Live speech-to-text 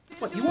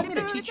What, you want me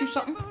to teach you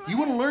something? You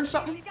want to learn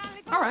something?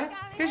 All right,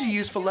 here's a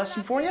useful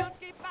lesson for you.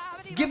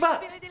 Give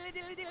up.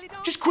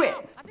 Just quit.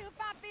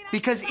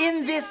 Because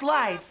in this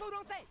life,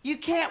 you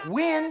can't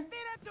win.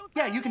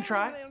 Yeah, you can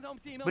try.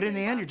 But in the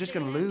end, you're just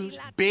going to lose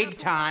big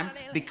time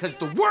because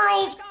the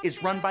world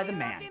is run by the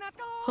man.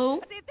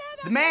 Who?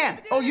 The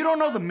man. Oh, you don't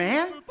know the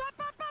man?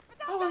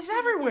 Oh, well, he's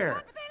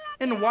everywhere.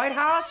 In the White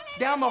House,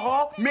 down the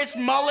hall, Miss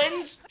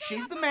Mullins,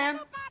 she's the man.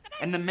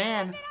 And the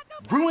man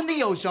ruined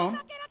the ozone,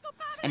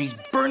 and he's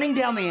burning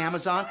down the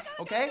Amazon,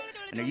 okay?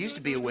 And there used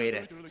to be a way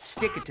to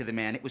stick it to the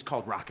man. It was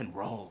called rock and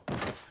roll.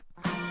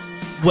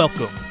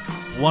 Welcome,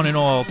 one and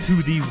all,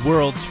 to the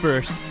world's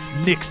first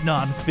Nick's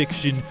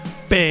Nonfiction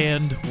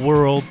Band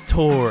World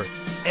Tour.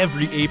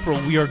 Every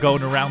April, we are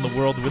going around the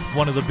world with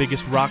one of the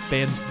biggest rock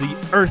bands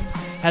the earth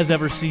has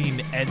ever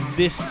seen, and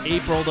this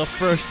April, the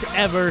first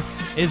ever,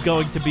 is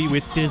going to be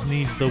with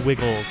Disney's The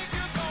Wiggles.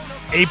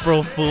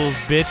 April Fool's,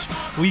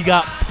 bitch. We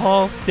got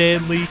Paul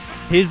Stanley,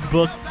 his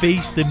book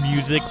Face the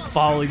Music,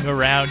 following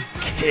around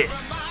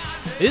Kiss.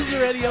 Is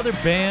there any other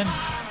band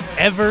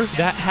ever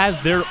that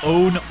has their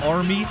own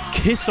army?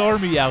 Kiss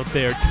Army out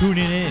there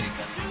tuning in.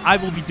 I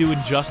will be doing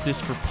justice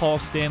for Paul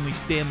Stanley,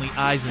 Stanley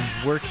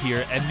Eisen's work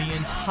here, and the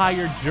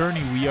entire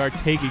journey we are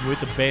taking with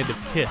the band of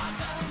Kiss.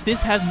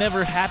 This has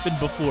never happened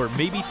before,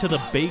 maybe to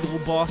the Bagel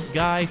Boss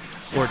guy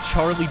or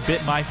Charlie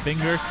Bit My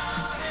Finger,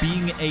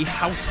 being a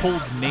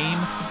household name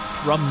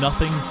from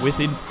nothing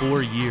within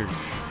 4 years.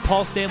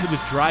 Paul Stanley was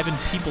driving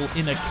people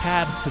in a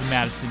cab to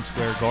Madison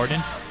Square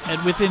Garden,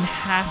 and within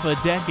half a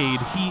decade,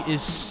 he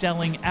is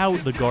selling out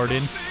the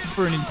Garden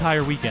for an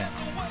entire weekend.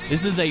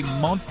 This is a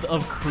month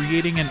of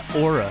creating an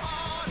aura.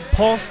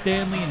 Paul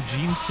Stanley and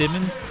Gene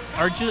Simmons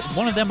are just,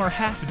 one of them are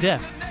half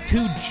deaf.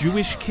 Two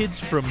Jewish kids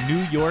from New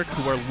York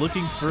who are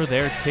looking for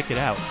their ticket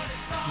out.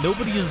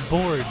 Nobody is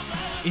born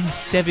in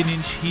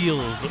 7-inch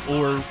heels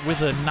or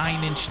with a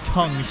 9-inch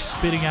tongue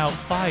spitting out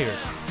fire.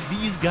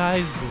 These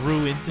guys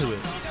grew into it.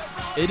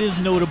 It is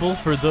notable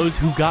for those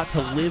who got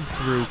to live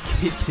through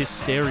Kiss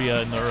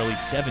hysteria in the early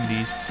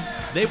 70s.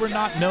 They were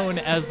not known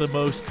as the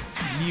most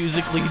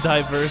musically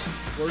diverse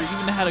or even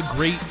had a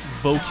great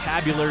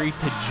vocabulary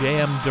to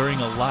jam during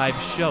a live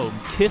show.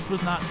 Kiss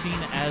was not seen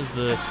as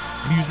the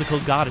musical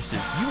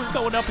goddesses. You were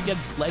going up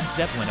against Led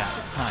Zeppelin at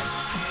the time.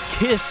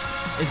 Kiss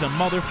is a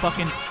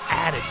motherfucking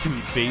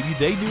attitude, baby.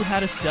 They knew how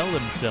to sell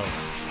themselves.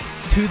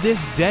 To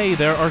this day,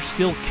 there are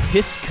still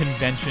Kiss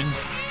conventions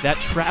that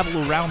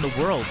travel around the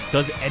world.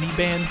 Does any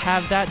band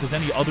have that? Does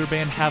any other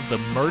band have the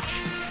merch,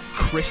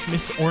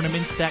 Christmas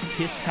ornaments that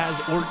Kiss has,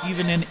 or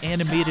even an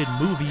animated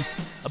movie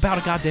about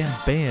a goddamn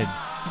band?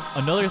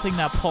 Another thing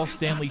that Paul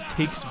Stanley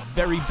takes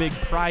very big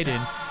pride in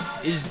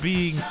is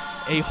being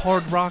a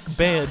hard rock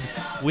band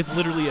with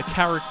literally a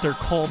character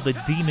called the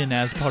Demon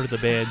as part of the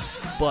band,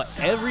 but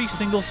every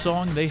single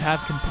song they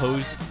have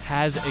composed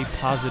has a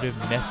positive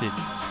message.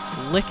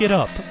 Lick it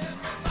up.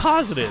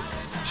 Positive.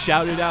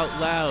 Shout It Out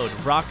Loud,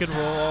 Rock and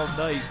Roll All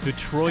Night,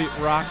 Detroit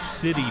Rock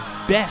City,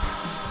 Beth.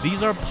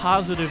 These are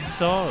positive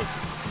songs.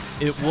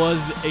 It was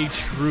a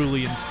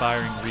truly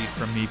inspiring read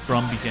from me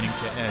from beginning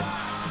to end.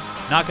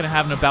 Not going to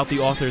have an About the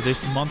Author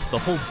this month. The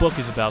whole book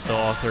is about the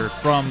author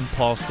from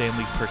Paul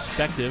Stanley's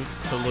perspective.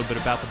 So a little bit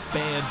about the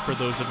band for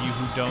those of you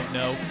who don't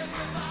know.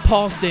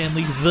 Paul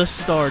Stanley, the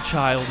star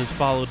child, is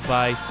followed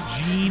by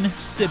Gene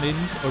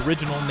Simmons,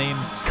 original name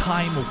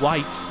Chaim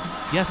Weitz.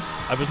 Yes,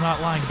 I was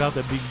not lying about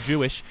that being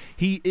Jewish.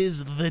 He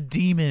is the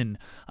Demon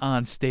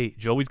on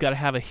stage. Always got to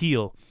have a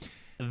heel.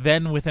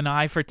 Then, with an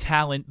eye for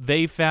talent,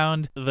 they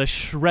found the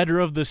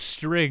shredder of the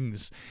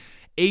strings,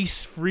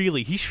 Ace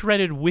Frehley. He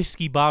shredded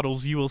whiskey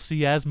bottles, you will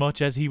see, as much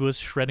as he was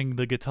shredding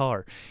the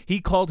guitar. He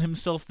called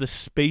himself the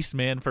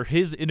Spaceman for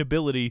his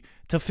inability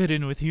to fit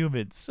in with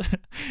humans.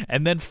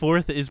 And then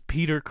fourth is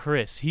Peter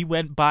Criss. He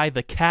went by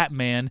the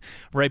Catman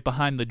right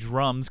behind the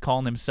drums,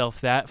 calling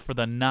himself that for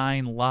the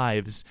 9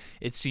 lives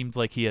it seemed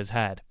like he has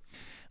had.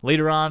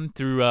 Later on,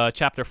 through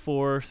chapter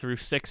 4 through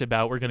 6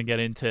 we're going to get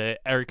into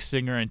Eric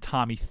Singer and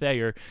Tommy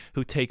Thayer,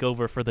 who take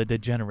over for the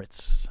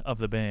degenerates of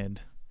the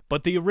band.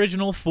 But the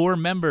original 4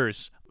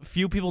 members,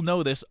 few people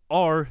know this,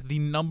 are the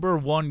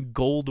 #1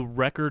 gold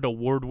record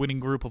award-winning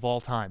group of all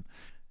time.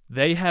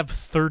 They have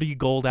 30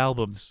 gold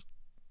albums.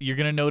 You're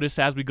going to notice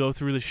as we go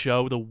through the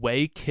show, the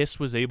way Kiss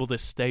was able to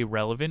stay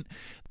relevant.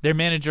 Their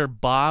manager,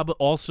 Bob,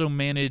 also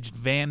managed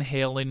Van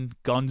Halen,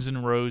 Guns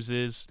N'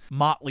 Roses,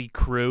 Motley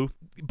Crue.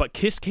 But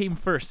Kiss came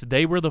first.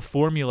 They were the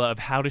formula of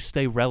how to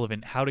stay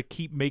relevant, how to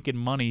keep making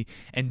money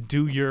and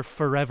do your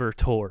forever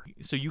tour.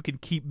 So you can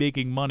keep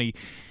making money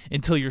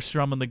until you're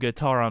strumming the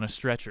guitar on a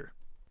stretcher.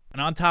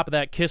 And on top of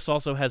that, Kiss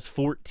also has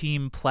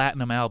 14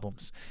 platinum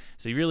albums.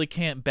 So you really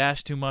can't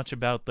bash too much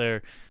about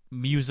their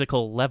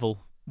musical level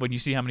when you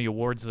see how many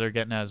awards they're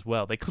getting as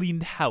well. They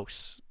cleaned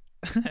house.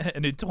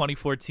 And in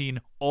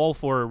 2014, all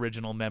 4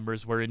 original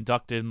members were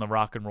inducted in the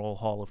Rock and Roll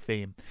Hall of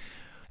Fame.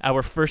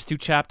 Our first 2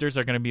 chapters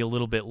are going to be a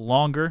little bit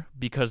longer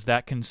because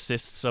that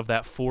consists of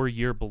that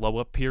 4-year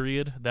blow-up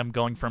period, them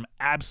going from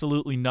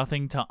absolutely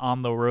nothing to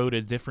on the road,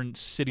 a different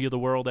city of the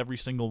world every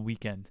single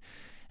weekend.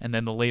 and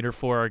then the later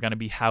 4 are going to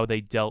be how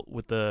they dealt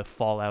with the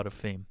fallout of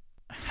fame.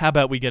 How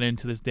about we get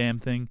into this damn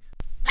thing?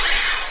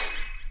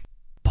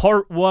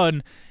 Part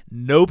 1,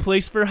 no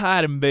place for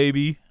hiding,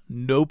 baby.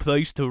 No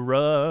place to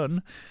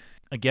run.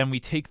 Again, we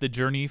take the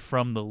journey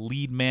from the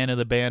lead man of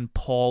the band,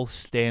 Paul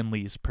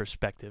Stanley's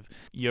perspective.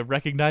 You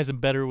recognize him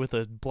better with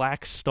a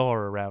black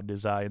star around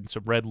his eye and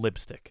some red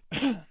lipstick.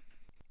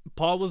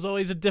 Paul was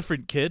always a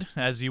different kid,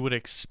 as you would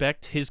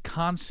expect. His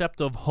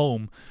concept of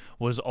home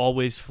was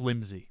always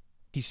flimsy.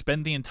 He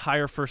spent the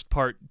entire first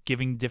part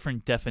giving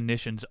different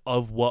definitions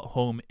of what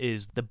home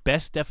is. The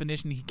best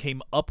definition he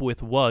came up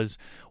with was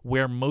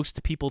where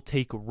most people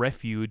take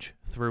refuge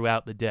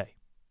throughout the day.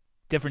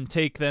 Different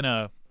take than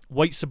a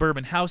white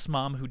suburban house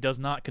mom who does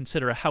not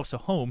consider a house a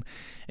home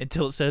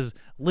until it says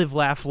live,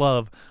 laugh,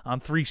 love on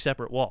 3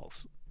 separate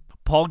walls.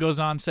 Paul goes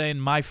on saying,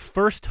 my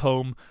first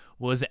home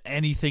was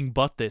anything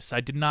but this.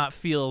 I did not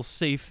feel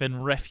safe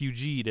and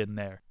refugied in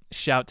there.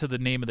 Shout to the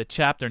name of the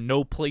chapter,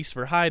 no place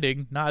for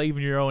hiding, not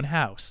even your own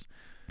house.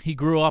 He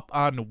grew up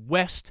on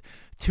West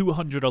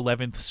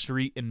 211th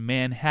Street in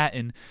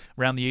Manhattan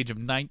around the age of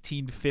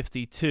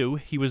 1952.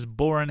 He was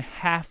born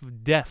half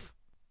deaf.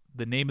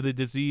 The name of the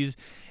disease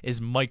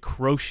is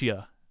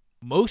microtia.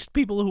 Most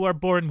people who are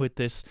born with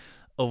this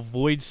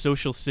avoid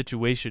social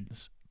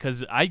situations.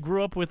 Because I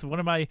grew up with one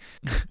of my...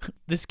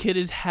 this kid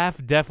is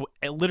half deaf.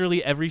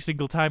 Literally every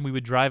single time we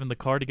would drive in the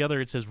car together,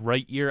 it says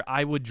right ear,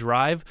 I would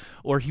drive,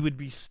 or he would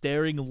be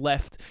staring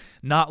left,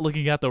 not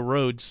looking at the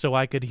road so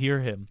I could hear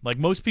him. Like,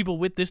 most people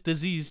with this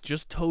disease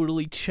just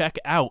totally check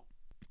out.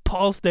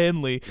 Paul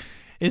Stanley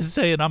is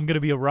saying, I'm going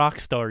to be a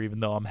rock star even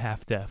though I'm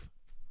half deaf.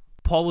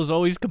 Paul was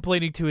always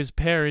complaining to his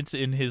parents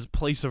in his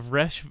place of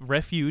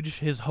refuge,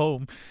 his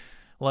home,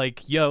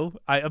 like, yo,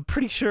 I'm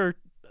pretty sure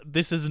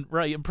this isn't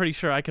right. I'm pretty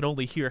sure I can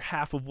only hear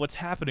half of what's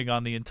happening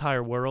on the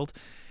entire world.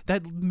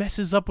 That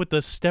messes up with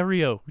the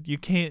stereo. You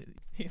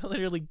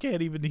literally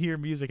can't even hear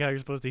music how you're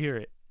supposed to hear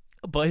it.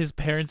 But his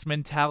parents'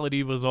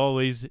 mentality was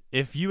always,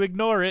 if you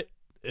ignore it,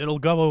 it'll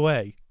go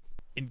away.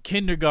 In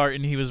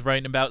kindergarten, he was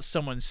writing about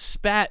someone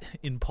spat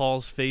in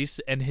Paul's face,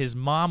 and his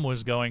mom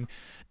was going,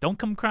 don't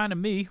come crying to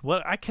me.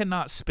 What? I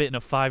cannot spit in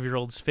a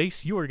 5-year-old's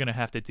face. You are going to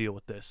have to deal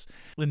with this.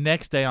 The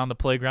next day on the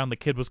playground, the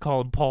kid was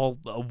calling Paul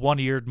a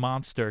one-eared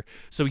monster,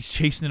 so he's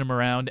chasing him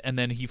around, and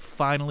then he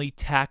finally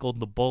tackled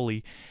the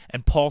bully,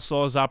 and Paul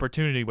saw his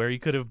opportunity where he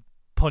could have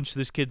punched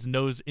this kid's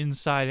nose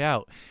inside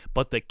out,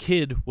 but the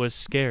kid was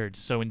scared,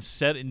 so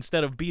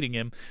instead of beating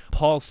him,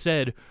 Paul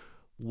said,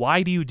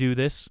 why do you do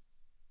this?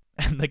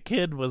 And the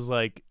kid was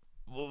like,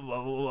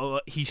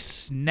 he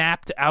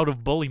snapped out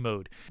of bully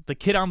mode. The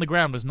kid on the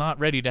ground was not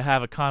ready to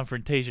have a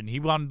confrontation.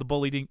 He wanted the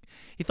bullying.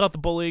 He thought the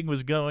bullying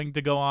was going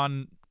to go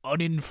on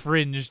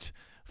uninfringed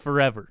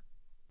forever.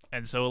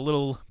 And so a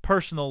little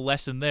personal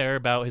lesson there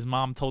about his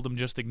mom told him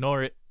just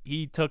ignore it.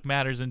 He took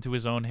matters into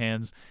his own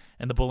hands,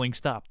 and the bullying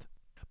stopped.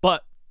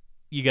 But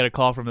you get a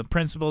call from the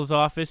principal's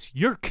office.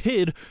 Your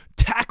kid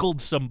tackled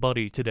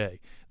somebody today.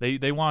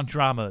 They want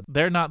drama.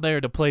 They're not there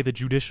to play the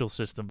judicial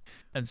system.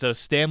 And so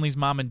Stanley's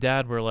mom and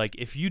dad were like,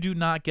 if you do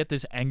not get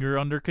this anger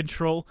under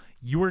control,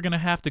 you are going to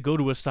have to go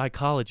to a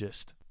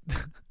psychologist.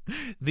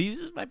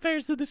 My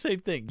parents did the same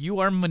thing. You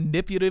are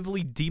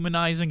manipulatively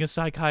demonizing a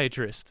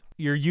psychiatrist.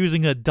 You're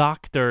using a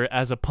doctor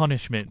as a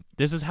punishment.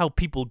 This is how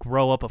people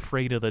grow up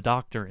afraid of the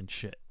doctor and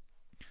shit.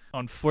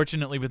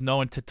 Unfortunately, with no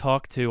one to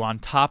talk to, on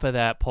top of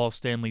that, Paul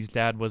Stanley's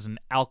dad was an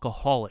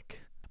alcoholic.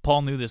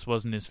 Paul knew this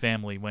wasn't his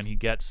family when he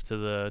gets to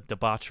the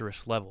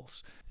debaucherous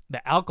levels.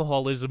 The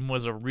alcoholism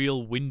was a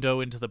real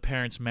window into the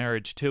parents'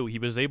 marriage, too. He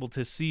was able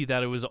to see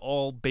that it was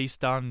all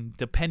based on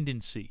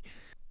dependency.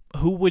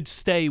 Who would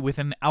stay with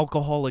an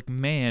alcoholic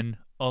man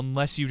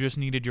unless you just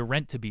needed your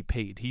rent to be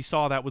paid? He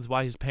saw that was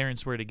why his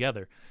parents were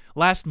together.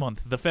 Last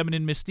month, The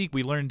Feminine Mystique,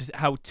 we learned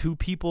how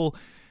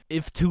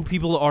if two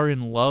people are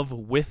in love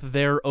with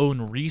their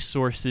own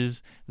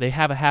resources, they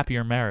have a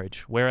happier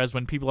marriage. Whereas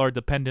when people are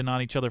dependent on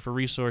each other for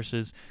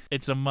resources,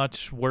 it's a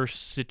much worse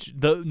situation.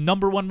 The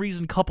number one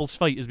reason couples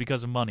fight is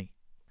because of money.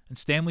 And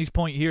Stanley's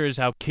point here is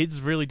how kids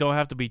really don't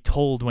have to be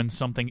told when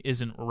something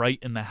isn't right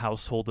in the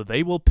household.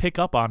 They will pick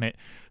up on it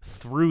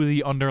through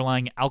the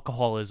underlying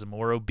alcoholism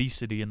or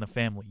obesity in the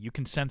family. You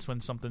can sense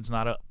when something's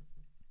not up.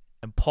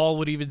 And Paul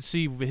would even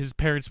see his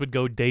parents would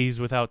go days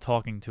without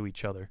talking to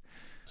each other.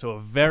 So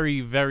a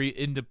very, very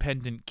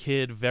independent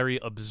kid, very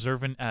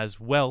observant as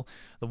well.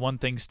 The one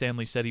thing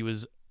Stanley said he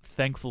was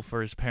thankful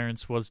for his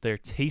parents was their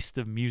taste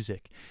of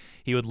music.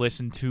 He would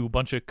listen to a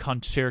bunch of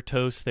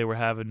concertos. They were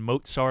having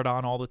Mozart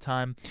on all the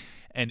time.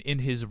 And in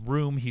his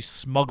room, he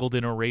smuggled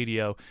in a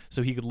radio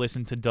so he could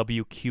listen to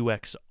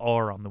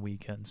WQXR on the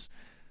weekends.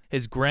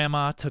 His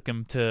grandma took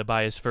him to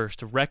buy his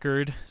first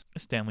record.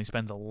 Stanley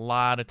spends a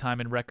lot of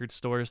time in record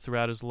stores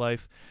throughout his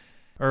life.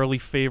 Early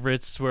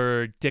favorites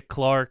were Dick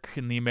Clark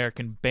and the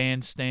American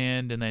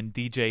Bandstand, and then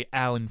DJ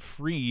Alan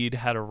Freed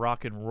had a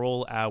rock and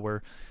roll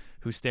hour,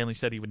 who Stanley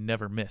said he would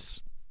never miss.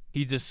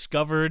 He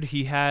discovered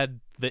he had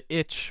the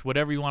itch,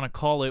 whatever you want to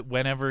call it,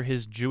 whenever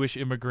his Jewish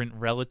immigrant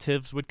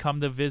relatives would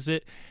come to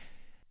visit.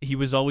 He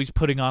was always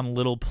putting on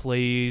little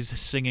plays,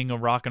 singing a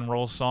rock and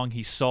roll song.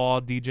 He saw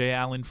DJ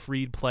Alan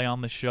Freed play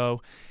on the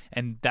show,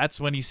 and that's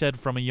when he said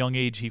from a young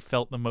age he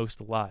felt the most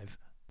alive.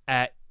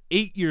 At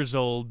 8 years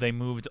old, they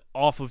moved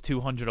off of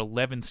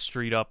 211th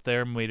Street up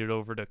there and made it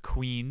over to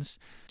Queens,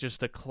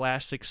 just a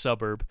classic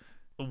suburb.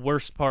 The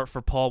worst part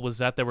for Paul was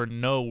that there were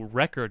no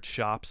record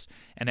shops,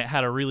 and it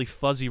had a really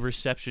fuzzy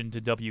reception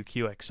to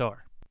WQXR.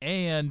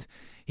 And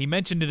he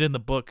mentioned it in the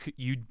book,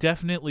 you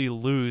definitely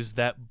lose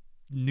that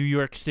New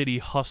York City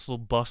hustle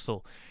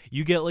bustle.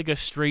 You get like a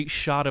straight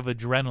shot of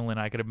adrenaline,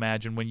 I could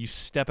imagine, when you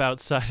step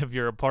outside of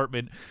your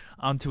apartment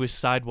onto a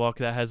sidewalk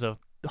that has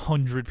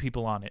 100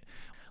 people on it.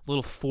 A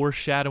little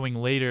foreshadowing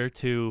later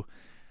to,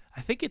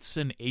 I think it's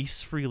an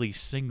Ace Frehley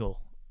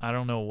single. I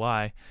don't know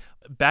why.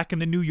 Back in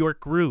the New York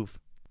Groove.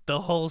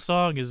 The whole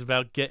song is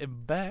about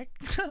getting back.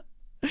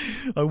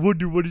 I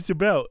wonder what it's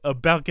about.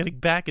 About getting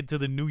back into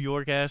the New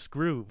York-ass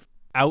groove.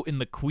 Out in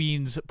the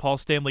Queens, Paul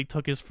Stanley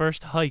took his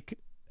first hike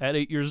at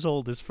 8 years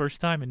old, his first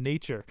time in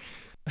nature.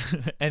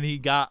 And he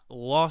got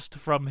lost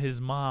from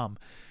his mom.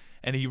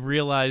 And he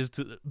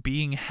realized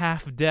being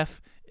half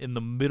deaf in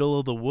the middle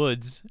of the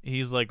woods,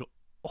 he's like,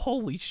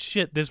 holy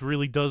shit, this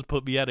really does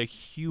put me at a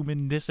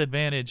human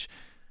disadvantage.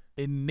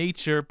 In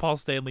nature, Paul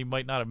Stanley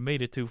might not have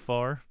made it too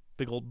far.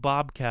 Big old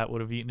bobcat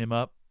would have eaten him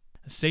up.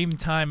 Same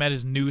time at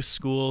his new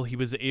school, he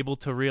was able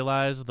to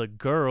realize the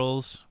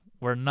girls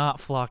were not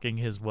flocking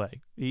his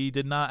way. He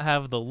did not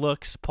have the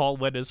looks. Paul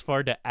went as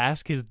far to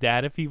ask his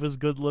dad if he was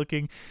good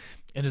looking,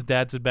 and his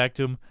dad said back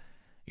to him,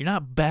 "You're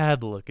not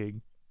bad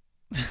looking."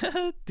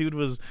 Dude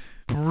was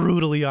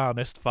brutally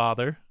honest,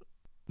 father.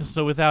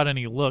 So without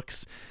any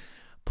looks,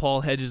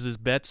 Paul hedges his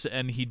bets,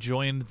 and he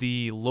joined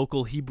the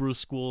local Hebrew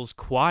school's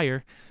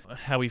choir.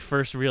 How he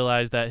first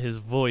realized that his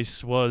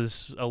voice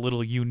was a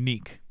little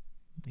unique.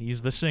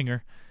 He's the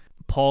singer.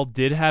 Paul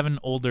did have an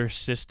older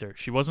sister.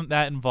 She wasn't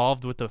that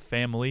involved with the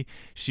family.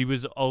 She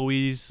was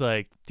always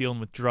like dealing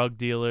with drug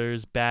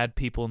dealers, bad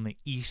people in the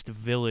East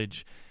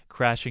Village,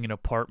 crashing in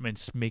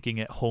apartments, making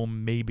it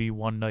home maybe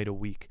one night a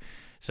week.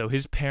 So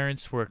his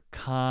parents were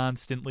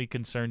constantly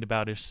concerned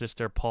about his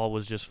sister. Paul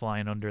was just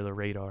flying under the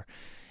radar.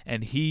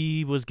 And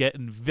he was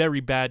getting very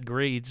bad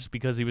grades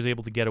because he was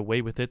able to get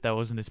away with it. That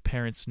wasn't his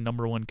parents'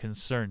 number one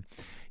concern.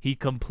 He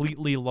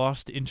completely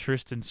lost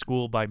interest in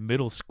school by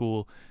middle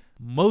school,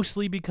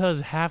 mostly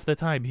because half the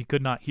time he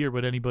could not hear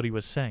what anybody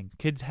was saying.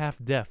 Kids half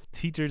deaf.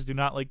 Teachers do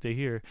not like to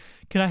hear.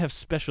 Can I have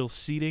special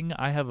seating?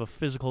 I have a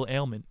physical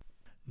ailment.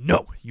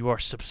 No, you are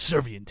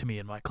subservient to me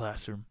in my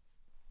classroom.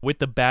 With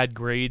the bad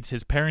grades,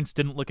 his parents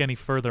didn't look any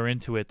further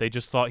into it. They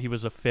just thought he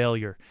was a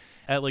failure.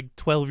 At like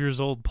 12 years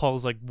old,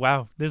 Paul's like,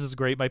 wow, this is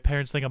great. My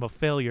parents think I'm a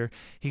failure.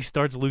 He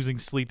starts losing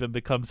sleep and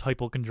becomes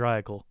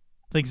hypochondriacal.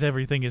 Thinks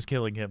everything is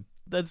killing him.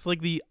 That's like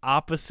the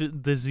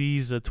opposite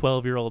disease a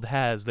 12-year-old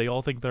has. They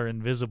all think they're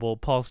invisible.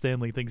 Paul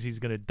Stanley thinks he's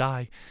going to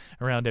die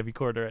around every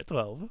quarter at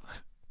 12.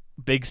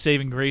 Big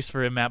saving grace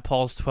for him at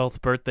Paul's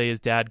 12th birthday, his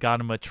dad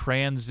got him a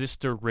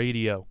transistor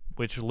radio,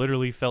 which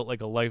literally felt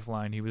like a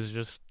lifeline. He was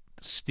just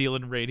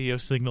stealing radio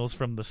signals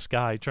from the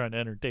sky trying to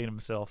entertain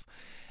himself.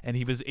 And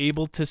he was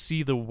able to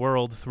see the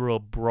world through a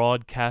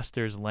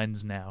broadcaster's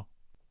lens now.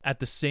 At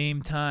the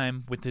same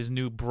time, with his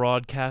new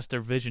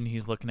broadcaster vision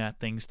he's looking at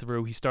things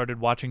through, he started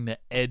watching the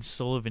Ed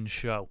Sullivan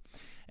Show.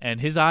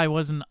 And his eye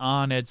wasn't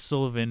on Ed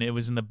Sullivan, it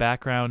was in the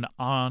background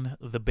on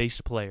the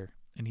bass player.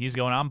 And he's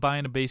going, I'm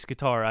buying a bass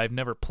guitar. I've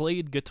never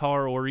played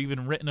guitar or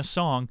even written a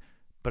song,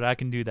 but I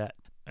can do that.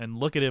 And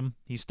look at him,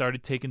 he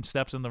started taking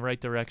steps in the right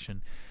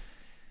direction.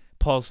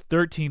 Paul's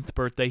 13th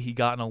birthday, he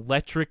got an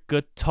electric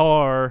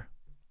guitar,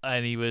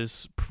 and he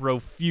was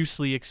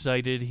profusely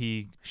excited.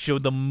 He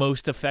showed the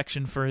most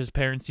affection for his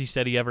parents he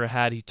said he ever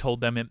had. He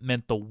told them it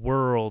meant the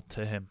world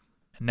to him.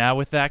 Now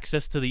with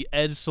access to the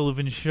Ed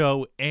Sullivan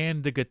Show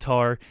and the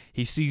guitar,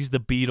 he sees the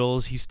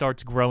Beatles. He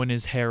starts growing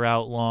his hair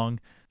out long.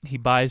 He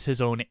buys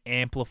his own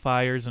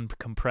amplifiers and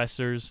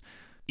compressors.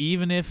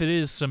 Even if it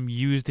is some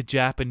used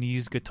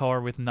Japanese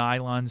guitar with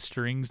nylon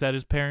strings that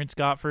his parents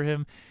got for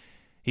him,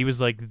 he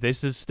was like,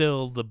 this is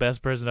still the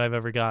best present I've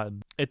ever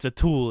gotten. It's a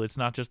tool. It's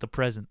not just a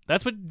present.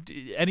 That's what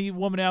any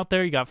woman out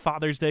there, you got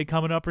Father's Day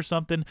coming up or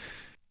something,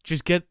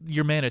 just get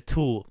your man a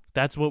tool.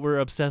 That's what we're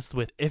obsessed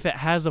with. If it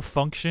has a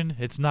function,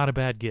 it's not a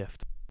bad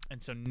gift.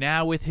 And so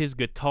now with his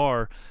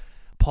guitar,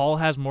 Paul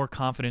has more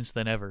confidence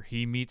than ever.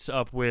 He meets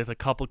up with a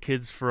couple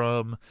kids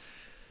from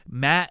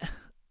Matt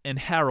and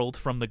Harold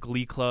from the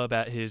Glee Club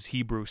at his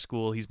Hebrew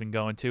school he's been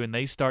going to, and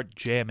they start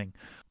jamming.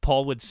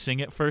 Paul would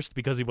sing at first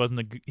because he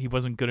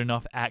wasn't good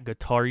enough at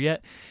guitar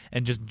yet,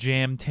 and just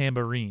jam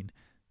tambourine.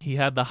 He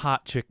had the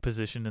hot chick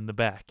position in the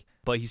back.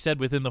 But he said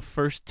within the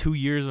first 2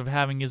 years of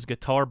having his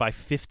guitar, by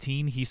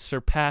 15, he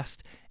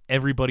surpassed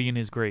everybody in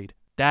his grade.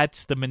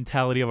 That's the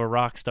mentality of a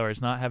rock star,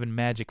 is not having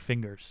magic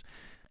fingers.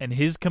 And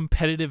his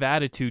competitive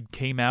attitude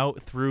came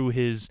out through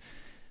his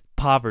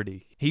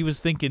poverty. He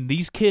was thinking,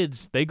 these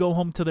kids, they go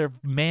home to their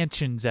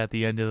mansions at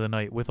the end of the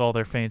night with all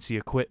their fancy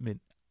equipment.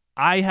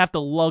 I have to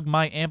lug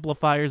my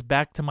amplifiers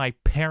back to my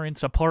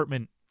parents'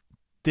 apartment.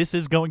 this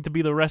is going to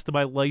be the rest of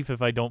my life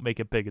if I don't make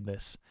it big in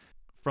this.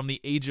 From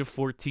the age of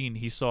 14,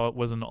 he saw it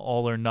was an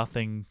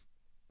all-or-nothing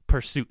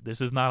pursuit.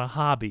 This is not a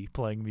hobby,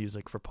 playing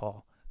music for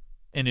Paul.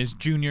 In his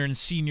junior and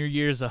senior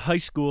years of high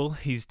school,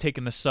 he's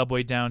taking the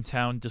subway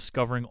downtown,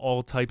 discovering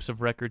all types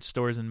of record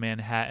stores in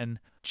Manhattan,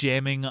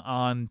 jamming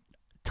on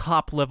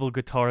top-level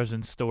guitars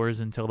in stores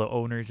until the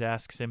owners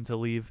asks him to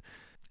leave.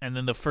 And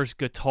then the first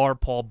guitar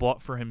Paul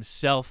bought for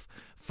himself,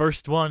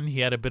 first one, he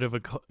had a bit of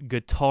a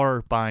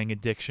guitar buying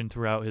addiction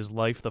throughout his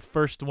life. The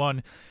first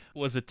one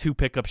was a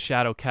 2-pickup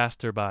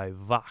Shadowcaster by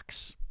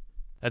Vox.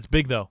 That's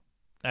big, though.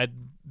 At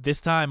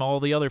this time, all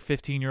the other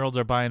 15-year-olds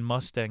are buying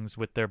Mustangs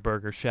with their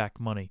Burger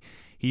Shack money.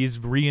 He's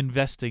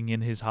reinvesting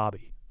in his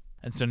hobby.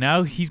 And so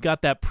now he's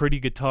got that pretty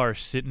guitar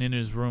sitting in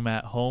his room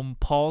at home.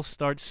 Paul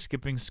starts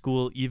skipping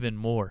school even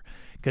more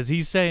because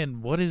he's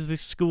saying, what is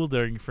this school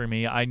doing for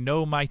me? I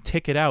know my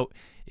ticket out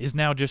is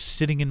now just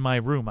sitting in my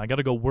room. I got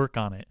to go work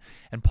on it.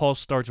 And Paul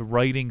starts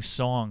writing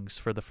songs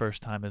for the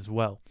first time as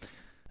well.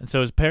 And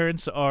so his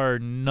parents are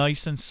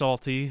nice and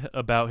salty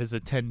about his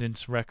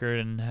attendance record,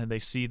 and they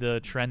see the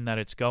trend that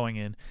it's going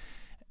in.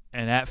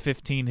 And at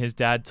 15, his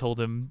dad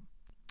told him,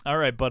 all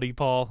right, buddy,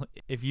 Paul,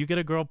 if you get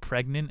a girl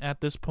pregnant at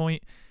this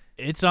point,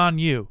 it's on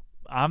you.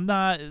 I'm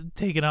not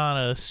taking on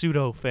a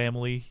pseudo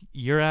family.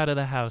 You're out of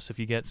the house if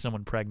you get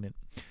someone pregnant.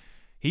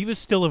 He was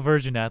still a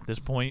virgin at this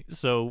point,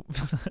 so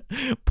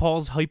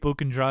Paul's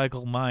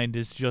hypochondriacal mind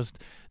is just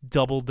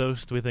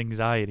double-dosed with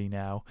anxiety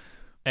now.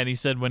 And he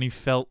said when he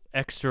felt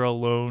extra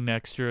alone,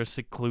 extra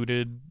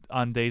secluded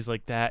on days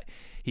like that,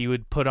 he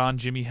would put on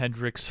Jimi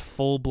Hendrix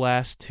full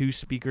blast, 2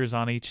 speakers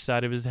on each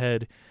side of his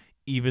head,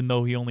 even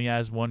though he only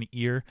has one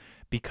ear,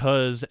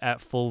 because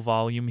at full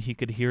volume he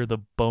could hear the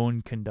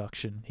bone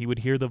conduction. He would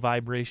hear the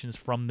vibrations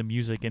from the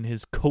music in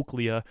his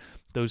cochlea,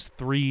 those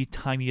 3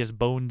 tiniest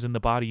bones in the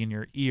body in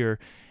your ear,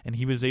 and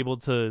he was able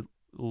to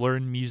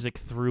learn music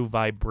through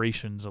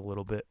vibrations a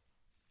little bit.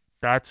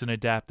 That's an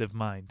adaptive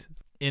mind.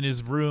 In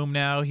his room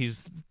now,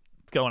 he's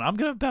going, I'm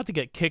about to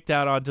get kicked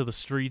out onto the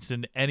streets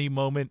in any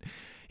moment.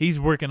 He's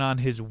working on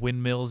his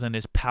windmills and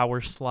his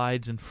power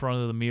slides in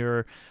front of the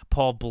mirror.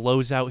 Paul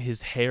blows out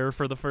his hair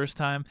for the first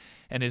time,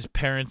 and his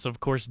parents, of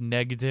course,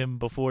 negged him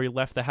before he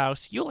left the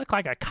house. You look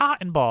like a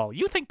cotton ball.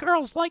 You think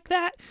girls like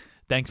that?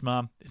 Thanks,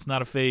 Mom. It's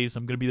not a phase.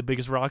 I'm going to be the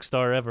biggest rock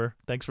star ever.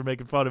 Thanks for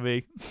making fun of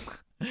me.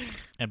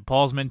 And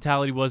Paul's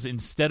mentality was,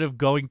 instead of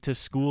going to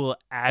school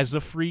as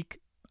a freak,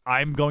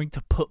 I'm going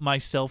to put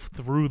myself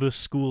through the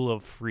school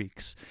of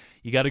freaks.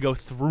 You got to go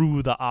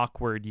through the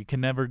awkward. You can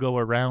never go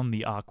around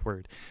the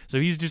awkward. So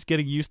he's just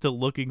getting used to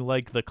looking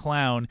like the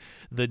clown,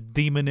 the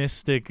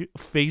demonistic,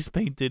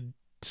 face-painted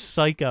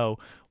psycho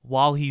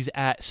while he's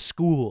at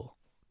school.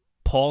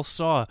 Paul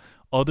saw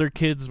other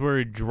kids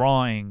were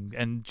drawing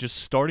and just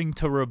starting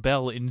to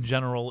rebel in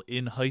general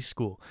in high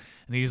school.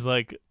 And he's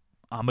like,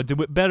 I'm going to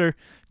do it better.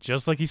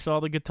 Just like he saw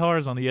the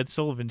guitars on the Ed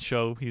Sullivan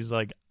Show. He's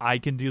like, I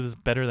can do this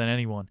better than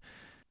anyone.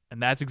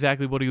 And that's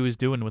exactly what he was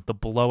doing with the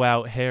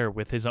blowout hair,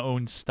 with his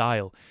own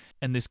style.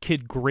 And this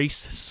kid, Grace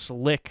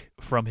Slick,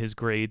 from his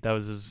grade, that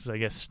was his, I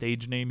guess,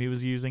 stage name he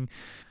was using.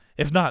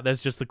 If not, that's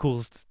just the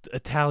coolest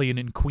Italian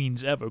in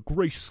Queens ever,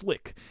 Grace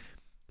Slick.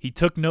 He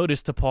took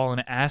notice to Paul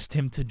and asked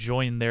him to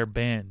join their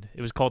band.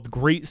 It was called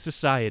Great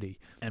Society,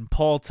 and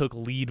Paul took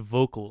lead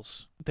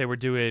vocals. They were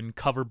doing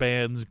cover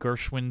bands,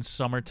 Gershwin's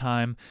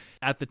Summertime.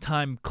 At the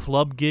time,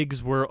 club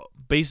gigs were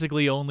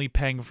basically only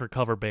paying for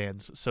cover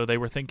bands, so they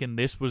were thinking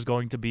this was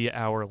going to be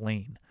our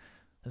lane.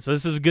 And so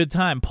this is a good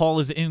time. Paul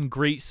is in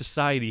Great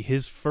Society,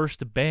 his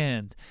first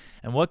band.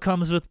 And what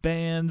comes with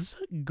bands?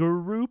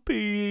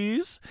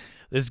 Groupies.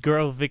 This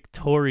girl,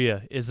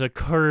 Victoria, is a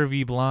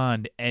curvy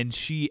blonde, and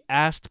she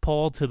asked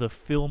Paul to the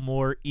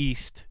Fillmore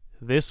East.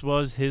 This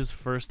was his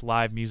first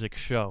live music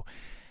show.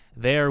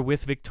 There,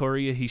 with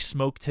Victoria, he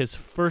smoked his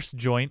first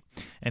joint,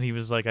 and he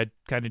was like, I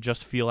kind of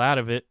just feel out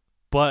of it,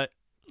 but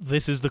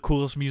this is the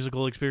coolest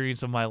musical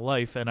experience of my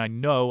life, and I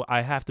know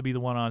I have to be the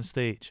one on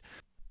stage.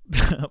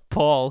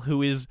 Paul,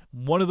 who is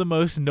one of the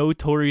most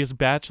notorious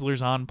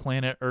bachelors on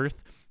planet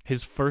Earth,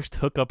 his first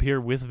hookup here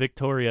with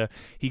Victoria,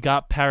 he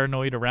got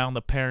paranoid around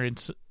the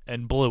parents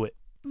and blew it.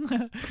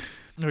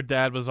 Her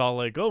dad was all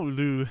like, oh,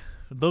 do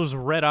those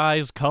red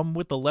eyes come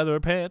with the leather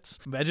pants?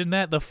 Imagine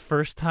that the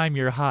first time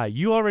you're high.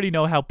 You already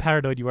know how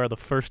paranoid you are the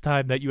first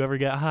time that you ever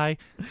get high.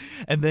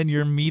 And then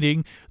you're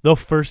meeting the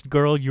first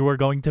girl you are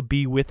going to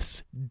be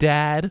with's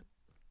dad.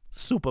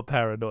 Super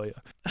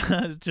paranoia.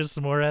 Just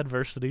some more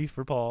adversity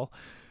for Paul.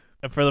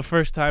 And for the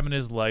first time in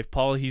his life,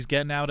 Paul, he's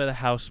getting out of the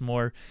house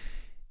more,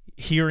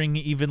 hearing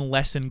even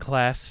less in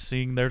class,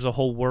 seeing there's a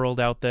whole world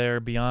out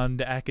there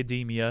beyond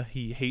academia.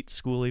 He hates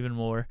school even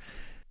more.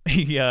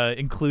 He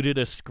included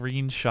a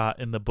screenshot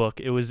in the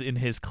book. It was in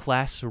his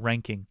class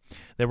ranking.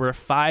 There were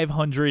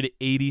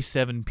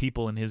 587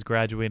 people in his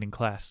graduating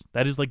class.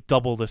 That is like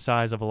double the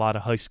size of a lot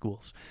of high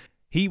schools.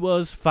 He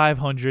was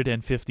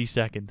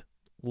 552nd,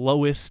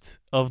 lowest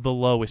of the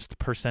lowest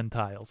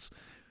percentiles.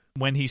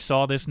 When he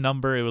saw this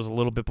number, it was a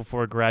little bit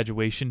before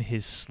graduation.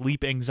 His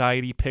sleep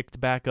anxiety picked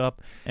back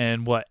up,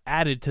 and what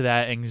added to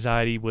that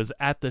anxiety was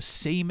at the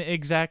same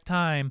exact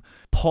time,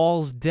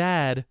 Paul's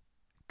dad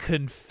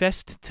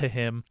confessed to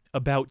him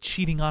about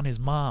cheating on his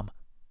mom.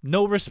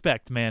 No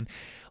respect, man.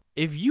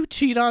 If you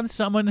cheat on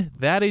someone,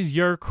 that is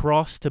your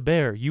cross to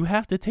bear. You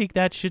have to take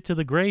that shit to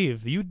the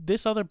grave.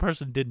 This other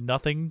person did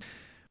nothing.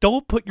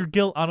 Don't put your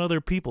guilt on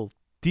other people.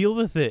 Deal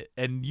with it.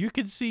 And you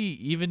can see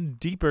even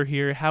deeper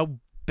here how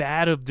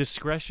bad of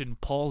discretion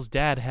Paul's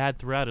dad had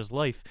throughout his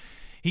life.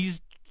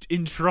 He's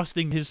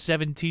entrusting his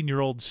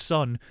 17-year-old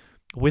son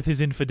with his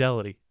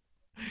infidelity.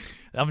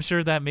 I'm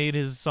sure that made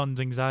his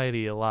son's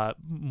anxiety a lot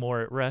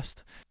more at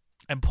rest.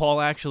 And Paul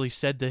actually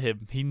said to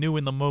him, he knew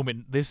in the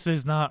moment, this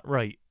is not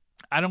right.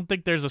 I don't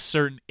think there's a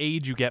certain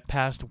age you get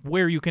past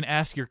where you can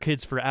ask your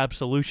kids for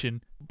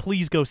absolution.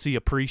 Please go see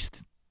a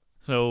priest.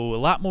 So a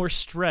lot more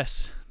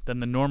stress than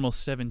the normal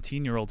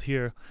 17-year-old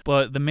here.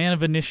 But the man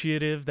of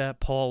initiative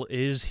that Paul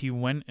is, he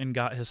went and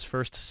got his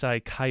first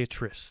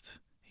psychiatrist.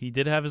 He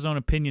did have his own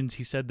opinions.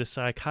 He said the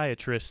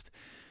psychiatrist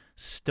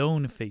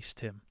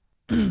stone-faced him.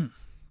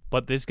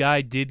 But this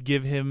guy did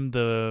give him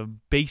the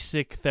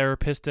basic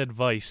therapist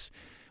advice,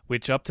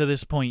 which up to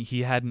this point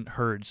he hadn't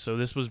heard. So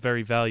this was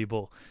very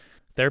valuable.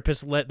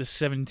 Therapist let the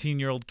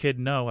 17-year-old kid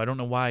know, I don't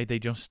know why they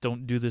just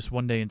don't do this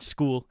one day in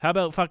school. How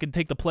about fucking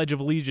take the Pledge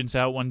of Allegiance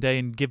out one day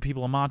and give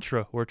people a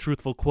mantra or a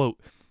truthful quote?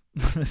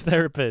 The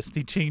therapist,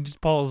 he changed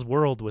Paul's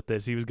world with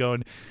this. He was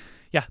going,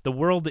 yeah, the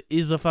world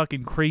is a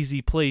fucking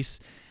crazy place,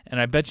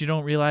 and I bet you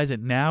don't realize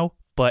it now,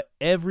 but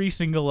every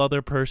single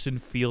other person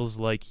feels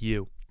like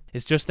you.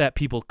 It's just that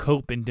people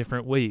cope in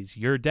different ways.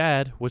 Your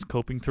dad was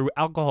coping through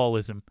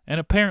alcoholism and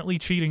apparently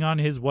cheating on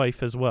his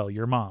wife as well,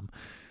 your mom.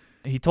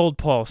 He told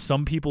Paul,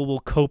 some people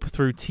will cope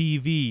through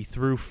TV,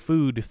 through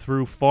food,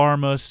 through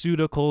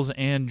pharmaceuticals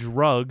and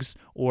drugs,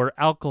 or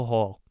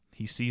alcohol.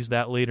 He sees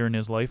that later in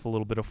his life, a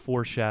little bit of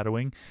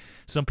foreshadowing.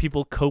 Some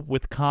people cope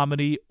with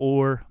comedy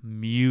or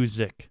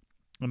music.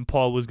 And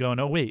Paul was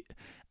going, oh wait,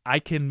 I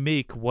can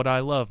make what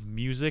I love,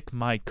 music,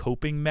 my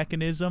coping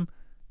mechanism?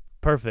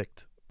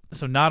 Perfect.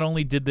 So not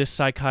only did this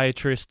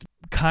psychiatrist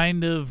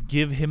kind of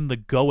give him the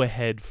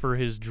go-ahead for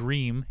his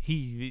dream,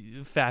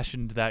 he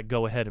fashioned that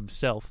go-ahead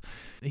himself.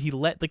 He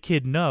let the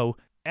kid know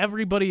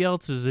everybody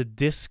else is a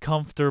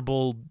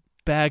discomfortable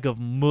bag of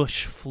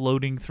mush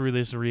floating through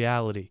this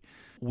reality.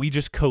 We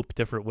just cope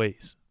different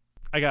ways.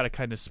 I gotta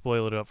kind of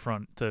spoil it up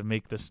front to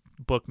make this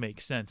book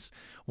make sense.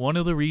 One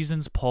of the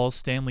reasons Paul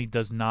Stanley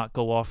does not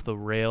go off the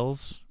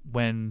rails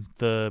when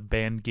the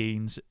band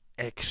gains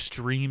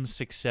extreme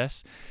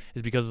success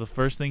is because the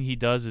first thing he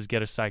does is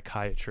get a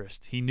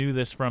psychiatrist. He knew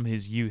this from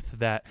his youth,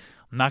 that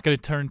I'm not going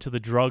to turn to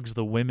the drugs,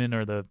 the women,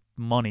 or the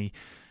money.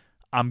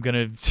 I'm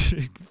going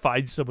to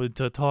find someone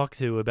to talk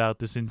to about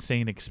this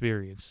insane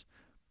experience.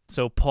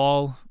 So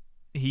Paul,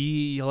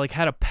 he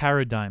had a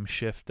paradigm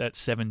shift at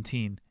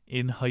 17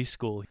 in high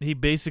school. He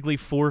basically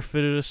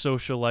forfeited a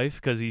social life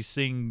because he's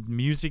saying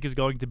music is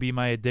going to be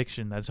my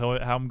addiction. That's how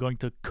I'm going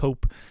to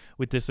cope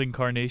with this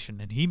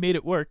incarnation. And he made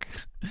it work.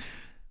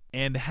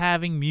 And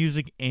having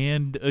music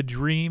and a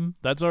dream,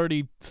 that's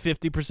already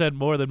 50%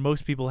 more than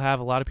most people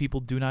have. A lot of people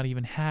do not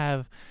even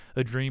have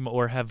a dream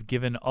or have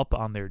given up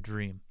on their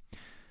dream.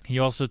 He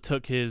also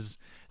took his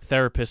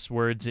therapist's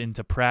words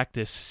into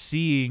practice,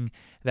 seeing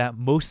that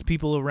most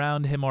people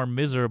around him are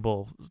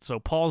miserable. So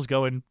Paul's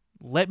going,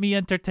 let me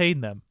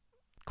entertain them.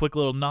 Quick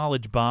little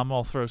knowledge bomb.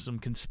 I'll throw some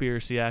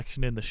conspiracy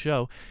action in the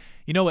show.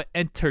 You know what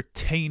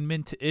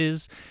entertainment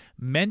is?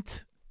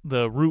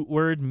 The root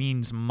word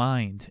means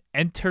mind.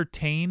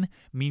 Entertain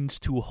means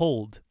to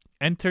hold.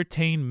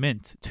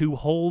 Entertainment, to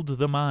hold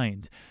the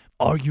mind.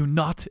 Are you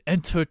not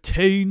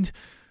entertained?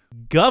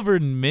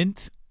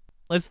 Government,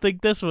 let's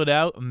think this one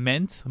out.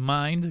 Ment,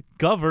 mind.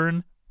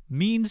 Govern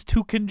means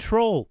to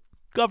control.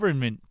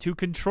 Government, to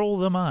control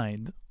the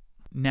mind.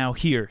 Now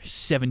here,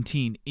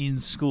 17, in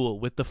school,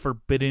 with the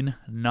forbidden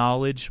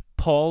knowledge,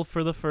 Paul,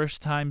 for the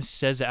first time,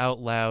 says out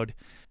loud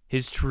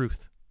his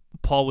truth.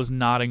 Paul was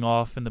nodding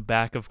off in the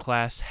back of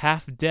class,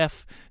 half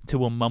deaf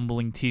to a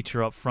mumbling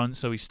teacher up front,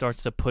 so he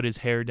starts to put his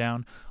hair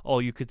down.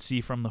 All you could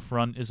see from the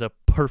front is a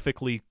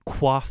perfectly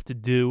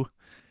coiffed do.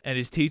 And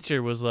his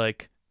teacher was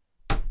like,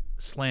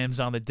 slams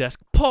on the desk,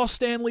 Paul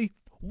Stanley,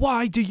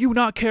 why do you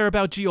not care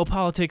about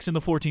geopolitics in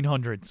the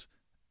 1400s?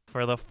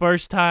 For the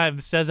first time,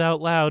 says out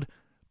loud,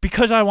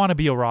 because I want to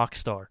be a rock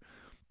star.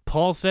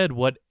 Paul said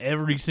what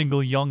every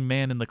single young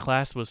man in the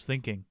class was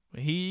thinking.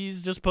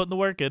 He's just putting the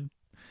work in.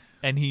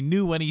 And he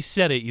knew when he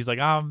said it, he's like,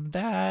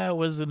 that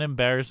was an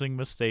embarrassing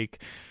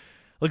mistake.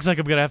 Looks like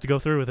I'm going to have to go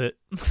through with it.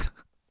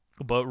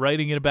 But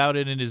writing about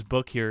it in his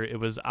book here, it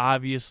was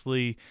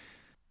obviously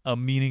a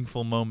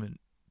meaningful moment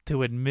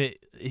to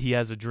admit he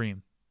has a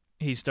dream.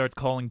 He starts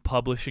calling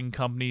publishing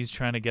companies,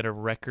 trying to get a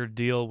record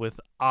deal with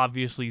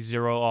obviously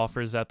zero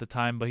offers at the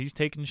time, but he's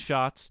taking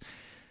shots.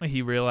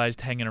 He realized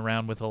hanging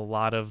around with a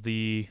lot of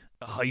the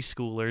high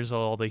schoolers,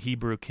 all the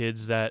Hebrew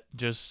kids that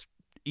just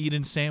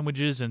eating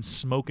sandwiches and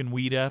smoking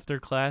weed after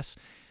class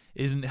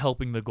isn't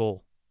helping the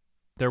goal.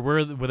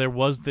 There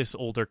was this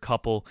older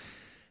couple,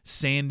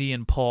 Sandy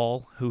and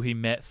Paul, who he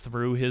met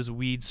through his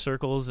weed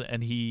circles,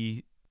 and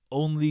he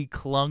only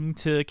clung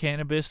to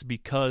cannabis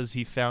because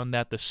he found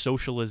that the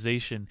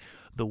socialization,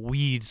 the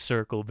weed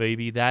circle,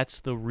 baby, that's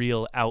the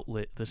real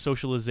outlet, the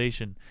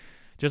socialization.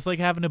 Just like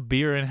having a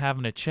beer and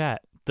having a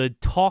chat, the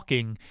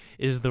talking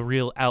is the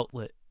real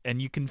outlet.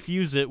 And you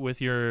confuse it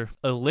with your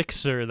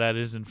elixir that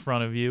is in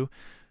front of you.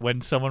 When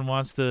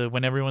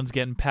everyone's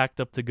getting packed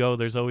up to go,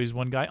 there's always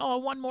one guy, oh,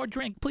 one more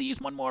drink,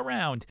 please, one more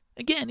round.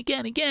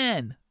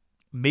 Again.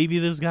 Maybe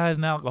this guy's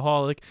an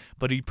alcoholic,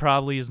 but he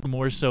probably is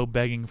more so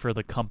begging for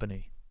the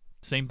company.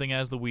 Same thing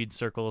as the weed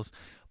circles.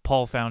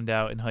 Paul found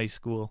out in high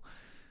school.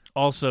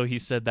 Also, he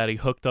said that he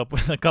hooked up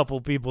with a couple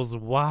people's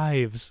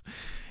wives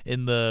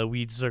in the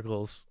weed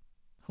circles.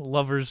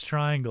 Lover's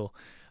triangle.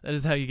 That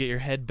is how you get your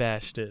head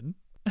bashed in.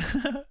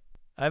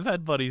 I've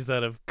had buddies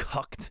that have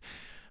cucked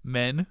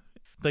men.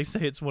 They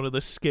say it's one of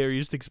the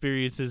scariest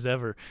experiences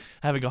ever,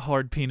 having a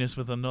hard penis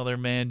with another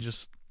man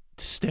just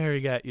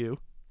staring at you.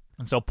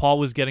 And so Paul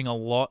was getting a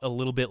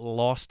little bit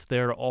lost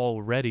there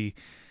already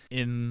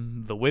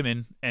in the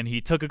women, and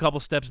he took a couple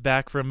steps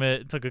back from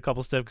it, took a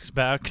couple steps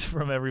back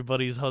from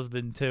everybody's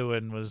husband too,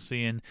 and was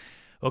seeing,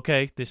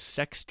 okay, this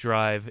sex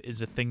drive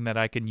is a thing that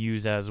I can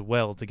use as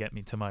well to get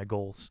me to my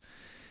goals.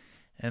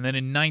 And then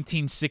in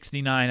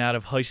 1969, out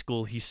of high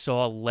school, he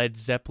saw Led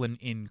Zeppelin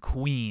in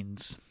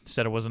Queens.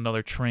 Said it was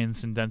another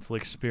transcendental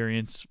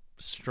experience,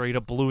 straight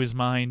up blew his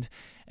mind,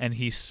 and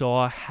he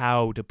saw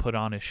how to put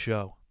on a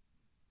show.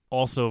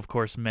 Also, of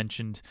course,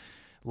 mentioned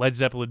Led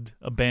Zeppelin,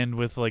 a band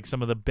with like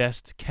some of the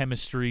best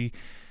chemistry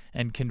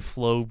and can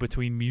flow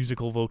between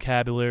musical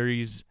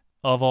vocabularies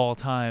of all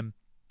time.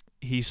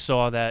 He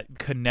saw that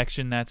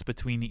connection that's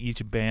between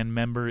each band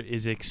member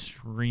is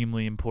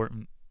extremely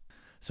important.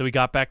 So he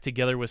got back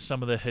together with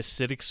some of the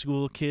Hasidic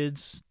school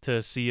kids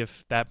to see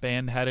if that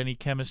band had any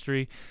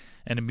chemistry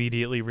and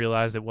immediately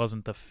realized it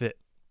wasn't the fit.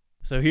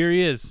 So here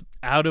he is,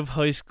 out of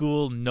high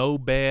school, no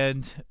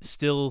band,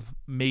 still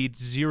made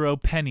 0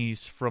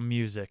 pennies from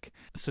music.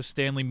 So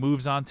Stanley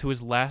moves on to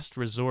his last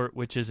resort,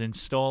 which is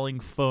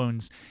installing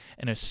phones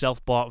in a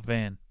self-bought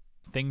van.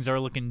 Things are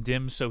looking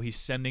dim, so he's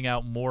sending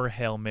out more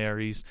Hail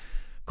Marys,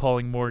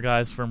 calling more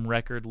guys from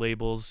record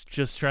labels,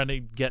 just trying to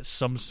get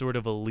some sort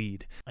of a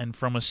lead. And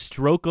from a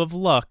stroke of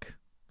luck,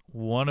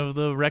 one of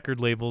the record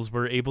labels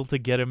were able to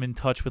get him in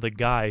touch with a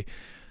guy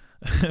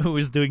who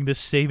was doing the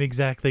same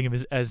exact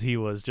thing as he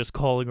was, just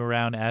calling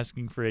around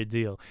asking for a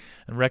deal.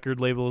 And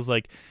record label is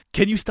like,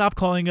 can you stop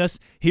calling us?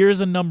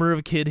 Here's a number of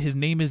a kid. His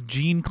name is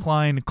Gene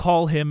Klein.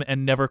 Call him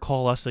and never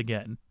call us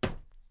again.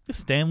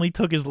 Stanley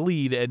took his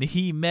lead, and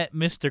he met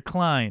Mr.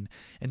 Klein.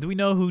 And do we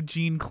know who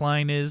Gene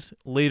Klein is?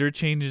 Later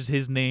changes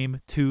his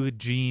name to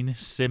Gene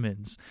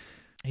Simmons.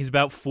 He's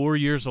about 4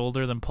 years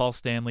older than Paul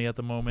Stanley at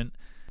the moment.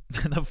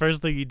 The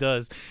first thing he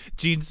does,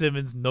 Gene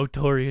Simmons,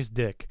 notorious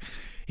dick.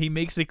 He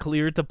makes it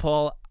clear to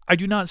Paul, I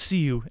do not see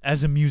you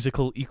as a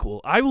musical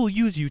equal. I will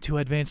use you to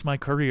advance my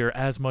career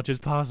as much as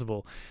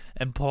possible.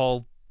 And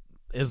Paul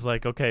is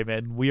like, okay,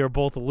 man, we are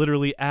both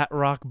literally at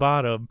rock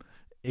bottom.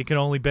 It can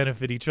only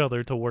benefit each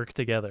other to work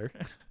together.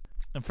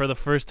 And for the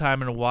first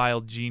time in a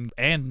while, Gene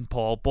and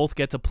Paul both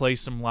get to play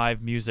some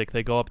live music.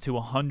 They go up to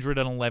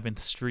 111th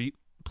Street,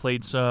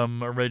 played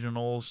some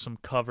originals, some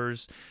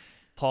covers.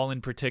 Paul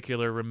in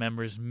particular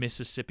remembers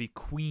Mississippi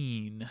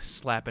Queen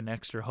slapping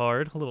extra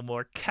hard. A little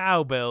more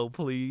cowbell,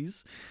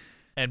 please.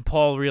 And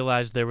Paul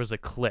realized there was a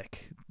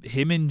click.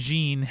 Him and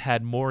Gene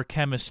had more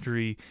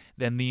chemistry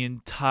than the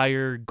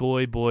entire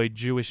Goy Boy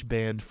Jewish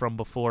band from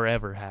before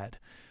ever had.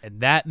 And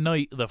that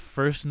night, the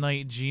first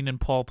night Gene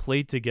and Paul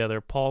played together,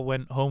 Paul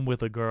went home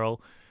with a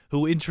girl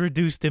who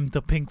introduced him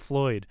to Pink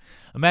Floyd.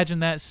 Imagine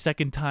that,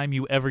 second time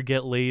you ever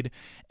get laid,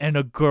 and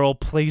a girl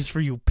plays for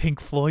you Pink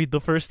Floyd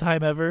the first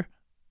time ever.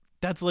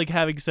 That's like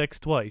having sex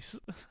twice.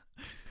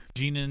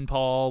 Gene and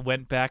Paul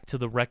went back to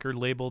the record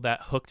label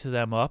that hooked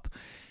them up.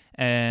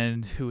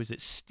 And who is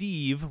it?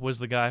 Steve was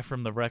the guy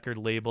from the record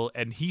label,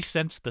 and he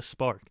sensed the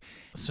spark.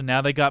 So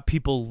now they got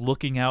people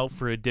looking out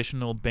for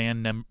additional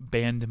band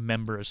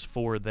members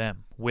for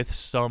them with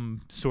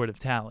some sort of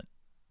talent.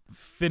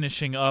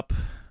 Finishing up,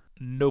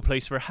 No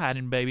Place for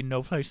Hiding, Baby,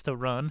 No Place to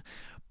Run,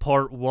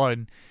 Part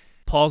 1.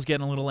 Paul's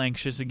getting a little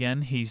anxious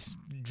again. He's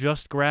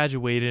just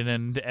graduated,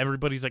 and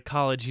everybody's at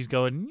college. He's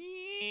going,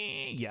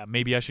 yeah,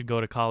 maybe I should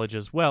go to college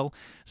as well.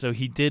 So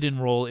he did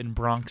enroll in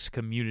Bronx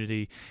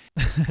Community.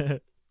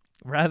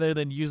 Rather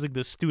than using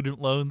the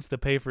student loans to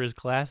pay for his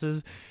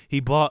classes,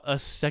 he bought a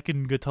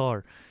second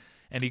guitar.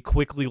 And he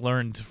quickly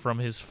learned from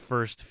his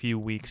first few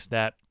weeks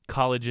that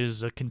college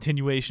is a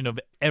continuation of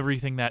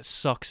everything that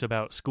sucks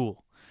about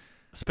school.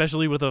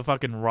 Especially with a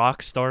fucking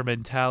rock star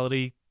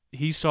mentality,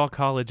 he saw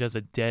college as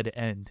a dead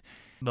end.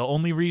 The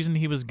only reason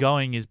he was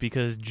going is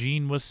because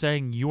Gene was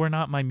saying, you are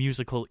not my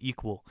musical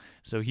equal.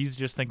 So he's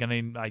just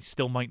thinking, I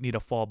still might need a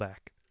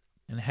fallback.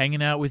 And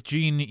hanging out with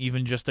Gene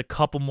even just a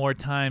couple more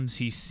times,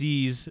 he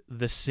sees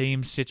the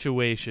same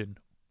situation.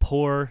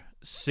 Poor,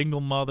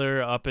 single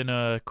mother up in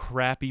a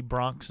crappy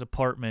Bronx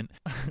apartment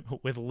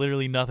with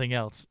literally nothing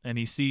else. And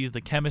he sees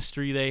the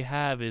chemistry they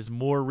have is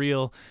more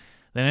real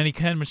than any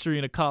chemistry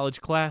in a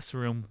college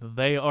classroom.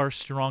 They are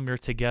stronger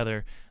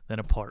together than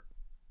apart.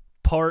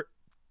 Part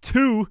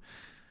 2.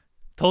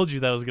 Told you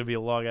that was going to be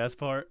a long-ass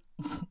part.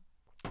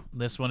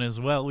 This one as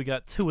well. We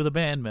got 2 of the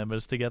band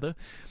members together.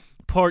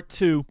 Part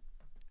 2.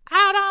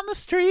 Out on the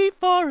street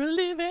for a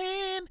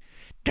living.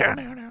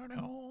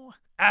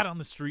 Out on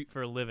the street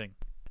for a living.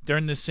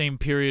 During this same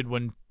period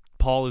when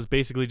Paul is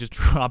basically just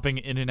dropping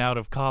in and out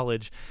of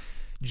college,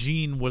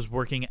 Gene was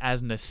working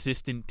as an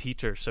assistant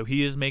teacher, so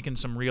he is making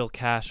some real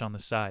cash on the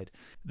side.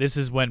 This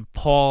is when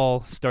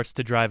Paul starts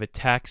to drive a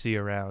taxi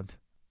around.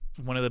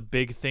 One of the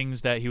big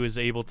things that he was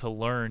able to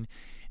learn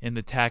in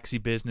the taxi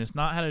business,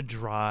 not how to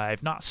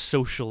drive, not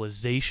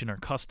socialization or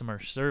customer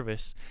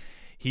service.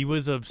 He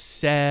was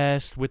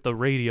obsessed with the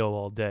radio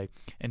all day,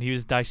 and he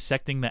was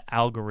dissecting the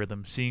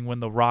algorithm, seeing when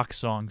the rock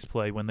songs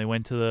play, when they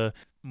went to the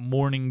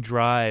morning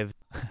drive.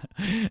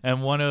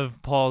 And one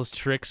of Paul's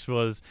tricks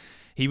was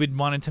he would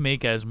wanted to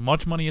make as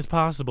much money as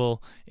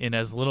possible in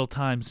as little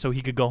time so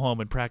he could go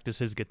home and practice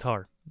his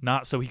guitar,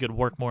 not so he could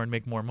work more and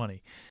make more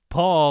money.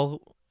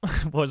 Paul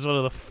was one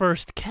of the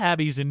first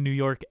cabbies in New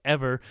York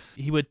ever.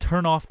 He would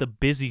turn off the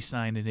busy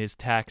sign in his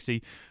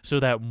taxi so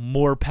that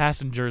more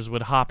passengers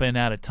would hop in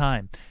at a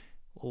time.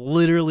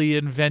 Literally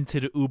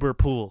invented Uber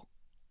Pool.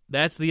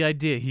 That's the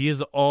idea. He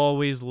is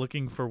always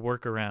looking for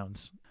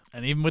workarounds.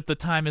 And even with the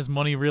time is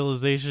money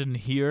realization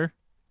here,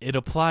 it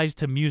applies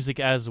to music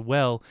as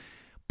well.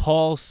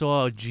 Paul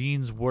saw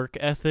Gene's work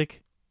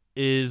ethic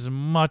is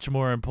much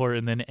more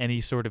important than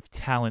any sort of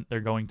talent they're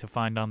going to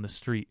find on the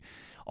street.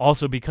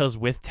 Also because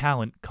with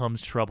talent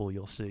comes trouble,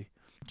 you'll see.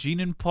 Gene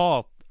and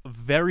Paul,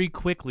 very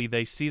quickly,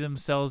 they see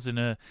themselves in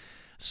a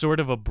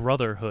sort of a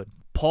brotherhood.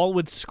 Paul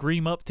would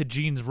scream up to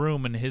Gene's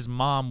room and his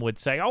mom would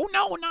say, "Oh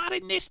no, not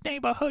in this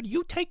neighborhood.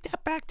 You take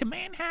that back to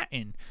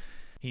Manhattan."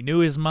 He knew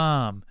his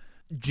mom.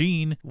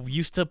 Gene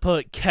used to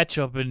put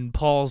ketchup in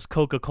Paul's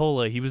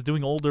Coca-Cola. He was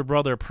doing older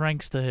brother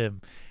pranks to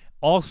him.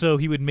 Also,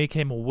 he would make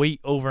him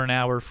wait over an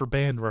hour for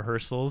band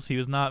rehearsals. He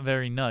was not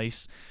very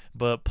nice,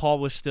 but Paul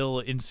was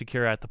still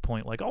insecure at the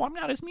point, like, "Oh, I'm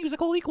not his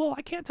musical equal.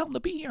 I can't tell him to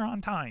be here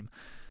on time."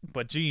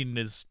 But Gene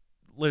is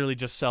literally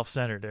just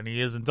self-centered, and he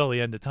is until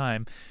the end of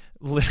time.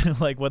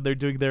 Like when they're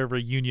doing their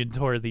reunion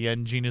tour at the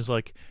end, Gene is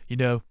like,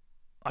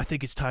 I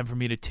think it's time for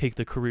me to take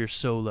the career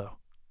solo.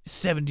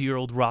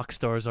 70-year-old rock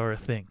stars are a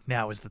thing.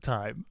 Now is the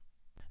time.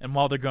 And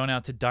while they're going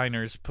out to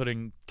diners,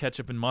 putting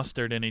ketchup and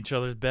mustard in each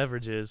other's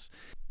beverages,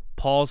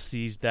 Paul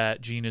sees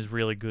that Gene is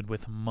really good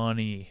with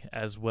money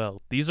as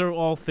well. These are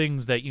all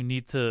things that you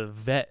need to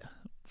vet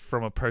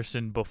from a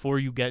person before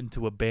you get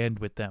into a band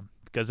with them.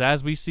 Because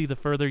as we see, the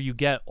further you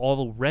get,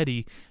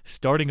 already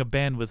starting a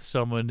band with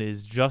someone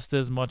is just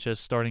as much as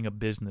starting a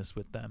business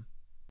with them.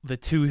 The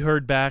two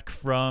heard back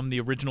from the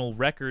original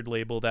record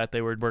label that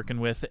they were working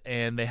with,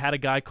 and they had a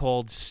guy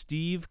called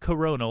Steve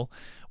Coronel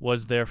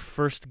was their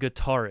first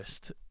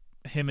guitarist.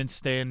 Him and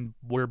Stan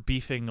were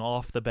beefing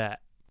off the bat.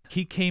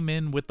 He came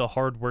in with the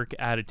hard work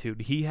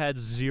attitude. He had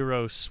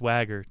zero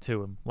swagger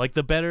to him. Like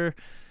the better...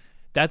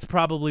 That's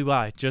probably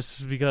why.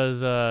 Just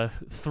because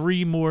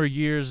 3 more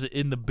years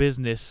in the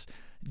business,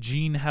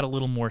 Gene had a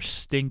little more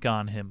stink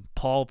on him.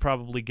 Paul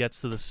probably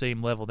gets to the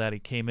same level that he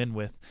came in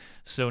with.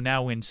 So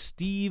now when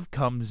Steve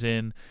comes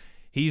in,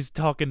 he's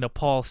talking to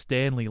Paul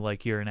Stanley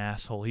like you're an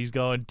asshole. He's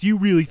going, "Do you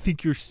really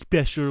think you're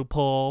special,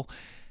 Paul?"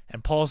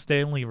 And Paul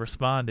Stanley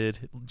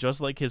responded, just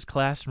like his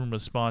classroom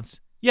response,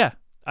 "Yeah,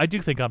 I do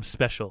think I'm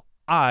special.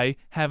 I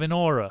have an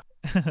aura."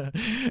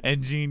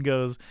 And Gene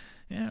goes,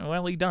 "Yeah,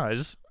 well, he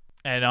does."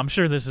 And I'm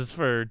sure this is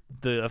for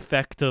the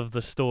effect of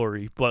the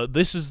story, but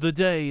this is the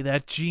day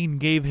that Gene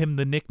gave him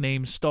the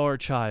nickname Star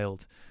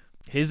Child.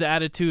 His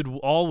attitude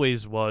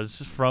always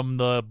was, from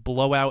the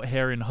blowout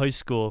hair in high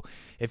school,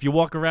 if you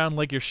walk around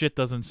like your shit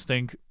doesn't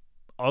stink,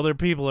 other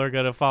people are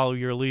going to follow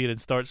your lead and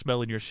start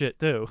smelling your shit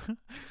too.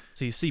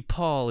 So you see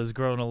Paul has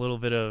grown a little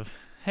bit of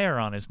hair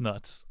on his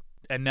nuts.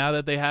 And now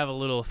that they have a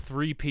little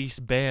 3-piece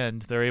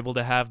band, they're able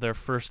to have their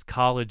first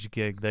college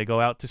gig. They go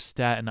out to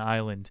Staten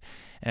Island,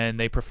 and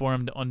they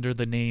performed under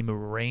the name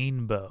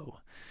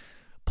Rainbow.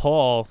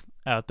 Paul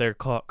out there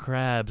caught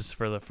crabs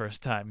for the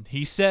first time.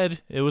 He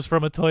said it was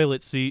from a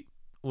toilet seat,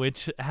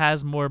 which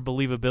has more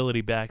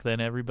believability back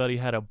then. Everybody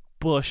had a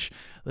bush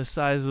the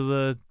size of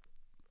the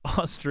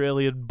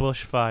Australian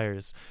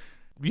bushfires.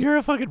 You're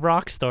a fucking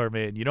rock star,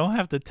 man. You don't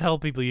have to tell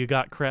people you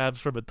got crabs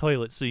from a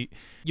toilet seat.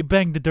 You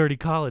banged a dirty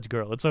college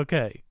girl. It's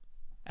okay.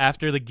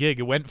 After the gig,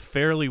 it went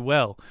fairly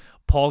well.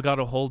 Paul got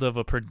a hold of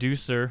a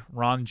producer,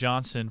 Ron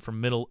Johnson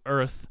from Middle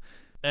Earth,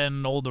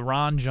 and old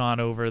Ron John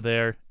over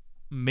there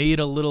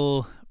made a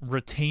little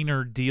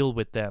retainer deal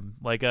with them.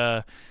 Like,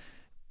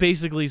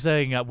 basically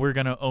saying we're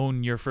going to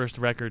own your first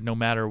record no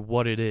matter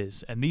what it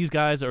is. And these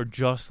guys are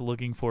just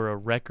looking for a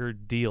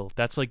record deal.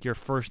 That's like your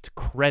first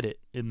credit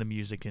in the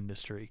music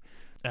industry.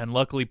 And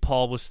luckily,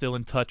 Paul was still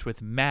in touch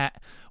with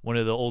Matt, one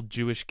of the old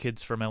Jewish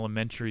kids from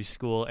elementary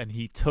school, and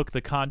he took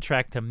the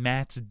contract to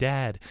Matt's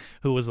dad,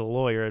 who was a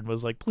lawyer, and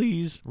was like,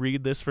 please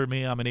read this for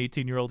me. I'm an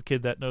 18-year-old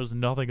kid that knows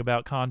nothing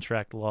about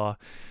contract law.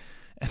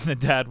 And the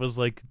dad was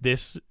like,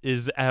 this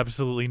is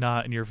absolutely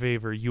not in your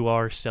favor. You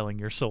are selling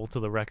your soul to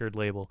the record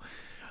label.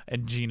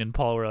 And Gene and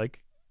Paul were like,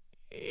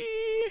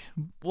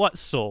 what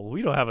soul?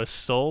 We don't have a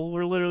soul.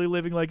 We're literally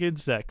living like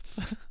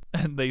insects.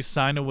 And they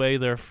sign away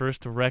their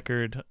first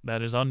record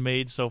that is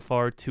unmade so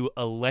far to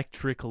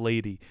Electric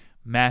Lady,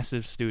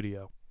 massive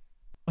studio.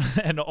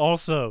 And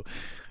also,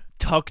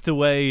 tucked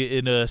away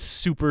in a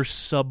super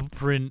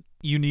subprint,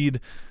 you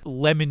need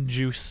lemon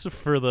juice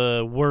for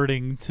the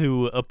wording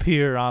to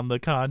appear on the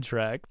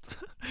contract.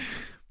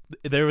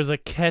 There was a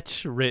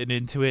catch written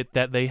into it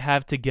that they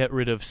have to get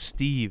rid of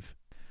Steve.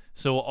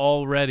 So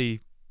already,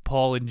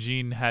 Paul and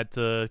Gene had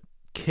to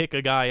kick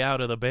a guy out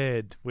of the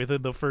band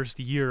within the first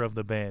year of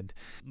the band.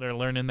 They're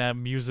learning that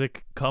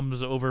music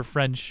comes over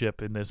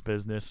friendship in this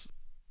business.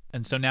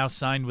 And so now,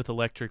 signed with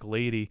Electric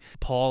Lady,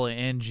 Paul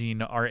and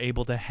Gene are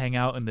able to hang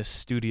out in the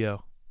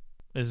studio.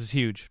 This is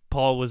huge.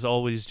 Paul was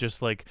always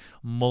just like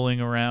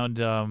mulling around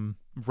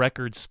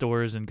record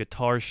stores and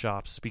guitar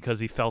shops because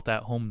he felt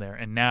at home there.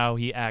 And now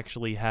he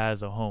actually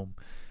has a home.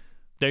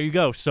 There you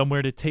go.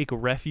 Somewhere to take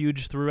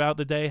refuge throughout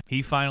the day.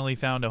 He finally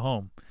found a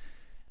home.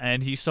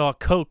 And he saw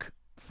Coke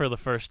for the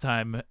first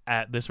time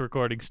at this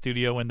recording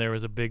studio when there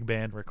was a big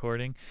band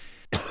recording.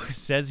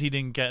 Says he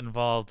didn't get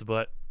involved,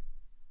 but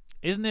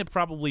isn't it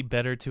probably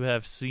better to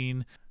have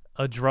seen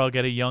a drug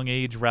at a young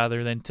age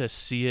rather than to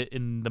see it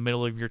in the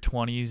middle of your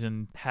 20s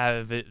and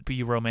have it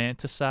be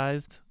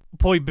romanticized?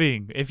 Point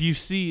being, if you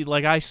see,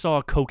 like, I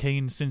saw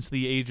cocaine since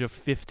the age of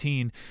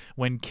 15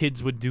 when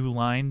kids would do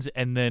lines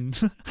and then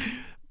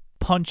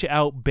punch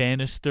out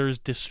banisters,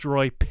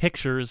 destroy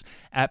pictures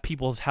at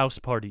people's house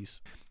parties.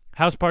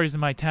 House parties in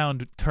my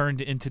town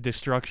turned into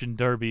destruction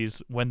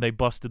derbies when they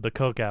busted the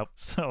coke out.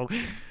 So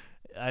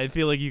I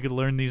feel like you could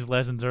learn these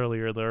lessons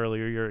earlier, the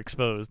earlier you're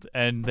exposed.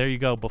 And there you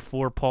go.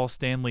 Before Paul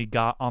Stanley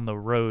got on the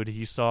road,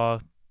 he saw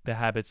the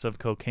habits of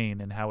cocaine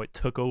and how it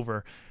took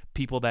over.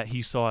 People that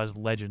he saw as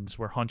legends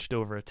were hunched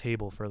over a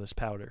table for this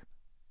powder.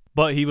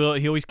 But he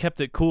always kept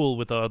it cool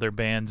with the other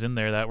bands in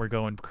there that were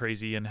going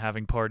crazy and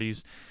having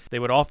parties. They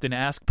would often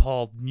ask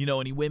Paul,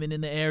 any women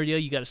in the area?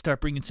 You got to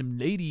start bringing some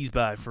ladies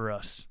by for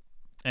us.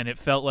 And it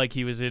felt like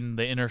he was in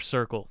the inner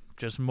circle,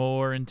 just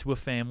more into a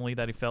family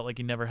that he felt like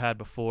he never had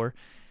before.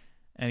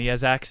 And he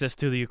has access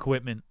to the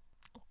equipment.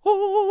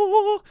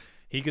 Oh,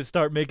 he could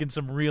start making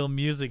some real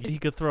music. He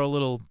could throw a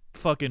little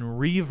fucking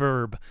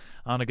reverb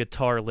on a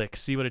guitar lick,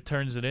 see what it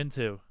turns it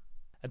into.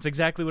 That's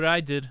exactly what I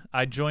did.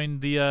 I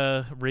joined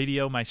the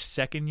radio my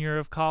second year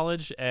of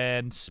college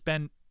and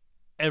spent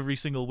every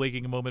single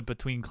waking moment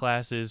between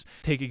classes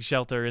taking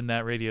shelter in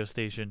that radio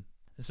station.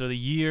 So the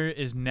year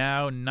is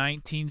now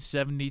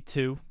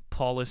 1972.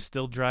 Paul is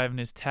still driving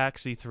his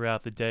taxi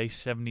throughout the day.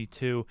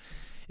 72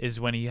 is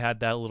when he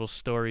had that little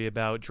story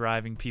about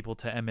driving people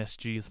to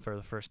MSG for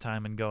the first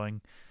time and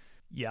going,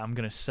 yeah, I'm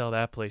going to sell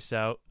that place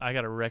out. I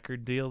got a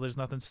record deal. There's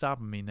nothing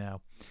stopping me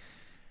now.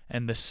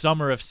 And the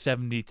summer of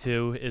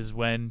 72 is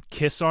when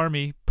Kiss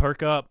Army,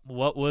 perk up.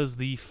 What was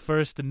the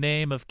first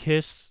name of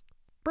Kiss?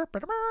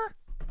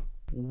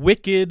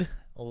 Wicked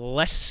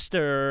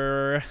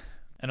Lester.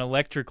 An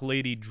Electric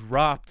Lady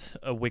dropped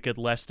a Wicked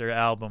Lester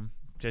album.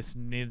 Just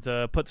needed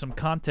to put some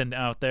content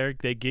out there.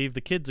 They gave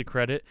the kids a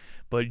credit,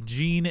 but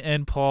Gene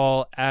and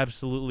Paul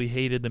absolutely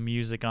hated the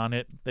music on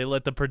it. They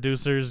let the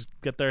producers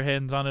get their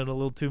hands on it a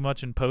little too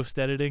much in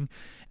post-editing.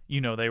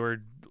 They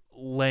were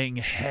laying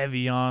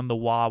heavy on the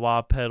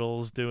wah-wah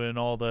pedals, doing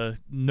all the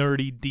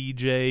nerdy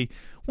DJ.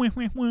 Wah,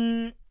 wah,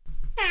 wah.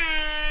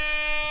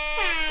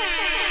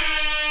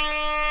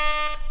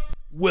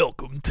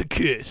 Welcome to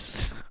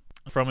Kiss.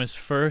 From his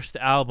first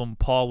album,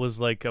 Paul was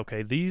like,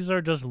 okay, these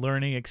are just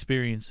learning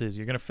experiences.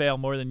 You're going to fail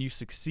more than you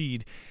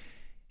succeed.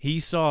 He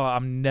saw,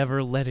 I'm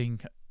never letting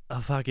a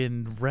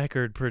fucking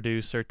record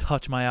producer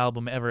touch my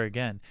album ever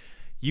again.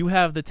 You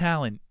have the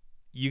talent.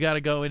 You got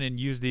to go in and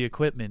use the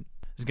equipment.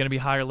 There's going to be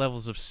higher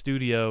levels of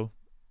studio.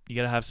 You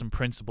got to have some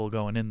principle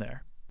going in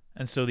there.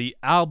 And so the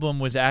album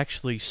was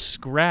actually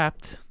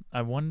scrapped.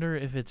 I wonder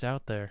if it's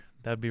out there.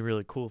 That'd be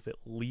really cool if it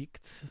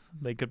leaked.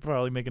 They could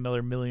probably make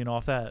another $1 million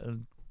off that.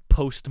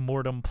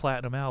 Post-mortem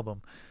platinum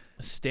album.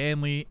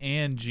 Stanley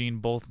and Gene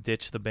both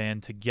ditched the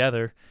band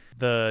together.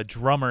 The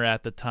drummer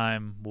at the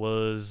time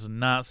was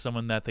not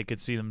someone that they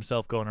could see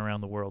themselves going around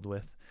the world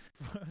with.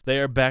 They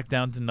are back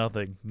down to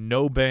nothing.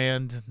 No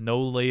band, no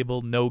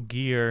label, no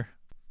gear.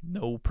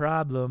 No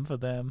problem for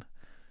them.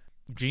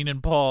 Gene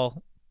and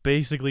Paul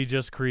basically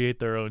just create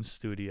their own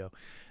studio.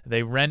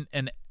 They rent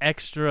an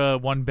extra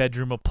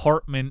one-bedroom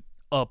apartment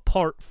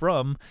apart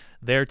from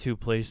their two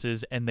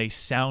places, and they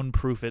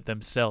soundproof it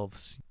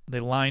themselves. They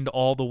lined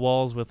all the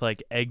walls with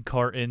like egg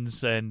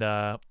cartons and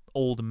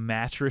old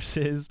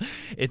mattresses.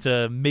 It's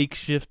a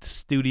makeshift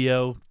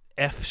studio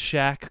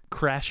F-Shack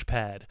crash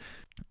pad.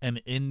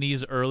 And in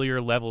these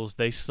earlier levels,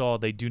 they saw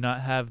they do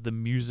not have the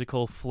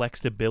musical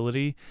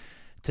flexibility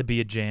to be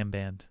a jam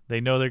band.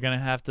 They know they're going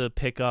to have to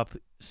pick up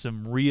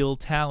some real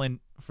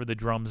talent for the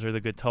drums or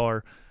the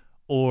guitar,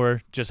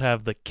 or just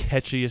have the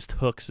catchiest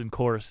hooks and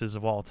choruses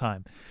of all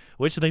time,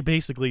 which they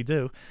basically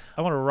do.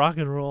 I want to rock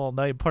and roll all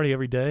night and party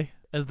every day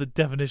as the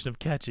definition of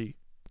catchy.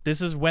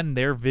 This is when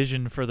their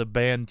vision for the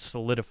band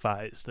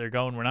solidifies. They're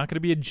going, we're not going to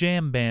be a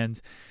jam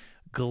band.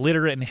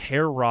 Glitter and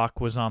hair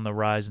rock was on the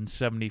rise in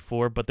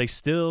 74, but they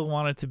still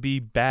wanted to be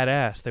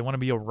badass. They want to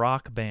be a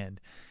rock band.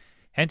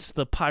 Hence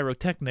the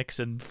pyrotechnics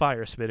and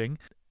fire spitting.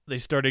 They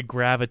started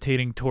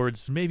gravitating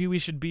towards, maybe we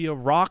should be a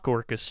rock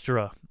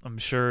orchestra. I'm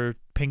sure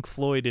Pink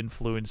Floyd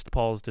influenced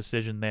Paul's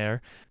decision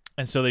there.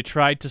 And so they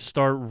tried to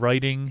start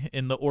writing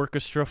in the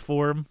orchestra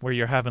form, where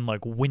you're having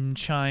like wind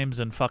chimes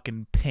and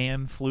fucking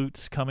pan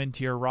flutes come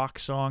into your rock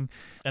song.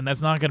 And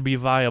that's not going to be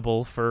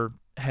viable for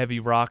heavy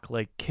rock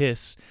like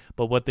Kiss.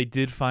 But what they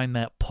did find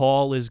that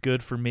Paul is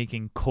good for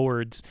making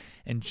chords,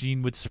 and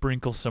Gene would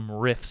sprinkle some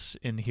riffs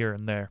in here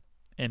and there.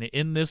 And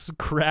in this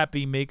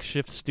crappy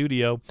makeshift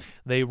studio,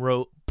 they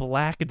wrote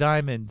Black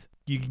Diamond.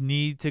 You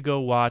need to go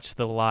watch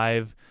the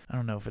live, I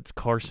don't know if it's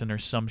Carson or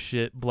some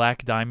shit,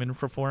 Black Diamond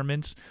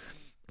performance.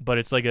 But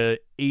it's like a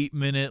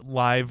 8-minute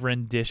live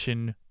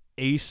rendition.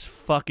 Ace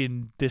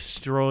fucking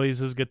destroys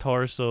his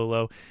guitar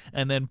solo,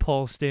 and then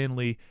Paul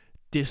Stanley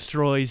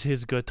destroys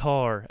his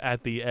guitar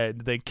at the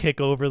end. They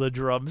kick over the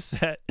drum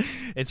set.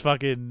 It's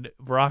fucking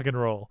rock and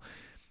roll.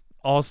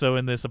 Also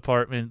in this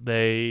apartment,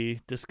 they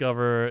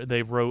discover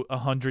they wrote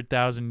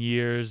 100,000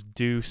 Years,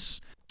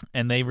 Deuce,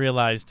 and they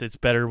realized it's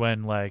better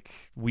when like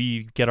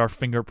we get our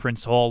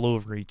fingerprints all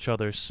over each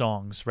other's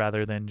songs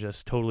rather than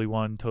just totally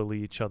one,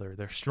 totally each other.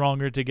 They're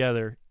stronger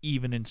together,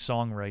 even in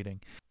songwriting.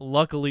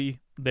 Luckily,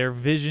 their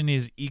vision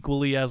is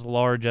equally as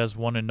large as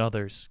one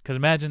another's. Because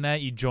imagine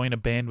that, you join a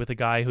band with a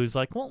guy who's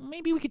like, well,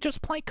 maybe we could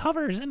just play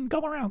covers and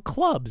go around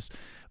clubs.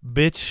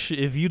 Bitch,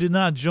 if you did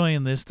not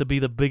join this to be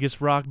the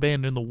biggest rock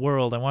band in the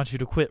world, I want you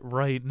to quit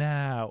right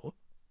now.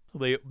 So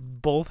they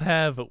both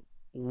have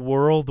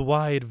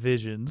worldwide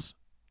visions.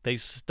 They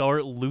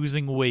start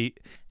losing weight.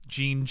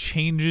 Gene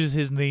changes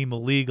his name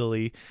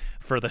illegally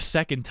for the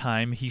second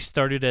time. He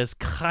started as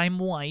Chaim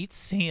White,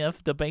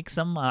 CF, to bake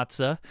some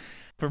matzah.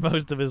 For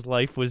most of his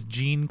life was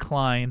Gene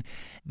Klein.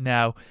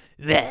 Now,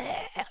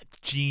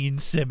 Gene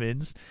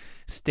Simmons.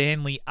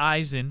 Stanley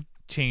Eisen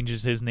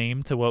changes his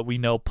name to what we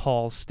know,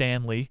 Paul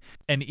Stanley.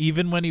 And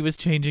even when he was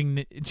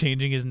changing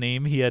his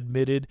name, he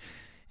admitted,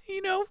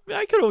 you know,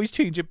 I could always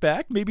change it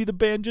back. Maybe the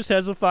band just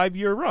has a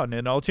 5-year run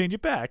and I'll change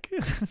it back.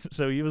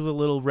 So he was a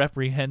little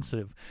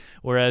reprehensive.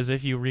 Whereas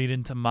if you read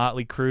into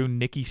Motley Crue,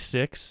 Nikki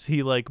Sixx,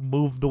 he like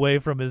moved away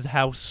from his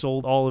house,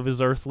 sold all of his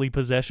earthly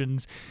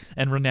possessions,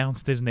 and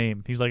renounced his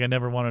name. He's like, I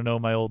never want to know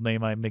my old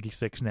name. I'm Nikki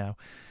Sixx now.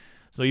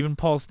 So even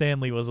Paul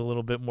Stanley was a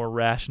little bit more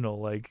rational.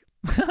 Like,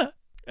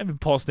 I mean,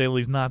 Paul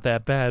Stanley's not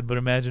that bad, but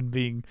imagine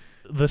being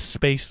the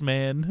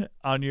spaceman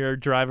on your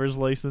driver's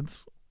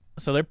license.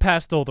 So they're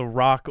past all the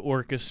rock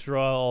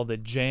orchestra, all the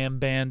jam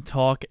band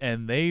talk,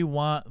 and they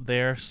want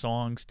their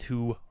songs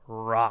to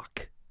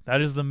rock.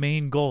 That is the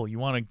main goal. You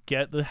want to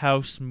get the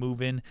house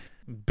moving,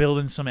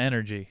 building some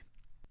energy.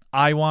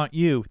 I Want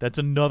You. That's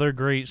another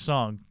great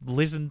song.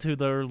 Listen to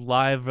their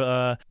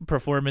live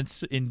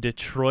performance in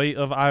Detroit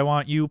of I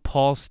Want You.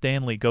 Paul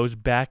Stanley goes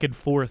back and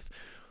forth.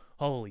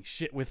 Holy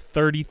shit, with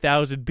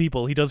 30,000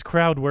 people. He does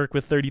crowd work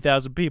with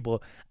 30,000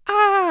 people.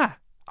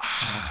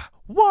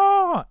 Want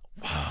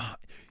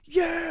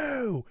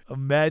you.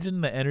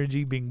 Imagine the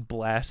energy being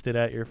blasted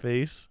at your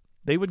face.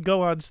 They would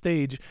go on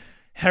stage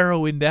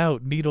heroined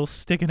out, needles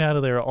sticking out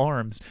of their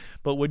arms.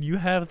 But when you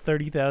have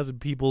 30,000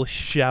 people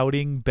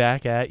shouting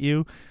back at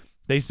you,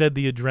 they said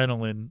the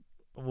adrenaline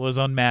was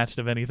unmatched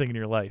of anything in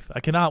your life. I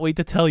cannot wait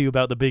to tell you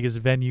about the biggest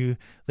venue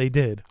they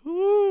did.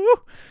 Ooh,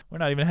 we're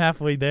not even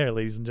halfway there,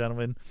 ladies and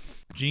gentlemen.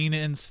 Gene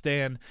and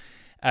Stan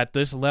at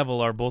this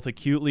level are both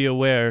acutely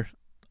aware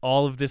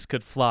all of this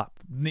could flop.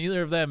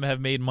 Neither of them have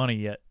made money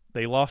yet.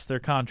 They lost their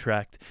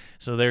contract,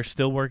 so they're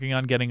still working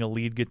on getting a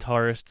lead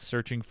guitarist,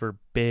 searching for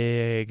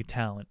big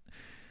talent.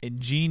 And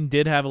Gene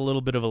did have a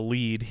little bit of a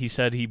lead. He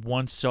said he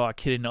once saw a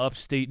kid in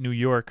upstate New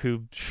York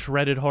who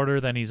shredded harder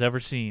than he's ever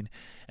seen.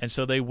 And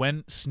so they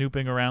went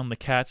snooping around the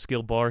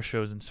Catskill bar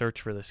shows in search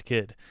for this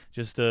kid.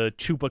 Just a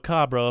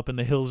chupacabra up in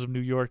the hills of New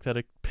York that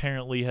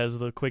apparently has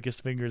the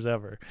quickest fingers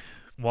ever.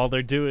 While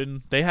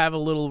they have a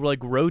little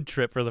like road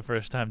trip for the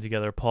first time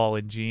together, Paul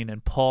and Gene,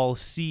 and Paul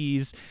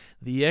sees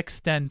the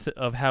extent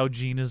of how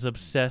Gene is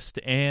obsessed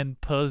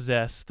and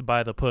possessed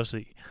by the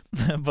pussy.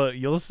 But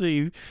you'll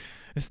see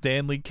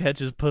Stanley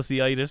catches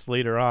pussyitis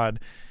later on.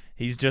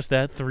 He's just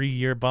that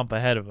 3-year bump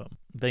ahead of him.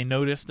 They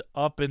noticed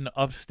up in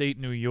upstate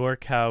New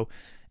York how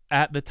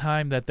at the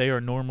time that they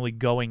are normally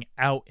going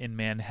out in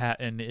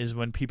Manhattan is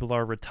when people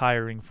are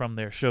retiring from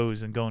their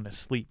shows and going to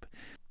sleep.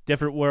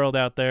 Different world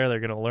out there. They're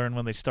going to learn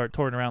when they start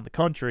touring around the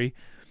country,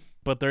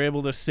 but they're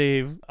able to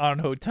save on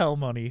hotel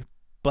money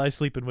by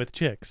sleeping with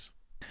chicks.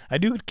 I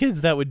knew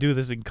kids that would do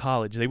this in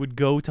college. They would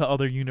go to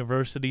other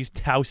universities.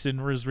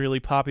 Towson was really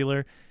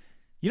popular.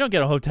 You don't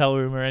get a hotel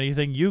room or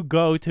anything. You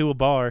go to a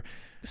bar,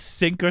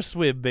 Sink or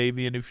swim,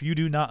 baby. And if you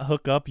do not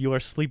hook up, you are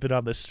sleeping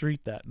on the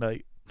street that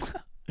night.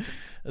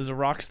 As a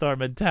rock star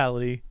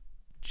mentality,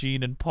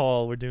 Gene and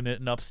Paul were doing it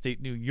in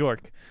upstate New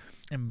York.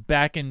 And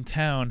back in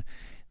town,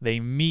 they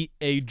meet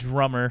a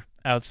drummer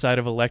outside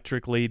of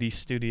Electric Lady's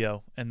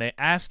studio. And they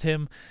asked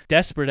him,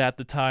 desperate at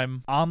the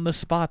time, on the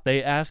spot,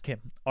 they asked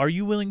him, are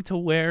you willing to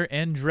wear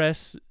and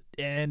dress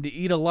and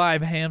eat a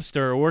live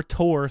hamster or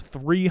tour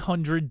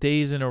 300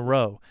 days in a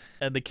row?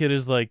 And the kid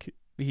is like,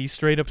 he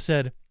straight up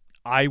said,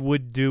 I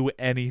would do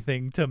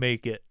anything to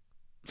make it.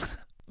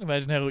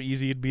 Imagine how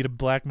easy it'd be to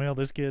blackmail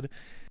this kid.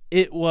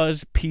 It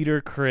was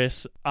Peter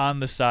Criss on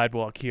the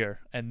sidewalk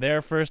here, and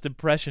their first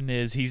impression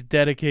is he's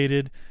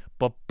dedicated,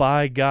 but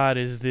by God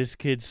is this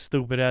kid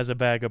stupid as a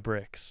bag of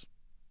bricks.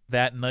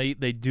 That night,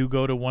 they do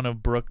go to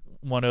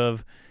one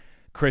of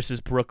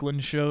Chris's Brooklyn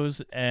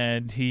shows,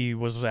 and he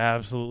was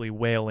absolutely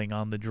wailing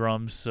on the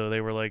drums, so they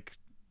were like,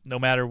 no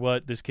matter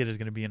what, this kid is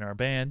going to be in our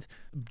band.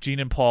 Gene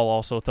and Paul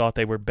also thought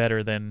they were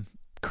better than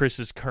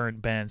Chris's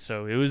current band,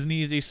 so it was an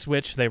easy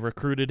switch. They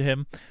recruited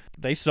him.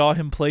 They saw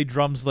him play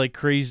drums like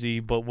crazy,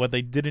 but what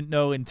they didn't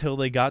know until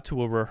they got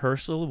to a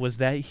rehearsal was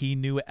that he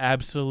knew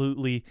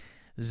absolutely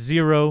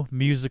zero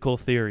musical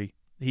theory.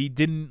 He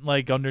didn't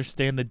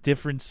understand the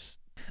difference,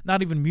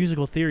 not even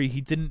musical theory.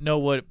 He didn't know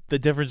what the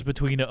difference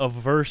between a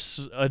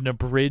verse and a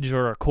bridge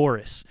or a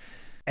chorus.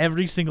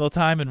 Every single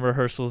time in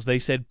rehearsals, they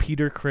said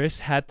Peter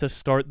Criss had to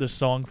start the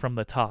song from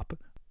the top.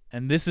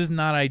 And this is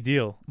not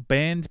ideal.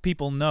 Band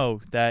people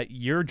know that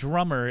your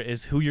drummer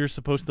is who you're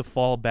supposed to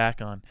fall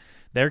back on.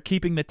 They're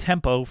keeping the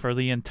tempo for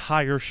the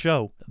entire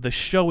show. The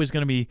show is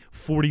going to be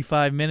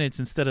 45 minutes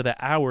instead of the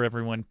hour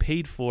everyone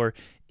paid for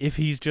if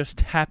he's just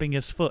tapping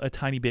his foot a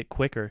tiny bit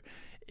quicker.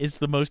 It's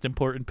the most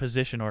important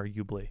position,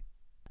 arguably.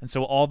 And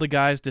so all the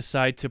guys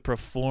decide to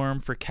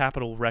perform for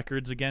Capitol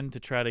Records again to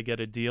try to get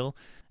a deal.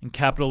 And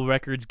Capitol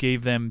Records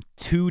gave them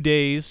 2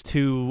 days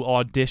to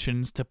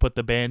auditions to put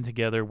the band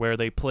together, where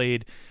they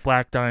played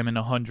Black Diamond,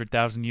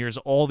 100,000 Years,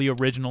 all the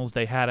originals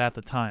they had at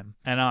the time.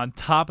 And on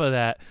top of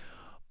that,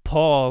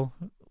 Paul,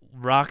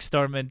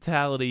 rockstar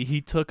mentality,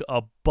 he took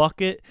a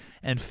bucket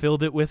and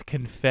filled it with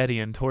confetti.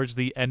 And towards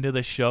the end of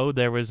the show,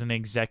 there was an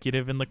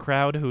executive in the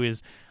crowd who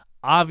is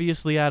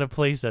obviously out of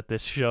place at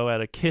this show,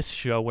 at a Kiss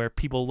show where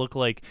people look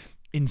like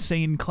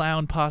insane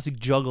clown posse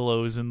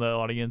juggalos in the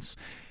audience.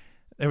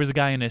 There was a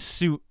guy in a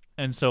suit,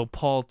 and so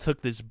Paul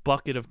took this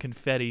bucket of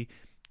confetti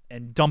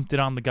and dumped it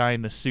on the guy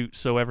in the suit,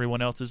 so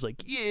everyone else is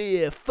like,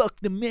 yeah, fuck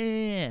the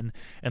man.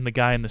 And the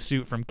guy in the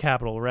suit from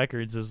Capitol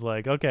Records is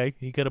like, okay,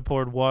 he could have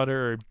poured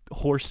water or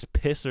horse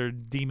piss or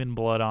demon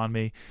blood on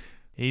me.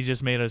 He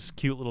just made a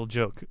cute little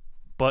joke.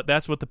 But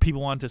that's what the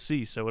people want to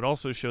see, so it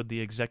also showed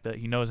the exec that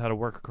he knows how to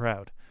work a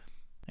crowd.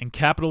 And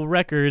Capitol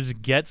Records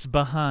gets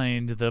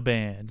behind the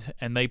band,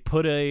 and they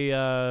put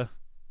a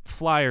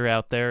flyer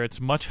out there.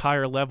 It's much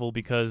higher level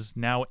because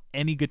now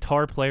any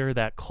guitar player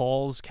that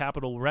calls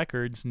Capitol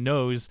Records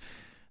knows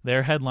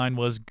their headline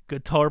was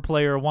Guitar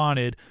Player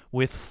Wanted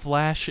with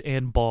Flash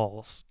and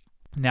Balls.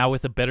 Now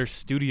with a better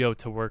studio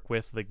to work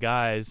with, the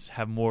guys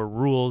have more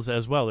rules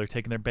as well. They're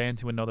taking their band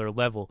to another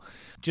level.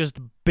 Just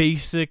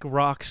basic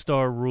rock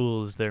star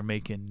rules they're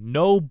making.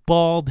 No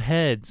bald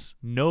heads,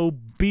 no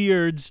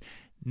beards,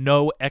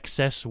 no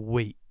excess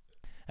weight.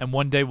 And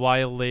one day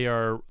while they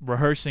are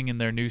rehearsing in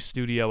their new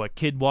studio, a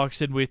kid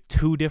walks in with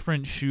 2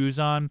 different shoes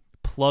on,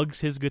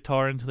 plugs his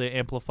guitar into the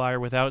amplifier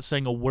without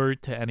saying a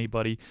word to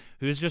anybody,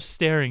 who's just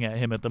staring at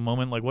him at the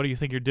moment like, what do you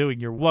think you're doing?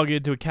 You're walking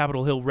into a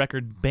Capitol Hill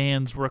record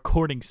band's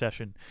recording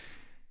session.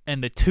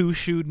 And the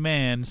 2-shoed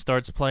man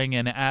starts playing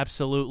an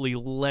absolutely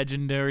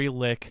legendary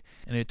lick,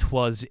 and it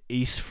was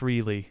Ace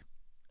Frehley.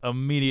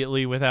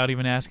 Immediately, without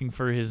even asking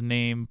for his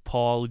name,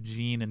 Paul,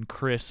 Gene, and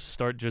Chris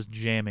start just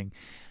jamming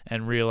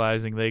and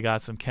realizing they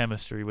got some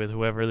chemistry with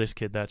whoever this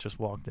kid that just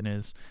walked in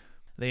is.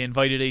 They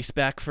invited Ace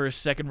back for a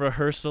second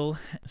rehearsal,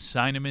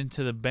 sign him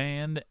into the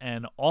band,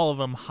 and all of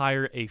them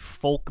hire a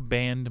folk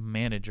band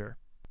manager.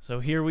 So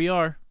here we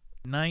are,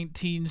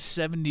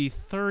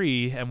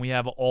 1973, and we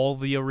have all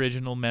the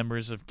original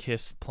members of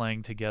Kiss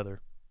playing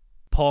together.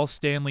 Paul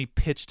Stanley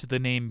pitched the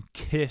name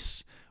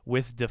Kiss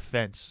with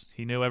defense.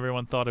 He knew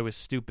everyone thought it was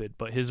stupid,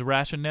 but his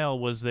rationale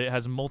was that it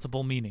has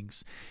multiple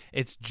meanings.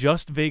 It's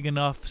just vague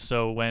enough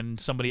so when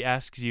somebody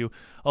asks you,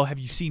 oh, have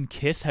you seen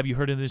Kiss? Have you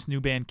heard of this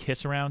new band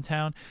Kiss around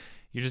town?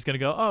 You're just going to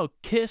go, oh,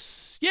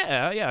 Kiss?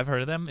 Yeah, I've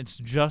heard of them. It's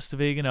just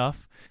vague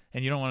enough,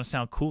 and you don't want to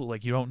sound cool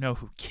like you don't know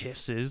who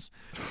Kiss is.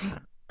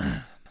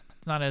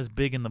 It's not as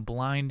big in the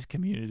blind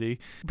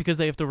community because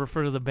they have to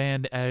refer to the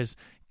band as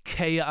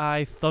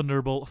K.I.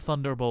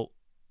 Thunderbolt.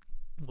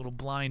 Little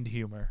blind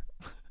humor.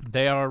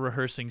 They are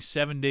rehearsing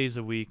 7 days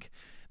a week.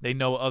 They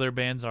know other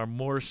bands are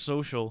more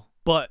social,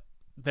 but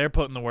they're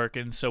putting the work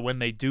in, so when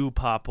they do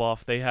pop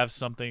off, they have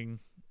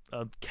something,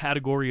 a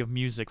category of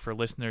music for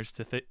listeners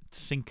to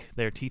sink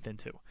their teeth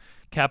into.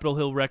 Capitol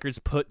Hill Records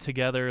put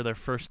together their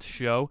first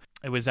show.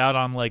 It was out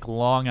on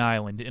Long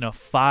Island in a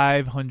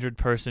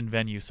 500-person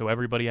venue, so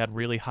everybody had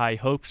really high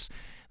hopes.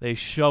 They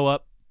show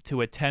up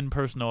to a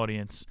 10-person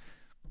audience,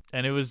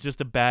 and it was just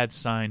a bad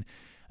sign.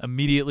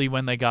 Immediately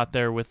when they got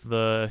there with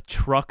the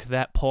truck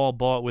that Paul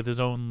bought with his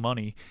own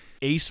money,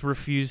 Ace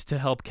refused to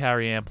help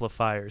carry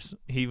amplifiers.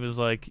 He was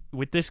like,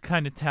 with this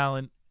kind of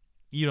talent,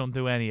 you don't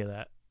do any of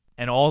that.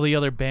 And all the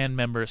other band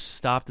members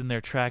stopped in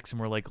their tracks and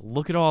were like,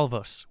 look at all of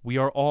us. We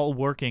are all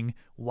working.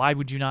 Why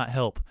would you not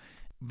help?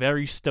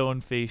 Very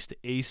stone-faced,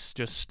 Ace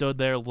just stood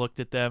there, looked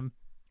at them,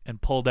 and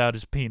pulled out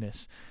his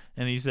penis.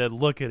 And he said,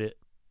 look at it.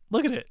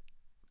 Look at it.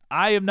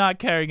 I am not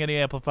carrying any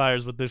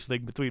amplifiers with this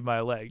thing between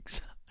my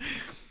legs.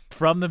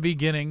 From the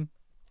beginning,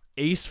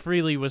 Ace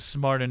Frehley was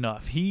smart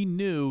enough. He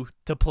knew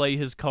to play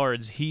his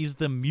cards. He's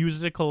the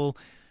musical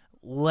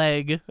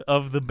leg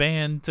of the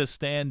band to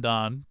stand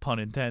on, pun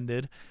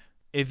intended.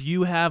 If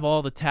you have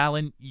all the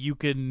talent, you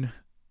can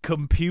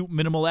compute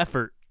minimal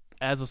effort,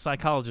 as a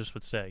psychologist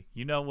would say.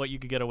 You know what you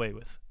could get away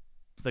with.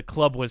 The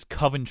club was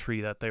Coventry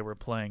that they were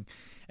playing,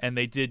 and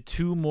they did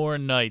 2 more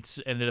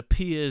nights, and it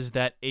appears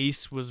that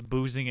Ace was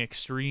boozing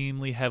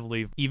extremely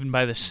heavily, even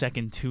by the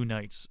second 2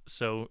 nights.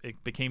 So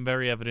it became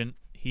very evident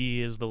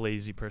he is the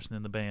lazy person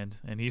in the band,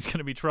 and he's going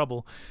to be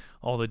trouble,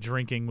 all the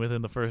drinking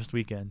within the first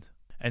weekend.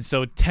 And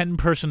so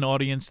 10-person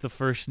audience the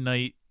first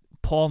night.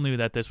 Paul knew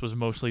that this was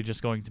mostly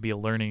just going to be a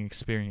learning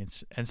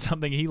experience, and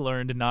something he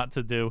learned not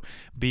to do,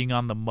 being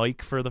on the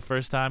mic for the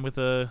first time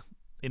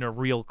in a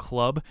real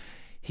club.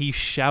 He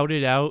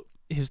shouted out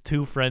his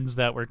 2 friends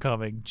that were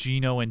coming,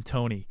 Gino and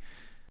Tony.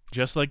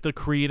 Just like the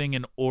creating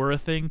an aura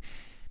thing,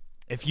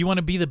 if you want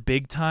to be the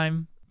big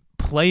time,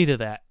 play to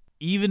that.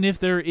 Even if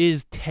there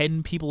is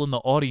 10 people in the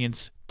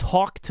audience,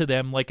 talk to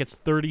them like it's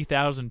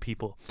 30,000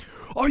 people.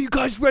 Are you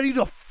guys ready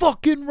to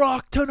fucking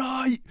rock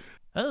tonight?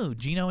 Oh,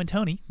 Gino and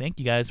Tony, thank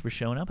you guys for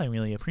showing up. I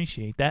really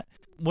appreciate that.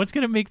 What's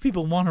going to make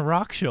people want to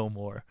rock show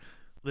more?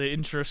 The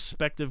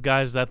introspective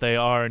guys that they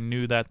are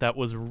knew that that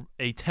was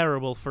a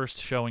terrible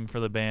first showing for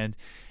the band,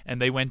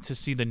 and they went to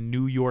see the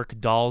New York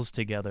Dolls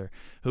together,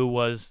 who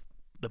was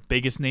the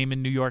biggest name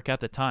in New York at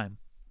the time.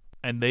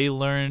 And they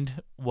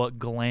learned what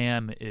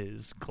glam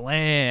is.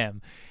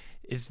 Glam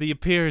is the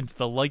appearance,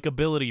 the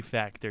likability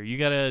factor. You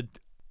got to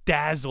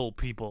dazzle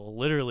people,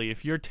 literally.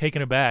 If you're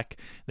taken aback,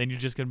 then you're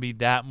just going to be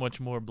that much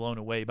more blown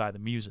away by the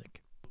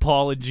music.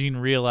 Paul and Gene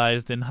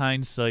realized in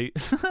hindsight,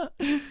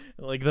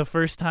 like the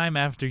first time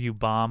after you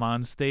bomb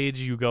on stage,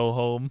 you go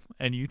home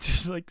and you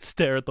just like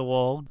stare at the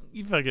wall.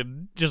 You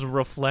fucking just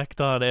reflect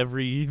on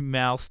every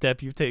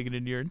malstep you've taken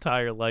in your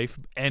entire life,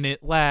 and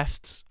it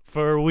lasts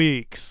for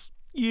weeks,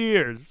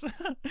 years.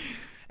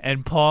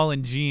 And Paul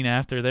and Gene,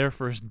 after their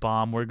first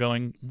bomb, were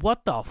going,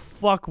 what the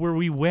fuck were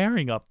we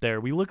wearing up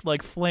there? We looked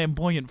like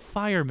flamboyant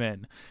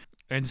firemen.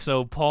 And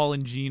so Paul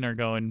and Gene are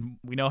going,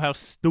 we know how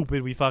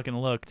stupid we fucking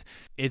looked.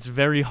 It's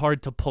very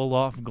hard to pull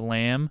off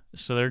glam,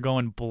 so they're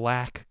going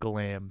black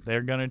glam.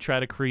 They're going to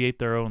try to create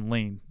their own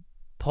lane.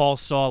 Paul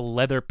saw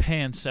leather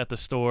pants at the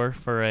store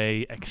for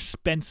a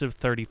expensive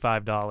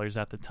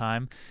 $35 at the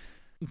time.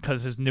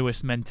 Because his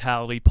newest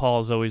mentality,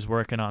 Paul's always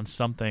working on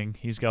something.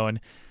 He's going,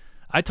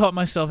 I taught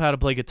myself how to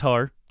play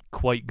guitar.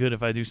 Quite good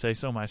if I do say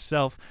so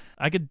myself.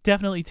 I could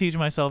definitely teach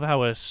myself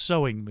how a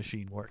sewing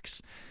machine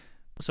works.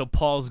 So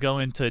Paul's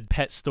going to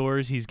pet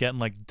stores. He's getting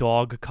like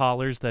dog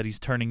collars that he's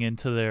turning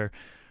into their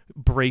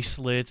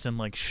bracelets and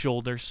like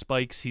shoulder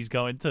spikes. He's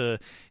going to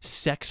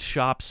sex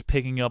shops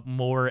picking up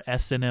more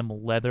S&M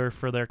leather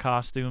for their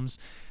costumes.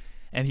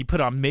 And he put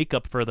on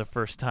makeup for the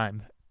first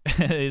time.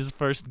 His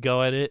first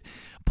go at it,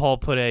 Paul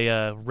put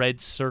a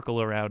red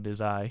circle around his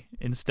eye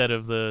instead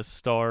of the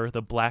star,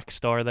 the black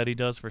star that he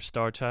does for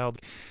Star Child.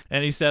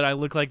 And he said, I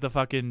look like the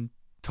fucking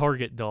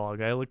Target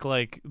dog. I look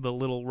like the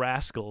Little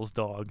Rascals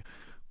dog.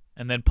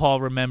 And then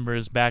Paul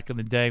remembers back in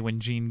the day when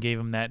Gene gave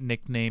him that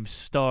nickname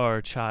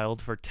Star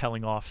Child for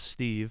telling off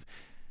Steve.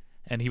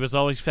 And he was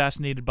always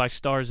fascinated by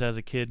stars as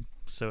a kid,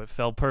 so it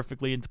fell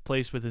perfectly into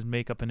place with his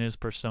makeup and his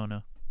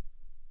persona.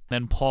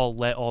 Then Paul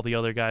let all the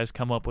other guys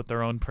come up with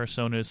their own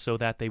personas so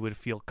that they would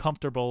feel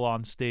comfortable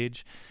on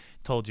stage.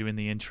 Told you in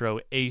the intro,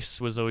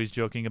 Ace was always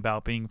joking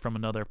about being from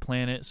another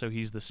planet, so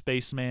he's the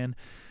spaceman.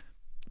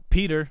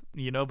 Peter,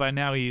 you know by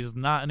now he's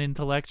not an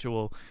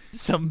intellectual.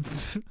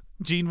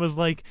 Gene was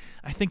like,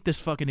 I think this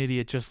fucking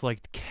idiot just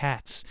liked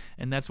cats,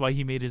 and that's why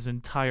he made his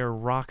entire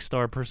rock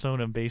star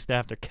persona based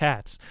after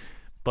cats.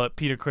 But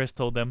Peter Criss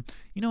told them,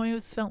 you know,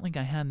 it felt like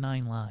I had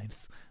 9 lives,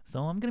 so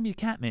I'm going to be a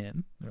cat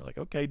man. They're like,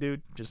 okay,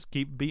 dude, just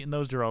keep beating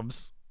those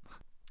drums.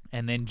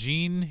 And then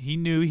Gene, he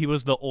knew he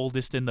was the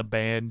oldest in the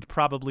band,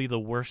 probably the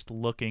worst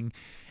looking,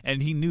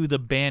 and he knew the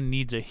band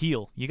needs a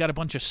heel. You got a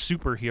bunch of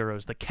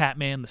superheroes, the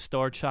Catman, the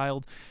Star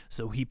Child,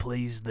 so he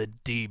plays the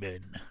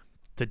Demon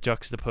to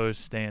juxtapose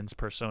Stan's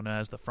persona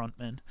as the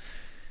frontman.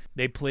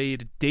 They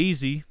played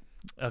Daisy,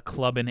 a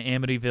club in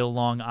Amityville,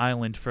 Long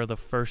Island, for the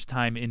first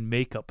time in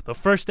makeup. The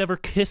first ever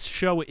Kiss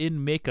show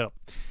in makeup.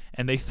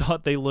 And they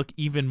thought they look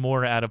even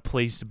more out of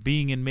place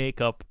being in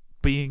makeup,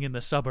 being in the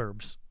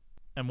suburbs.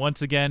 And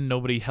once again,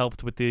 nobody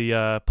helped with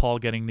the Paul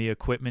getting the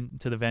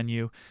equipment to the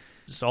venue.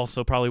 It's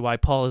also probably why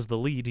Paul is the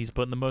lead. He's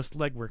putting the most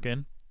legwork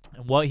in.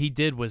 And what he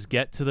did was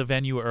get to the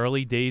venue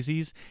early,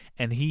 Daisy's,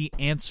 and he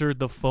answered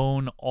the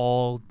phone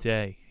all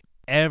day.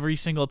 Every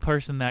single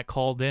person that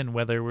called in,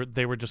 whether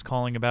they were just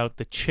calling about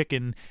the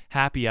chicken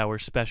happy hour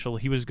special,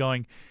 he was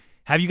going,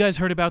 have you guys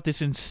heard about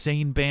this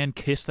insane band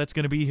Kiss that's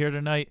going to be here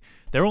tonight?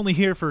 They're only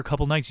here for a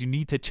couple nights. You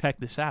need to check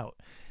this out.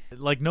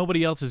 Like,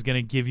 nobody else is going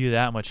to give you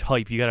that much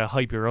hype. You got to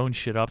hype your own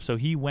shit up. So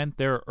he went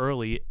there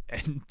early,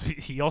 and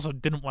he also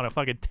didn't want a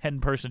fucking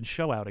 10-person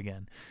show out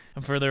again.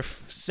 And for their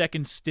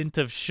second stint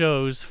of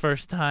shows,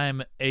 first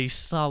time a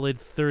solid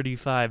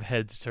 35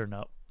 heads turn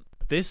up.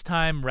 This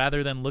time,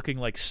 rather than looking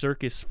like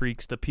circus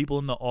freaks, the people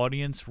in the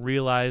audience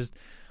realized,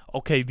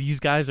 okay, these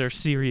guys are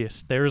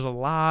serious. There's a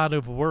lot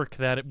of work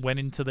that went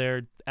into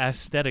their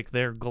aesthetic,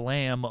 their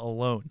glam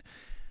alone.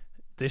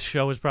 This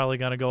show is probably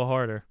going to go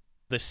harder.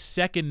 The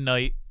second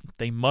night,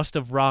 they must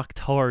have rocked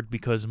hard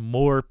because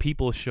more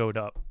people showed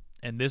up.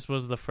 And this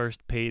was the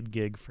first paid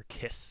gig for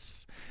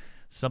Kiss.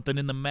 Something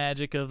in the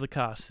magic of the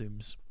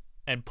costumes.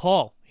 And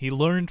Paul, he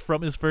learned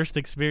from his first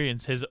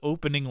experience. His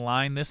opening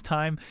line this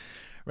time,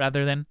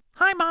 rather than,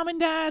 "Hi, Mom and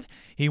Dad,"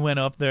 he went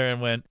up there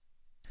and went,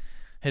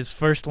 his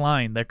first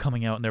line, they're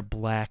coming out in their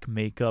black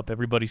makeup.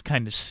 Everybody's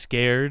kind of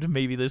scared.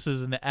 Maybe this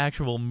is an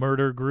actual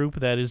murder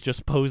group that is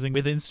just posing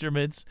with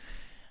instruments.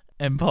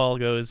 And Paul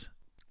goes,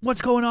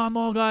 "What's going on,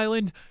 Long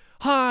Island?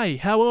 Hi,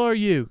 how are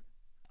you?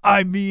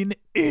 I mean,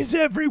 is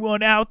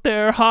everyone out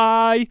there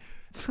high?"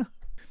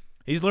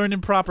 He's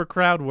learning proper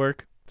crowd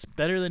work. It's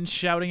better than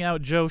shouting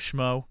out Joe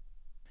Schmo.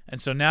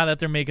 And so now that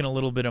they're making a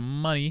little bit of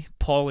money,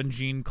 Paul and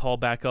Gene call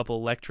back up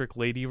Electric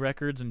Lady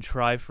Records and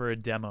try for a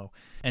demo.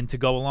 And to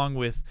go along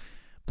with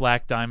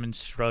Black Diamond,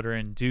 Strutter,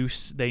 and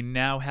Deuce, they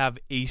now have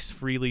Ace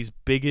Frehley's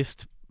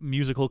biggest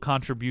musical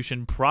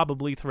contribution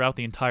probably throughout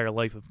the entire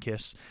life of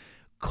Kiss,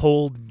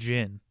 Cold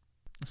Gin.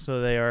 So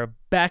they are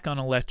back on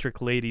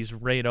Electric Lady's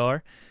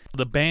radar.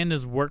 The band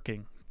is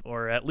working,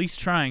 or at least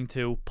trying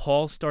to.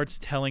 Paul starts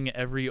telling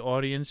every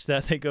audience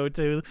that they go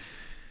to,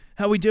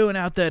 "How we doing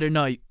out there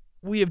tonight?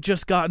 We have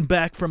just gotten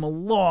back from a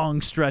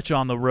long stretch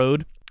on the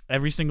road."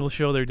 Every single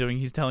show they're doing,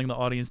 he's telling the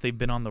audience they've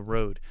been on the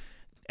road.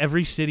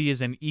 Every city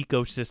is an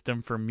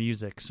ecosystem for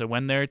music, so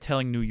when they're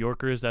telling New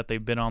Yorkers that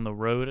they've been on the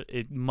road,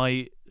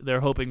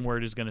 they're hoping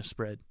word is going to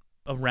spread.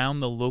 Around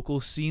the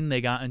local scene,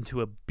 they got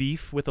into a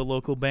beef with a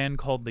local band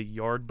called the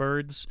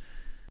Yardbirds.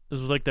 This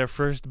was like their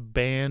first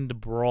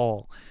band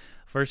brawl,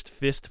 first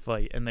fist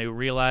fight, and they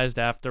realized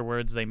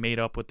afterwards they made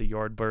up with the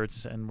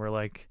Yardbirds and were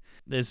like,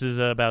 this is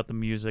about the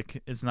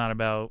music, it's not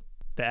about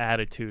the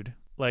attitude.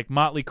 Like,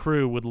 Motley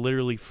Crue would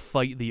literally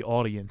fight the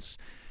audience.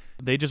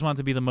 They just want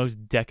to be the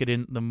most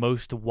decadent, the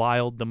most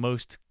wild, the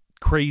most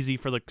crazy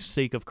for the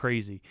sake of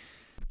crazy.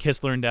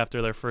 Kiss learned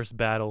after their first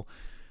battle,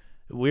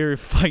 we're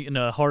fighting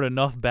a hard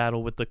enough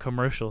battle with the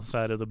commercial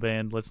side of the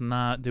band. Let's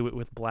not do it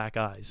with Black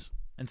Eyes.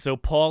 And so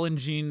Paul and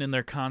Gene, in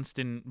their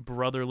constant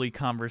brotherly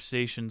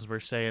conversations,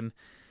 were saying,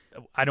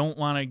 I don't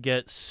want to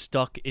get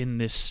stuck in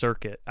this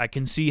circuit. I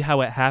can see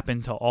how it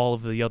happened to all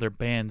of the other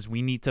bands.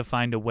 We need to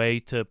find a way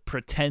to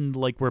pretend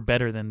like we're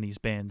better than these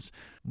bands.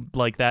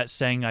 Like that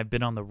saying, I've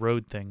been on the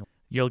road thing.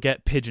 You'll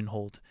get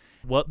pigeonholed.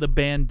 What the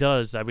band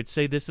does, I would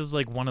say this is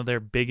like one of their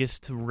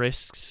biggest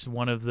risks,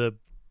 one of the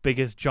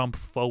biggest jump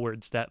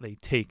forwards that they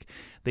take.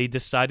 They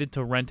decided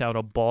to rent out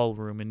a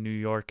ballroom in New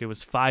York. It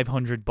was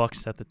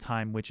 $500 at the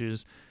time, which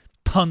is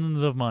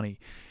tons of money.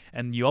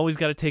 And you always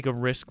got to take a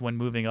risk when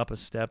moving up a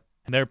step.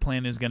 And their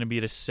plan is going to be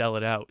to sell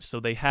it out. So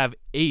they have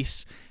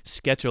Ace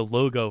sketch a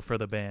logo for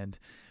the band,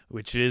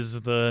 which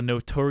is the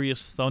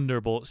notorious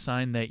Thunderbolt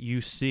sign that you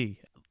see.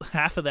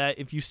 Half of that,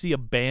 if you see a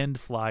band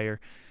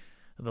flyer,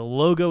 the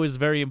logo is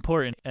very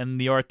important.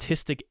 And the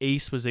artistic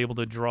Ace was able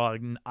to draw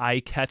an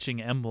eye-catching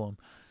emblem.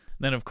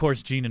 Then, of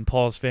course, Gene and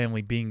Paul's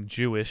family, being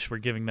Jewish, were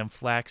giving them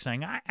flack,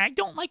 saying, I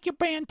don't like your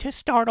band to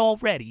start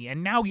already,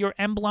 and now your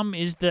emblem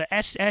is the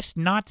SS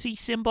Nazi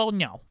symbol?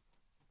 No.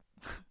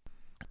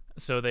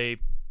 So they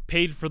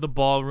paid for the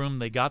ballroom,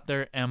 they got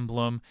their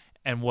emblem,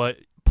 and what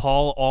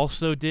Paul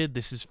also did,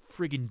 this is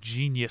friggin'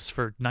 genius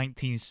for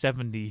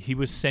 1970, he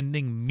was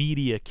sending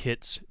media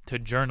kits to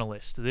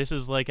journalists. This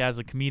is like, as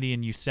a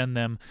comedian, you send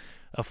them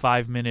a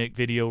 5-minute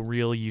video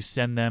reel, you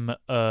send them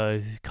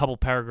a couple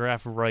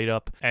paragraph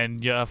write-up,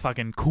 and a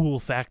fucking cool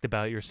fact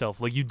about yourself.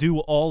 Like, you do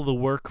all the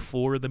work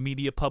for the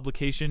media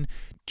publication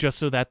just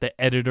so that the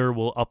editor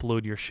will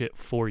upload your shit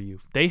for you.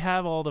 They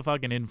have all the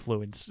fucking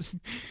influence.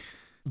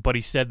 But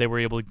he said they were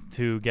able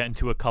to get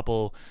into a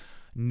couple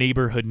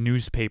neighborhood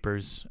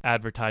newspapers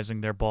advertising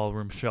their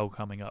ballroom show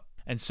coming up.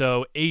 And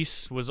so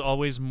Ace was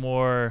always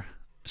more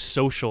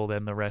social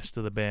than the rest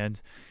of the band,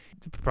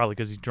 probably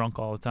because he's drunk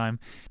all the time.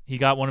 He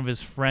got one of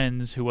his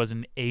friends who was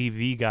an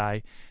AV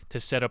guy to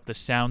set up the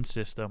sound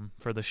system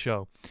for the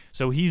show.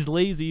 So he's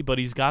lazy, but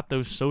he's got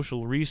those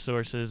social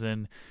resources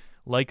and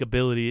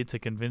likability to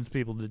convince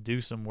people to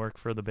do some work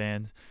for the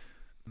band.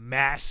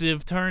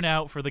 Massive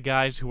turnout for the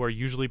guys who are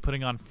usually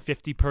putting on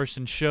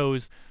 50-person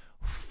shows.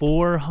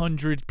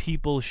 400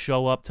 people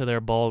show up to their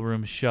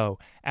ballroom show.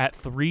 At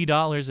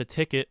 $3 a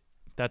ticket,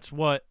 that's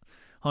what?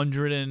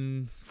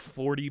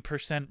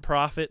 140%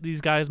 profit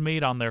these guys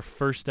made on their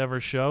first ever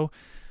show.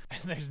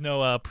 There's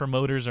no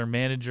promoters or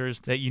managers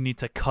that you need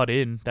to cut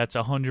in. That's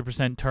 100%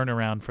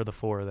 turnaround for the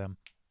four of them.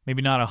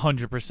 Maybe not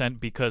 100%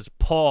 because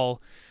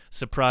Paul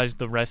surprised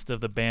the rest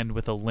of the band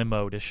with a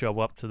limo to show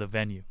up to the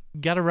venue.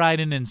 Gotta ride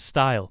in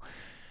style.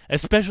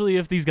 Especially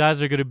if these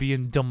guys are going to be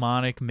in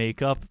demonic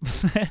makeup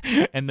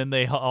and then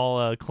they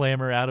all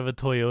clamor out of a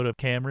Toyota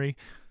Camry.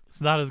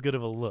 It's not as good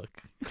of a look.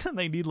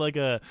 They need like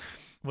a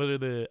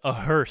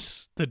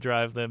hearse to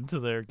drive them to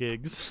their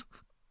gigs.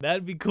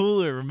 That'd be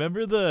cooler.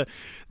 Remember the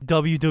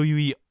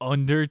WWE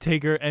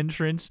Undertaker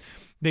entrance?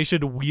 They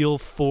should wheel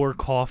 4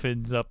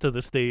 coffins up to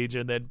the stage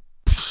and then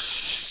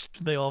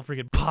they all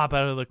freaking pop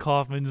out of the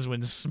coffins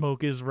when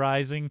smoke is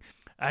rising.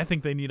 I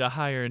think they need to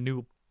hire a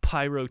new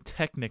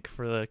pyrotechnic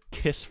for the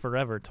Kiss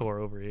Forever tour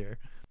over here.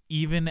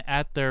 Even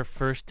at their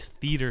first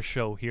theater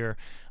show here,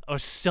 a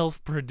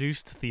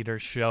self-produced theater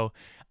show,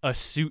 a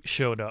suit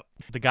showed up.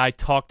 The guy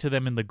talked to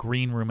them in the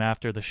green room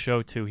after the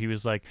show too. He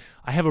was like,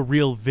 I have a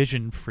real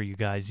vision for you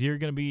guys. You're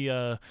going to be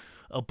a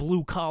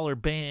blue-collar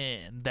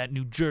band that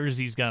New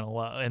Jersey's going to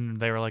love. And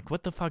they were like,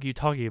 what the fuck are you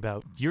talking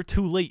about? You're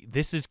too late.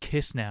 This is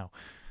Kiss now.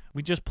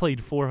 We just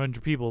played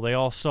 400 people. They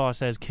all saw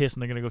us as Kiss,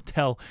 and they're going to go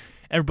tell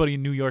everybody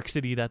in New York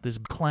City that this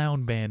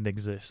clown band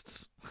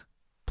exists.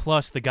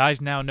 Plus, the guys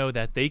now know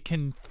that they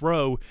can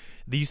throw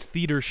these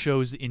theater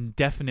shows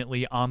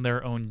indefinitely on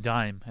their own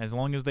dime, as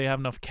long as they have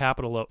enough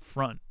capital up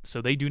front.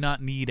 So they do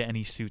not need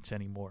any suits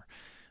anymore.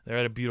 They're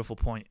at a beautiful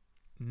point.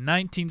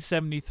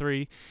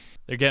 1973,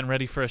 they're getting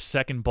ready for a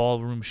second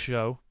ballroom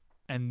show,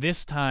 and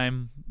this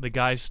time, the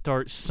guys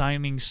start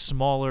signing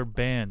smaller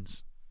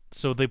bands.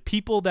 So the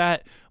people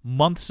that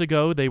months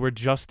ago they were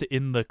just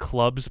in the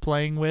clubs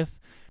playing with,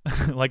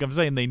 like I'm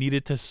saying, they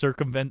needed to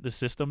circumvent the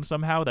system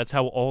somehow. That's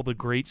how all the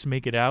greats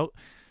make it out.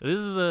 This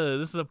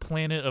is a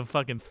planet of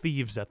fucking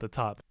thieves at the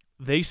top.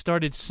 They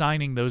started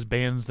signing those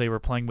bands they were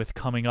playing with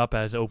coming up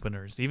as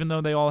openers. Even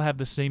though they all have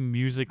the same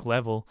music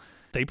level,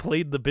 they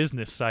played the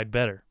business side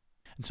better.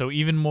 And so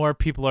even more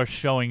people are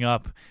showing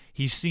up.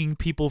 He's seeing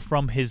people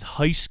from his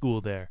high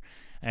school there.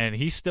 And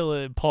he's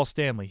still Paul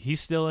Stanley. He's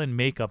still in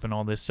makeup and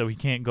all this, so he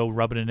can't go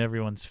rub it in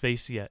everyone's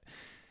face yet.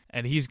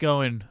 And he's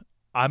going,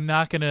 I'm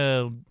not going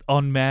to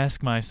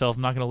unmask myself.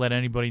 I'm not going to let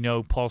anybody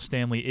know Paul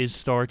Stanley is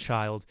Star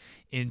Child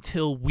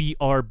until we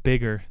are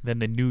bigger than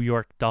the New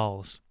York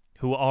Dolls,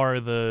 who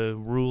are the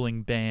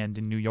ruling band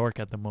in New York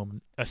at the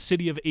moment. A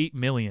city of 8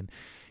 million.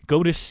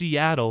 Go to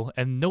Seattle,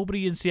 and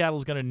nobody in Seattle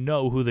is going to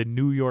know who the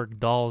New York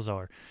Dolls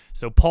are.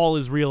 So Paul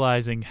is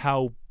realizing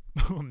how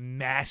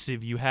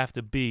massive you have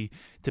to be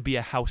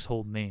a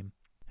household name.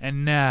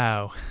 And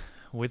now,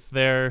 with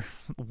their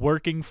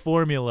working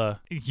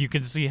formula, you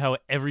can see how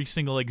every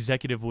single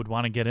executive would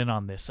want to get in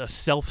on this. A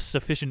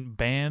self-sufficient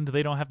band,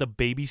 they don't have to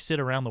babysit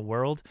around the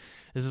world.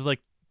 This is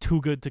like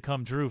too good to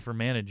come true for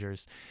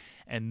managers.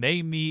 And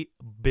they meet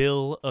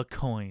Bill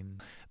Aucoin.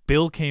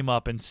 Bill came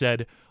up and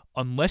said,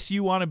 unless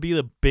you want to be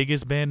the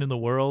biggest band in the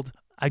world,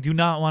 I do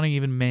not want to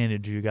even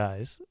manage you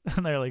guys.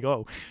 And they're like,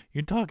 oh,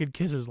 you're talking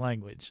Kiss's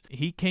language.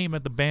 He came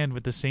at the band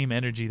with the same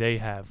energy they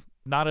have,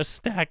 not a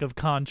stack of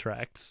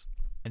contracts.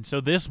 And so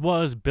this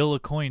was Bill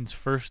Aucoin's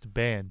first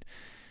band.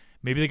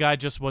 Maybe the guy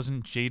just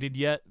wasn't jaded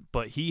yet,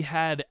 but he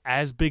had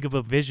as big of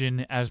a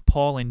vision as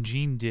Paul and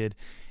Gene did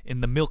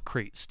in the Milk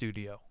Crate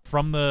studio.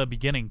 From the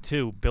beginning,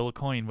 too, Bill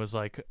Aucoin was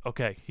like,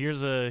 okay,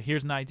 here's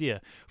an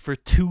idea. For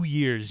 2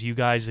 years, you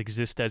guys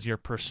exist as your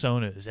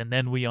personas, and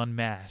then we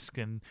unmask.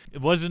 And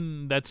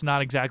that's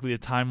not exactly the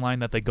timeline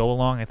that they go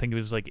along. I think it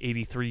was like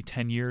 83,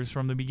 10 years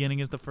from the beginning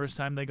is the first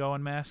time they go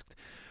unmasked.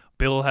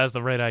 Bill has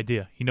the right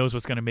idea. He knows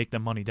what's going to make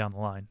them money down the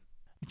line.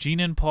 Gene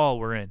and Paul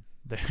were in.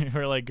 They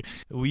were like,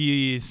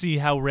 we see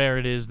how rare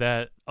it is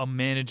that a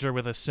manager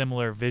with a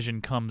similar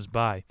vision comes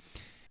by.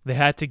 They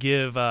had to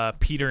give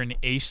Peter and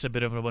Ace a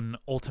bit of an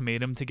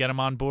ultimatum to get him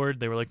on board.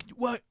 They were like,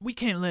 what? We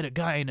can't let a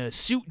guy in a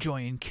suit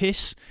join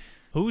Kiss.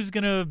 Who's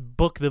going to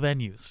book the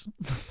venues?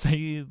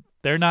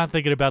 They're not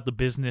thinking about the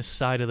business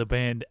side of the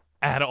band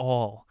at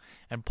all.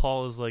 And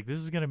Paul is like, this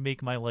is going to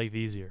make my life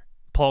easier.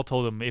 Paul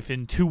told him, if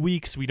in 2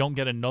 weeks we don't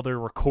get another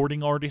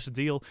recording artist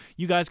deal,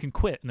 you guys can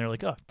quit. And they're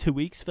like, oh, 2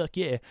 weeks? Fuck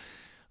yeah.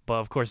 But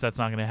of course that's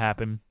not going to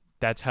happen.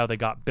 That's how they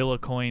got Bill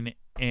Aucoin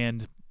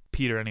and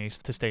Peter and Ace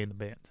to stay in the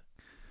band.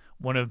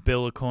 One of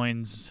Bill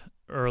Aucoin's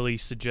early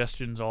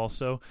suggestions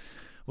also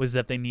was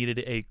that they needed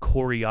a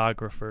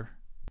choreographer.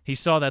 He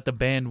saw that the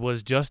band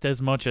was just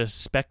as much a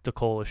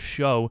spectacle, a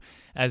show,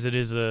 as it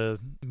is a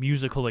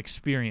musical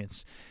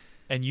experience.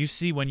 And you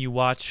see when you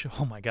watch,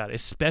 oh my God,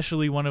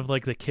 especially one of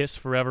like the Kiss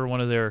Forever,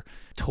 one of their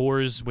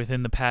tours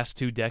within the past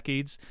 2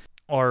 decades,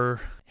 are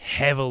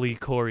heavily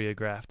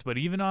choreographed. But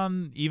even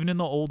in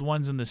the old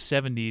ones in the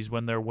 70s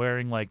when they're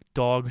wearing like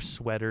dog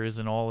sweaters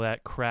and all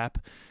that crap,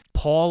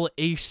 Paul,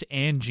 Ace,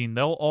 and Gene,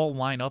 they'll all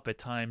line up at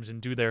times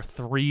and do their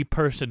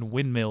 3-person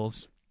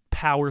windmills,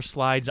 power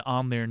slides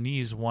on their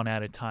knees one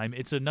at a time.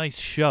 It's a nice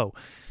show.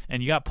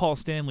 And you got Paul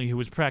Stanley, who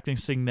was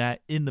practicing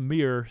that in the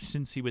mirror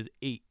since he was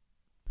 8.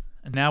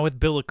 And now with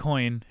Bill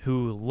Aucoin,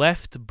 who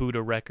left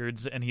Buddha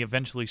Records, and he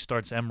eventually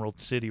starts Emerald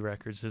City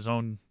Records, his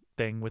own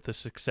thing with the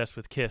success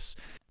with Kiss.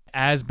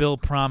 As Bill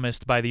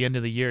promised, by the end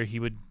of the year, he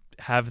would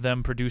have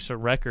them produce a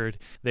record.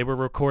 They were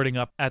recording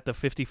up at the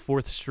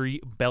 54th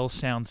Street Bell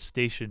Sound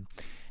Station,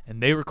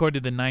 and they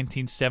recorded the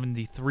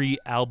 1973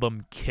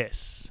 album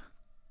Kiss.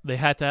 They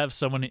had to have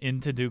someone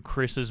in to do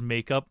Chris's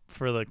makeup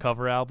for the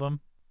cover album.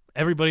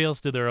 Everybody else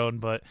did their own,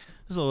 but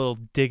this is a little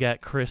dig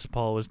at Chris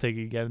Paul was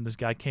taking again. This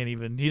guy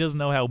he doesn't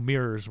know how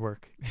mirrors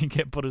work. He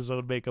can't put his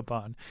own makeup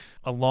on.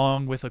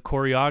 Along with a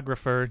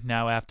choreographer,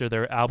 now after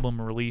their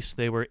album release,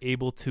 they were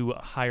able to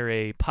hire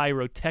a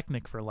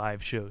pyrotechnic for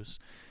live shows.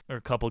 Or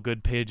a couple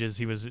good pages,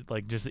 he was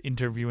like just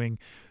interviewing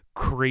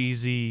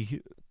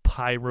crazy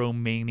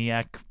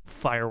pyromaniac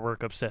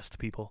firework obsessed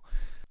people.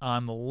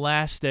 On the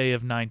last day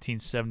of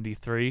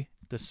 1973,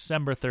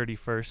 December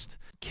 31st,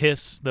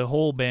 Kiss, the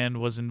whole band,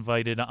 was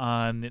invited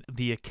on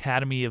the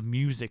Academy of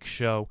Music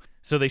show.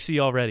 So they see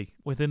already,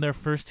 within their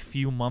first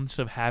few months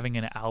of having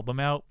an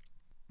album out,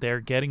 they're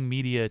getting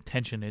media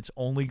attention. It's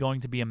only going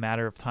to be a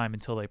matter of time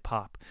until they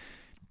pop.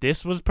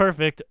 This was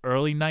perfect.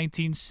 Early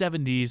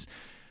 1970s,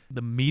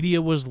 the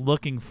media was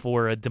looking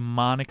for a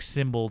demonic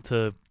symbol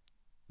to...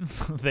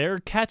 Their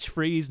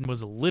catchphrase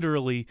was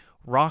literally,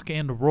 rock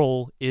and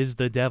roll is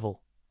the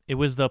devil. It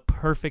was the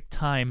perfect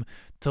time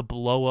to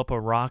blow up a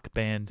rock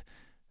band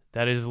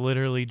that is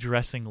literally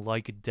dressing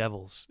like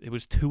devils. It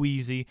was too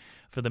easy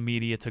for the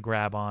media to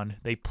grab on.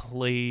 They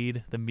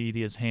played the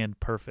media's hand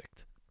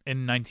perfect.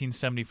 In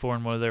 1974,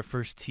 in one of their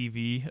first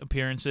TV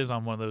appearances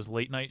on one of those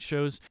late-night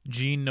shows,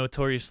 Gene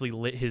notoriously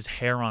lit his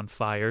hair on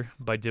fire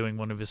by doing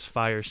one of his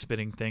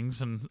fire-spitting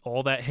things, and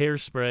all that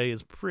hairspray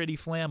is pretty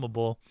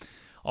flammable.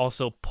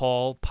 Also,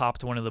 Paul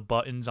popped one of the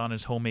buttons on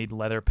his homemade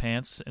leather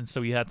pants, and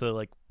so he had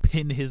to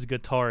pin his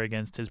guitar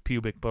against his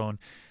pubic bone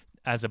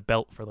as a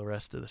belt for the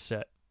rest of the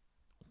set.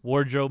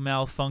 Wardrobe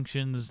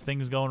malfunctions,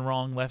 things going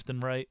wrong left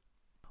and right.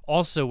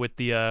 Also, with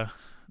the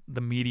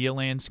media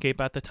landscape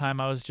at the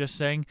time I was just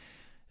saying,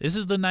 this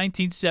is the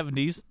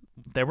 1970s.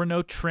 There were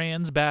no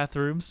trans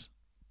bathrooms.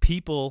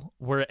 People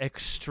were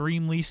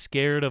extremely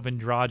scared of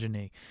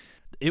androgyny.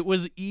 It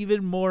was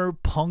even more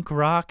punk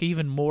rock,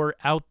 even more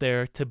out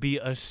there to be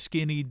a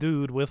skinny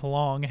dude with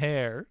long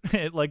hair.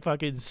 It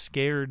fucking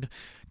scared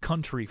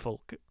country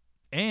folk.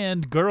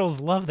 And girls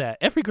love that.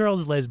 Every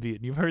girl's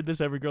lesbian. You've heard this,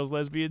 every girl's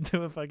lesbian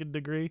to a fucking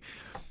degree.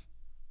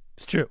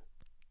 It's true.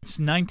 It's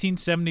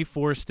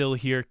 1974 still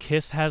here.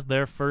 Kiss has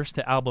their first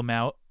album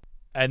out,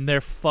 and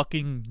they're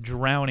fucking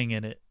drowning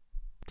in it.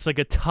 It's like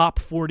a top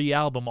 40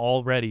 album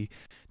already.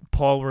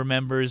 Paul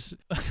remembers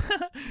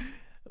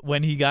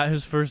when he got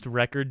his first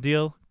record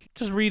deal.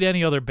 Just read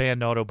any other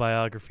band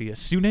autobiography. As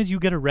soon as you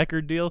get a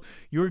record deal,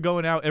 you're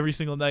going out every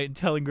single night and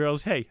telling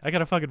girls, hey, I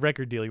got a fucking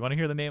record deal. You want to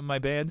hear the name of my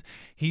band?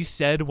 He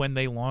said when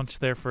they launched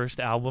their first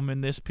album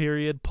in this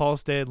period, Paul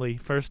Stanley,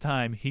 first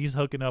time, he's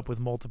hooking up with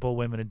multiple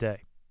women a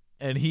day.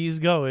 And he's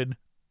going,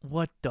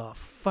 what the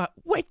fuck?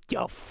 What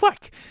the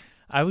fuck?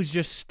 I was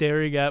just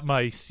staring at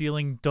my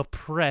ceiling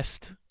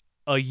depressed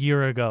a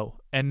year ago,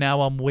 and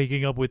now I'm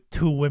waking up with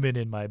 2 women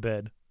in my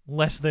bed.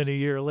 Less than a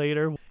year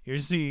later, you're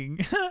seeing,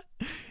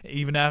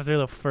 even after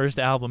the first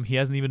album, he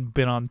hasn't even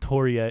been on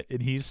tour yet,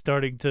 and he's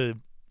starting to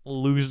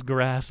lose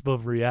grasp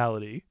of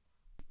reality.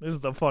 This is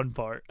the fun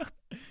part.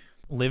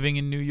 Living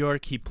in New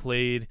York, he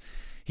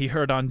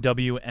heard on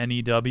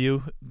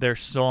WNEW, their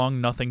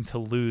song Nothing to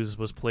Lose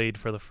was played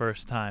for the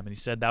first time, and he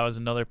said that was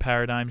another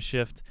paradigm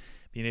shift,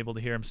 being able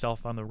to hear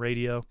himself on the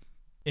radio.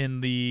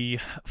 In the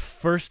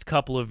first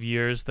couple of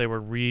years, they were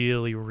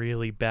really,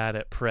 really bad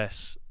at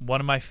press. One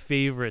of my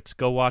favorites,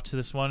 go watch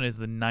this one, is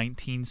the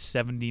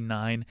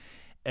 1979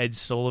 Ed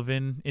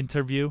Sullivan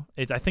interview.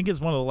 I think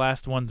it's one of the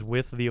last ones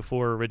with the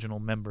 4 original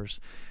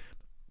members.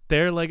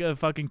 They're like a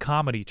fucking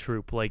comedy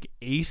troupe.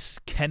 Ace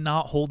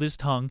cannot hold his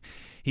tongue.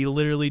 He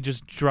literally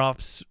just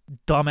drops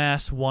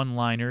dumbass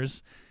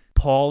one-liners.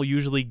 Paul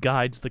usually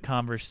guides the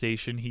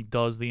conversation. He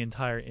does the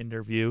entire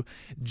interview.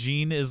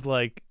 Gene is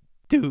like,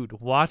 dude,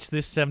 watch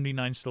this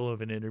 79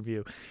 Sullivan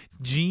interview.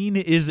 Gene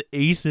is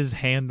Ace's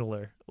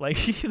handler.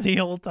 The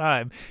whole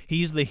time.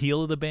 He's the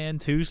heel of the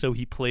band, too, so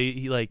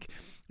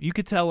you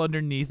could tell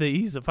underneath it,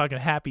 he's a fucking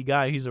happy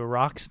guy. He's a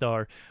rock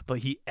star, but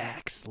he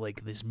acts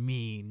like this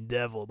mean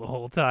devil the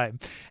whole time.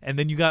 And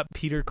then you got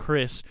Peter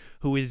Criss,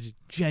 who is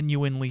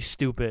genuinely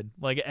stupid.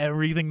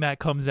 Everything that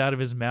comes out of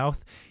his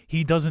mouth,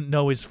 he doesn't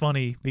know is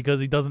funny because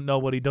he doesn't know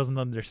what he doesn't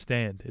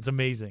understand. It's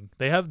amazing.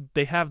 They have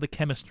the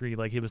chemistry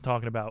like he was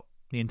talking about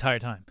the entire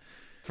time.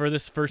 For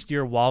this first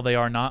year, while they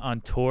are not on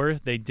tour,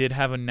 they did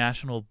have a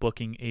national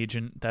booking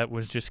agent that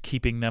was just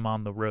keeping them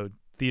on the road.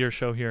 Theater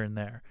show here and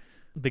there.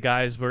 The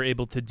guys were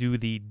able to do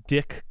the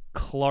Dick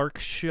Clark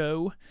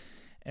show,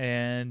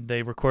 and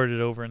they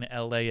recorded over in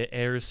L.A. It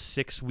airs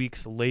 6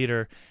 weeks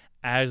later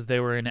as they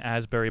were in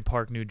Asbury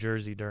Park, New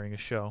Jersey during a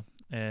show.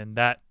 And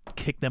that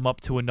kicked them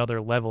up to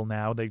another level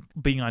now. They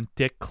being on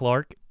Dick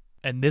Clark,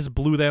 and this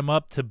blew them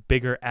up to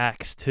bigger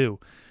acts too.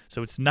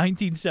 So it's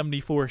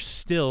 1974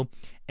 still,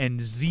 and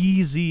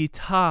ZZ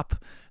Top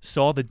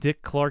saw the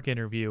Dick Clark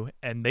interview,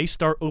 and they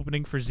start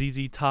opening for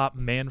ZZ Top,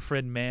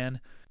 Manfred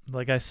Mann.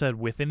 Like I said,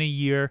 within a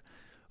year,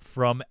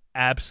 from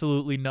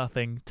absolutely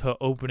nothing to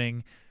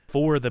opening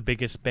for the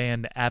biggest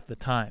band at the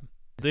time.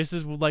 This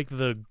is like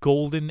the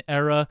golden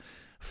era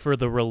for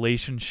the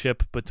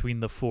relationship between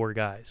the four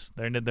guys.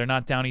 They're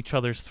not down each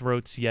other's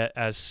throats yet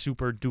as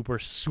super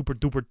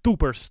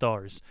duper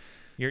stars.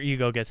 Your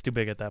ego gets too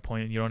big at that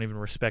point and you don't even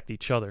respect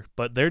each other.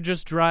 But they're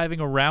just driving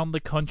around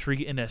the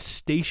country in a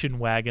station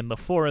wagon, the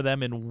four of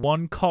them in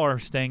one car,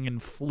 staying in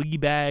flea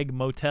bag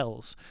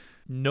motels.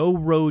 No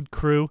road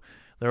crew.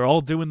 They're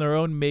all doing their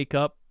own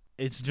makeup.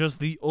 It's just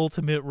the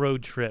ultimate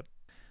road trip.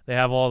 They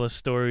have all the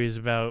stories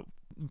about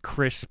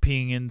Chris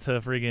peeing into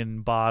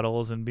friggin'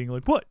 bottles and being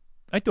like, what?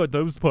 I thought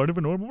that was part of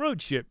a normal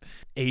road trip.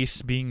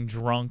 Ace being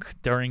drunk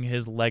during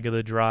his leg of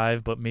the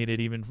drive, but made it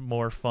even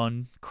more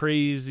fun.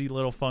 Crazy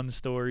little fun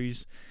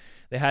stories.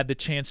 They had the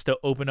chance to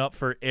open up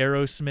for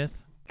Aerosmith.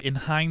 In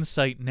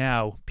hindsight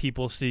now,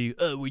 people see,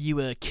 oh, were you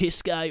a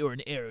Kiss guy or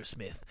an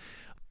Aerosmith?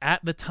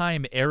 At the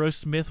time,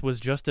 Aerosmith was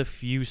just a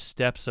few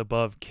steps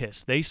above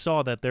Kiss. They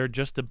saw that they're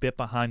just a bit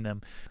behind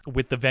them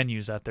with the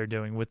venues that they're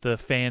doing, with the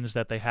fans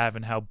that they have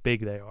and how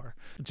big they are.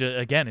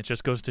 Again, it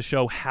just goes to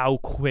show how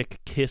quick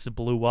Kiss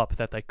blew up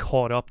that they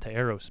caught up to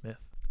Aerosmith.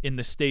 In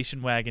the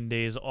station wagon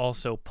days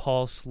also,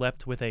 Paul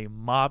slept with a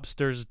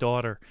mobster's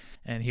daughter,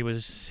 and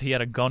he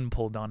had a gun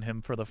pulled on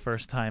him for the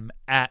first time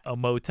at a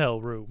motel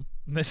room.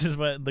 This is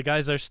when the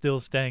guys are still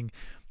staying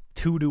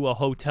to a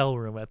hotel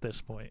room at this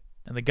point.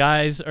 And the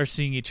guys are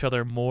seeing each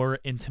other more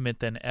intimate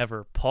than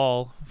ever.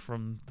 Paul,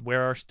 from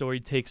where our story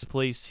takes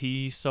place,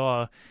 he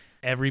saw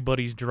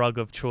everybody's drug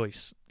of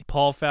choice.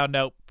 Paul found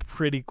out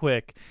pretty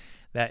quick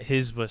that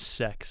his was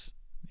sex.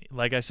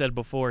 Like I said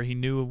before, he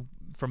knew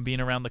from being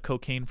around the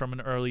cocaine from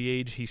an early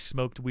age. He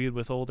smoked weed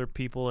with older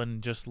people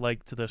and just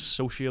liked the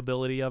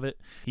sociability of it.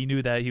 He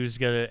knew that he was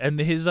gonna, and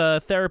his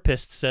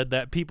therapist said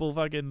that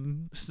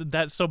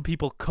that some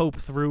people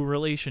cope through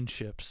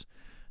relationships.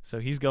 So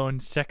he's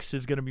going, sex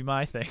is going to be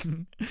my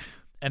thing.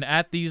 And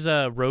at these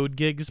road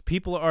gigs,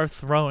 people are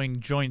throwing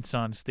joints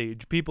on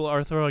stage. People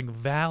are throwing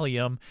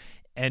Valium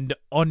and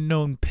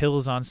unknown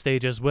pills on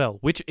stage as well,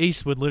 which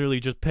Ace would literally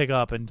just pick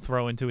up and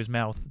throw into his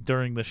mouth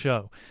during the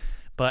show.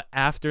 But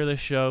after the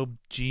show,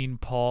 Gene,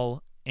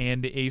 Paul,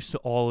 and Ace,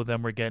 all of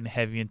them were getting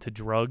heavy into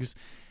drugs,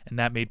 and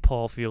that made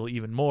Paul feel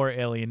even more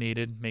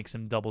alienated, makes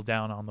him double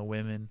down on the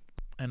women.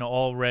 And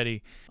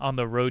already on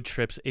the road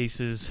trips,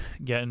 Ace is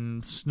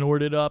getting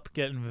snorted up,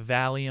 getting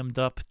Valiumed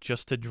up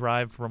just to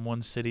drive from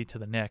one city to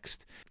the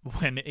next.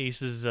 When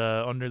Ace is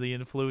under the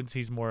influence,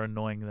 he's more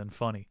annoying than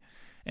funny.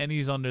 And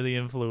he's under the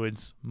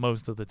influence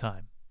most of the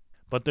time.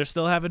 But they're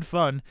still having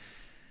fun.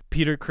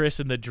 Peter Criss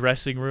in the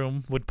dressing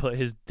room would put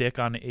his dick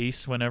on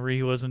Ace whenever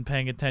he wasn't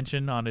paying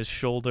attention, on his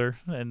shoulder.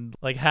 And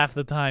like half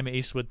the time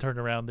Ace would turn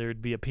around, there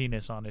would be a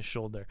penis on his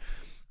shoulder.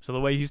 So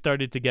the way he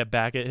started to get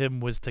back at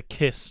him was to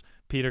kiss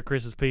Peter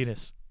Criss's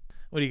penis.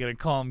 What are you going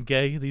to call him,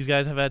 gay? These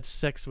guys have had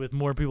sex with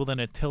more people than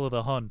Attila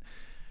the Hun.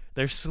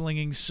 They're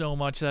slinging so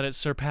much that it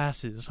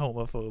surpasses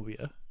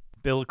homophobia.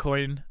 Bill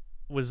Coyne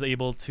was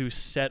able to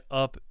set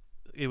up,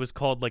 it was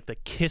called like the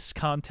Kiss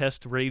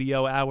Contest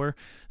Radio Hour.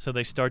 So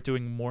they start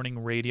doing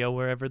morning radio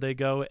wherever they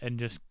go and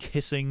just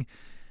kissing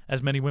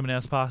as many women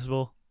as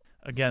possible.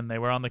 Again, they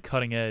were on the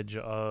cutting edge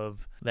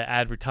of the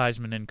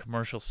advertisement and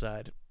commercial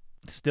side.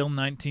 Still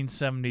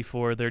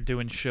 1974, they're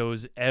doing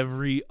shows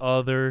every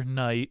other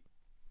night,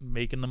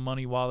 making the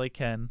money while they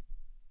can.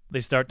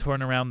 They start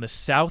touring around the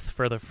South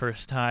for the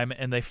first time,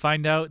 and they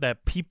find out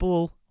that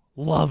people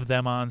love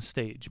them on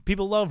stage.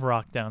 People love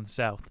rock down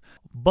South.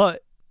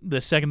 But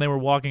the second they were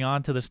walking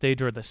onto the stage,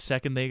 or the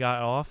second they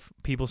got off,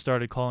 people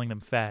started calling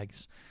them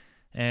fags.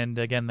 And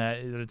again, that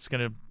it's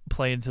going to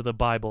play into the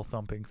Bible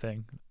thumping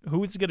thing.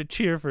 Who's going to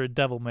cheer for a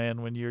devil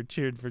man when you're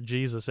cheering for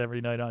Jesus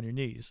every night on your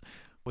knees?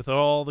 With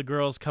all the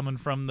girls coming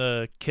from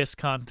the Kiss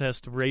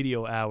Contest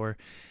Radio Hour,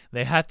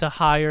 they had to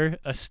hire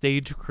a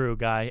stage crew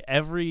guy.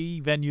 Every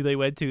venue they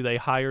went to, they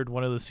hired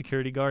one of the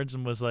security guards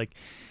and was like,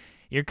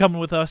 you're coming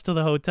with us to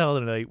the hotel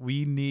tonight.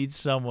 We need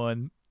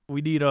someone.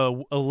 We need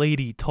a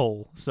lady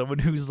toll, someone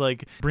who's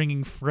like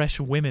bringing fresh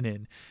women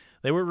in.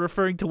 They were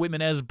referring to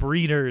women as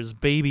breeders,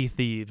 baby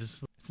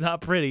thieves. It's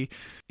not pretty.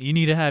 You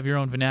need to have your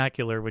own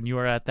vernacular when you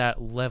are at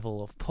that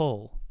level of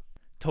pull.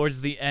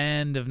 Towards the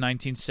end of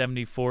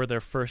 1974,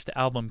 their first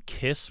album,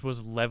 Kiss,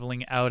 was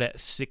leveling out at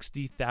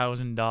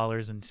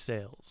 $60,000 in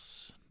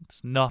sales.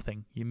 It's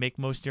nothing. You make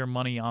most of your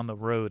money on the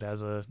road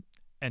as a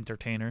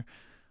entertainer.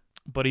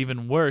 But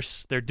even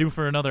worse, they're due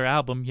for another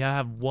album. You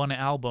have one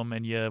album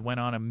and you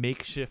went on a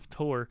makeshift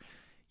tour.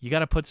 You got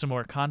to put some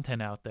more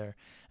content out there.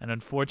 And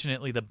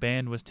unfortunately, the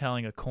band was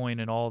telling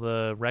Coyne and all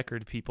the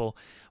record people,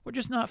 we're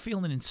just not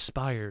feeling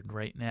inspired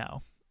right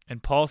now.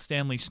 And Paul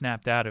Stanley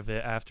snapped out of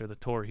it after the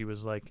tour. He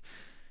was like,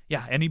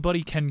 yeah,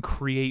 anybody can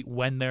create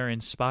when they're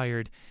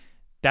inspired.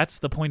 That's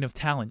the point of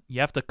talent. You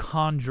have to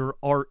conjure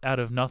art out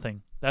of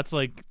nothing. That's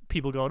like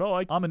people going,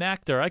 oh, I'm an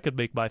actor. I could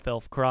make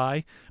myself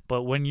cry.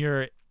 But when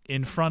you're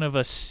in front of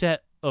a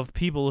set of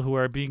people who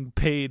are being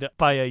paid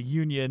by a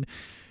union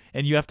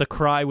and you have to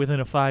cry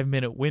within a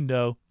 5-minute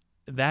window,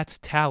 that's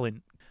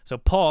talent. So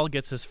Paul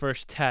gets his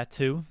first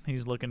tattoo.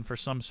 He's looking for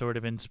some sort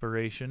of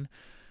inspiration.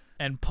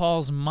 And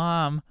Paul's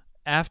mom,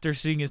 after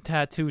seeing his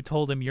tattoo,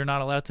 told him, "You're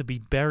not allowed to be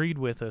buried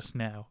with us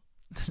now."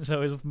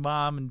 So his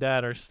mom and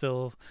dad are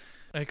still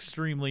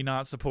extremely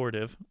not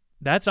supportive.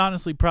 That's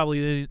honestly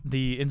probably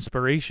the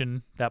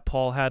inspiration that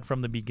Paul had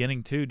from the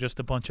beginning, too, just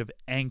a bunch of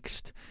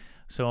angst.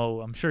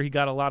 So I'm sure he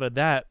got a lot of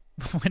that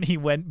when he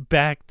went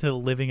back to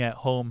living at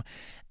home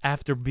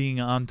after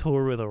being on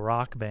tour with a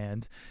rock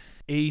band.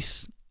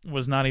 Ace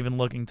was not even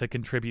looking to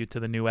contribute to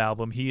the new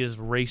album. He is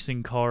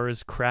racing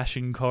cars,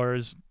 crashing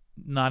cars,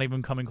 not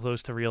even coming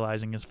close to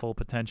realizing his full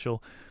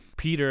potential.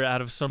 Peter,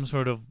 out of some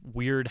sort of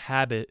weird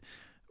habit,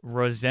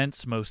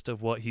 resents most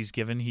of what he's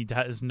given. He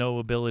has no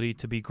ability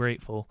to be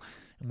grateful.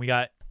 And we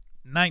got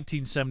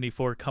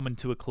 1974 coming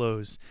to a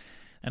close.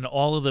 And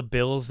all of the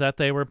bills that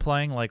they were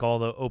playing, like all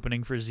the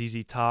opening for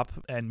ZZ Top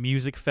and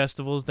music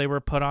festivals they were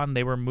put on,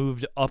 they were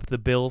moved up the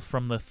bill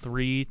from the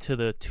 3 to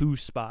the 2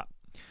 spot.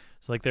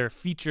 So like they're a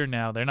feature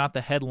now. They're not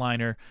the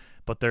headliner,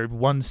 but they're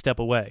one step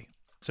away.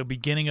 So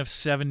beginning of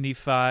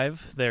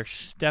 75, they're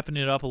stepping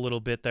it up a little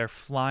bit. They're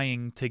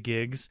flying to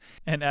gigs.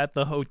 And at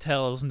the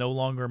hotels, no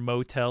longer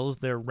motels,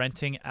 they're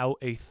renting out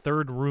a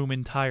third room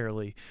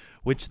entirely,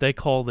 which they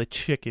call the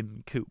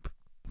chicken coop.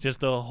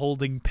 Just a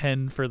holding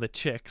pen for the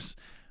chicks.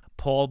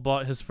 Paul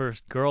bought his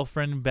first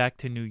girlfriend back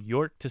to New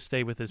York to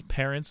stay with his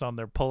parents on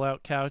their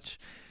pull-out couch.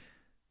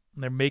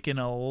 They're making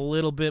a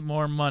little bit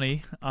more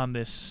money on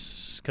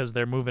this because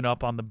they're moving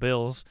up on the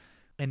bills.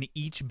 And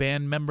each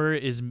band member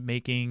is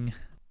making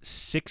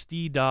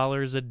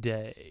 $60 a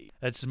day.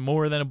 That's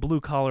more than a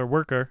blue-collar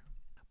worker.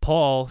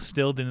 Paul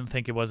still didn't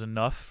think it was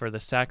enough for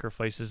the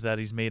sacrifices that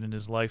he's made in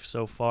his life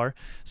so far,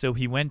 so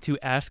he went to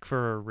ask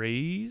for a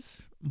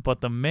raise, but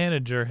the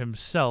manager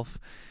himself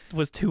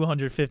was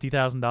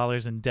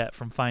 $250,000 in debt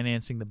from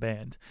financing the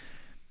band.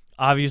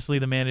 Obviously,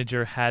 the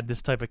manager had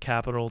this type of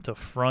capital to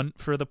front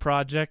for the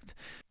project,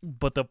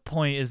 but the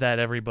point is that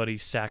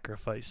everybody's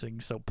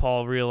sacrificing. So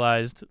Paul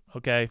realized,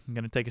 okay, I'm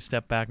going to take a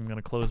step back. I'm going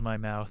to close my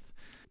mouth.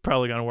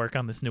 Probably going to work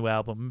on this new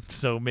album,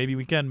 so maybe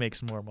we can make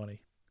some more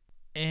money.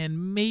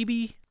 And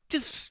maybe,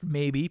 just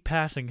maybe,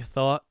 passing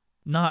thought,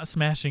 not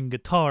smashing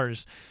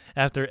guitars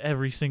after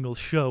every single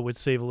show would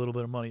save a little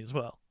bit of money as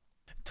well.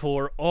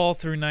 Tour all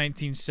through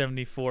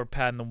 1974,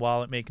 padding the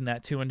wallet, making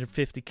that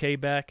 $250K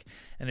back,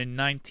 and in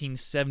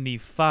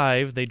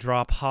 1975, they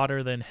drop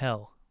Hotter Than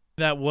Hell.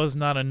 That was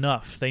not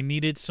enough. They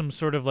needed some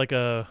sort of like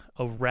a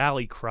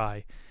rally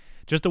cry,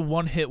 just a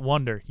one-hit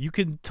wonder. You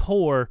can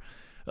tour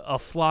A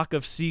Flock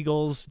of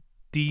Seagulls,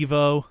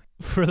 Devo,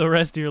 for the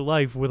rest of your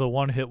life with a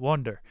one-hit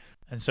wonder.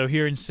 And so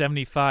here in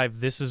 75,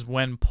 this is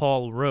when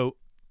Paul wrote,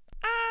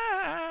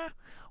 "I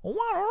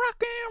wanna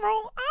rock and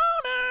roll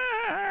all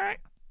night."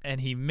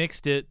 And he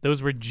mixed it.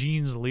 Those were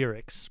Gene's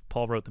lyrics.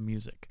 Paul wrote the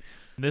music.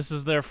 This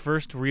is their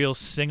first real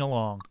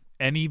sing-along.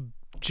 Any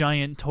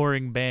giant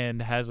touring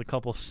band has a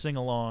couple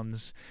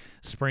sing-alongs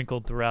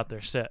sprinkled throughout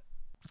their set.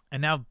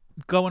 And now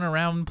going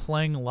around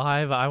playing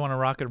live I Wanna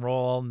Rock and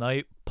Roll All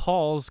Night,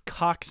 Paul's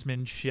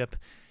coxmanship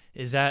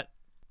is at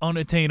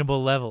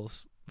unattainable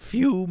levels.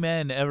 Few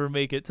men ever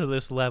make it to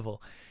this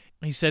level.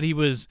 He said he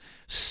was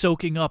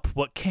soaking up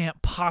what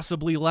can't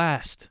possibly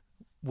last,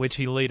 which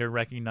he later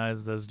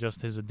recognized as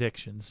just his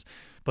addictions.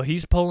 But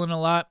he's pulling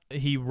a lot.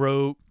 He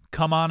wrote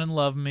Come On and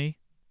Love Me,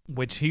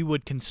 which he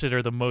would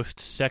consider the most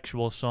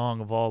sexual song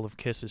of all of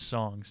Kiss's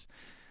songs.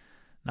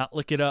 Not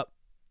Lick It Up,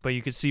 but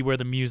you can see where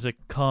the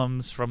music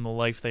comes from the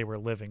life they were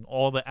living.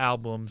 All the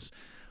albums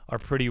are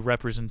pretty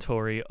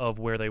representatory of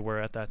where they were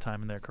at that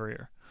time in their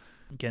career.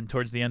 Again,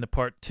 towards the end of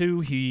part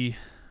 2,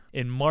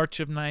 in March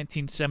of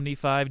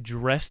 1975,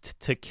 Dressed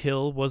to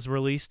Kill was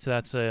released.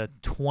 That's a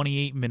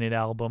 28-minute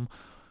album.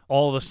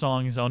 All the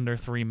songs under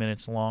 3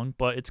 minutes long,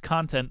 but it's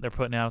content they're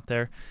putting out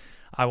there.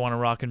 I Wanna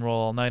Rock and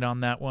Roll All Night on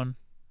that one.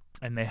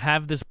 And they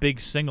have this big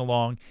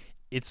sing-along.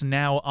 It's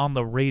now on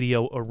the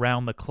radio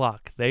around the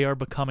clock. They are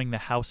becoming the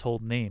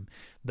household name.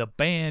 The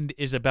band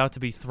is about to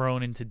be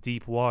thrown into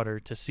deep water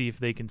to see if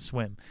they can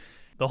swim.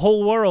 The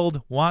whole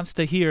world wants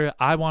to hear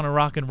I Wanna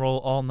Rock and Roll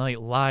All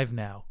Night live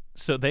now.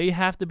 So they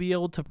have to be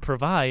able to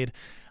provide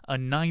a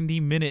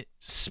 90-minute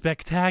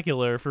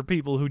spectacular for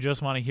people who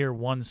just want to hear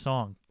one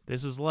song.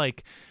 This is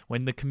like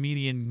when the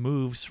comedian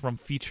moves from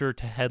feature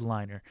to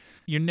headliner.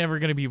 You're never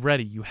going to be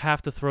ready. You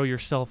have to throw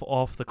yourself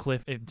off the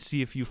cliff and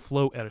see if you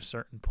float at a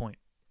certain point.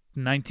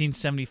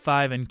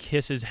 1975, and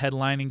Kiss is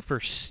headlining for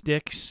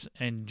Styx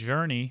and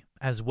Journey,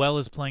 as well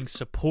as playing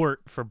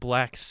support for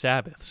Black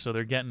Sabbath. So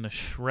they're getting a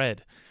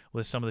shred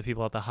with some of the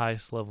people at the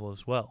highest level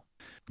as well.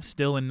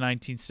 Still in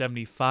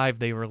 1975,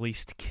 they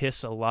released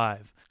Kiss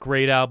Alive.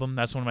 Great album.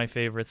 That's one of my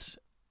favorites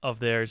of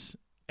theirs.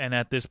 And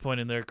at this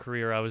point in their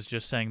career, I was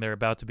just saying they're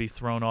about to be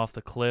thrown off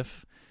the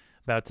cliff,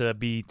 about to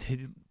be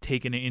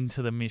taken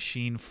into the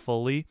machine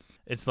fully.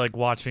 It's like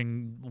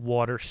watching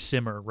water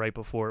simmer right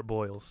before it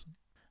boils.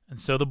 And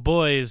so the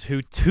boys,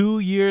 who 2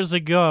 years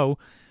ago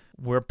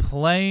were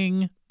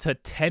playing to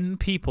 10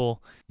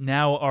 people,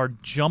 now are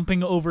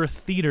jumping over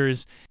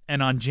theaters.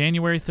 And on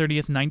January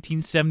 30th,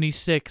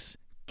 1976,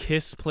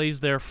 Kiss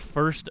plays their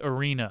first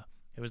arena.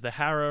 It was the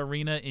Hara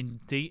Arena in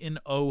Dayton,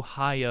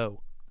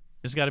 Ohio.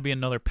 There's got to be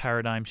another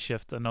paradigm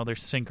shift, another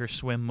sink or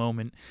swim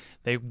moment.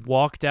 They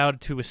walked out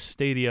to a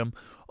stadium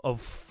of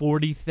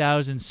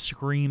 40,000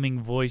 screaming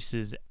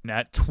voices. And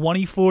at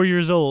 24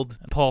 years old,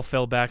 Paul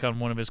fell back on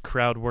one of his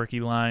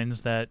crowd-worky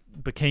lines that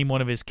became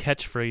one of his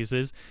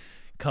catchphrases,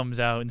 comes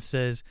out and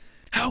says,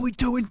 "How we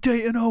doing,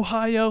 Dayton,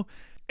 Ohio?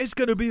 It's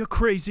going to be a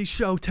crazy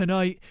show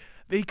tonight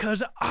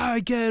because I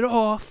get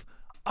off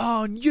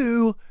on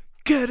you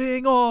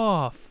getting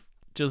off."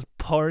 Just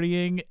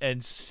partying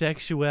and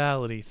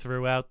sexuality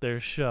throughout their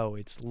show.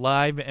 It's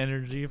live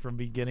energy from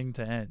beginning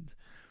to end.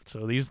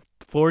 So these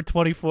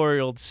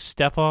 24-year-olds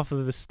step off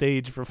of the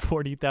stage for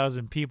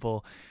 40,000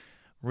 people,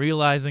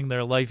 realizing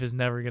their life is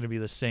never going to be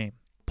the same.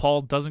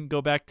 Paul doesn't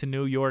go back to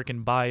New York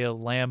and buy a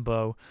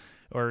Lambo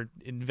or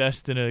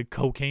invest in a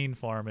cocaine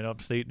farm in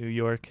upstate New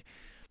York.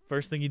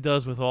 First thing he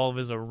does with all of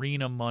his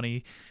arena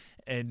money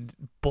and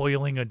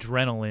boiling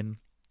adrenaline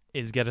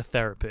is get a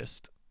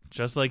therapist.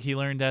 Just like he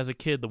learned as a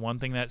kid, the one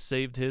thing that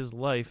saved his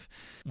life,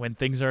 when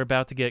things are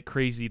about to get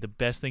crazy, the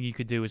best thing you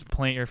could do is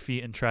plant your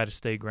feet and try to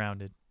stay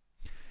grounded.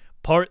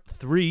 Part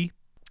 3,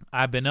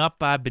 I've been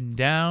up, I've been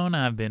down,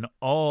 I've been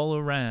all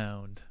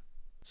around.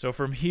 So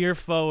from here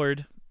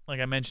forward, like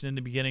I mentioned in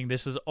the beginning,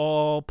 this is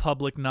all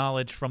public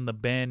knowledge from the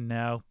band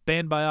now.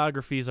 Band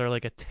biographies are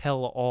like a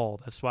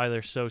tell-all. That's why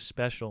they're so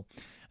special.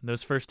 And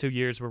those first 2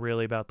 years were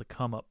really about the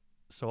come-up.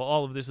 So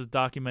all of this is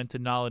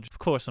documented knowledge. Of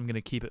course, I'm going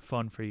to keep it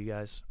fun for you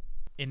guys.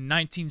 In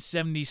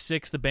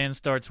 1976, the band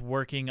starts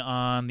working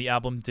on the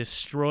album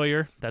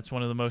Destroyer. That's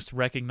one of the most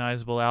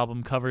recognizable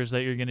album covers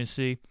that you're going to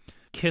see.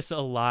 Kiss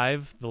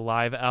Alive, the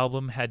live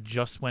album, had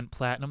just went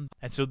platinum.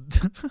 And so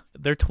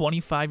they're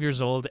 25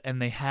 years old, and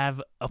they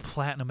have a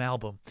platinum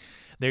album.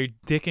 They're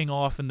dicking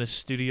off in the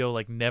studio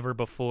like never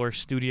before.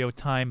 Studio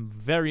time,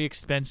 very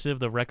expensive.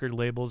 The record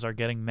labels are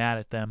getting mad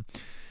at them.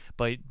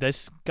 But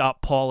this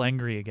got Paul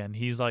angry again.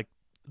 He's like,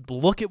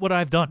 look at what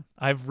I've done.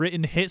 I've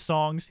written hit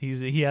songs.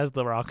 He has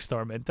the rock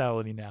star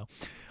mentality now.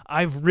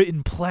 I've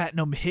written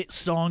platinum hit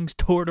songs,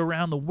 toured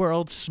around the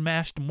world,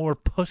 smashed more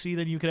pussy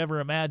than you could ever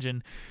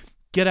imagine.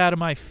 Get out of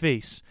my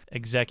face,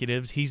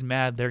 executives. He's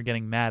mad they're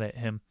getting mad at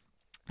him.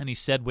 And he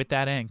said with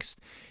that angst,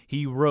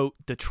 he wrote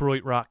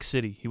Detroit Rock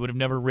City. He would have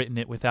never written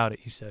it without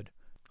it, he said.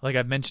 Like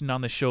I've mentioned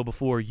on the show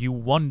before, you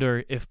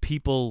wonder if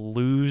people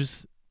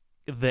lose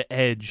the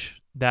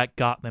edge that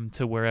got them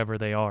to wherever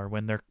they are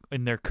when they're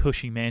in their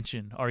cushy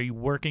mansion. Are you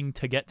working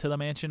to get to the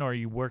mansion, or are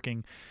you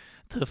working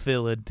to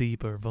fill a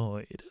deeper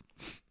void?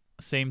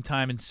 Same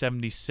time in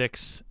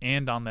 76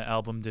 and on the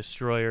album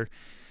Destroyer,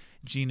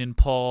 Gene and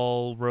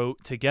Paul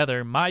wrote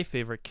together my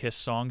favorite Kiss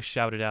song,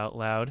 Shout It Out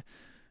Loud.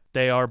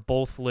 They are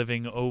both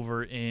living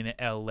over in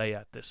LA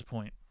at this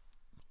point.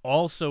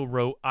 Also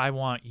wrote I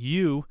Want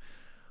You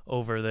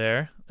over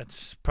there.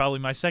 That's probably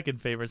my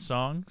second favorite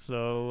song,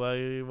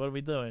 so what are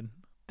we doing?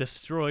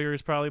 Destroyer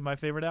is probably my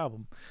favorite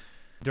album.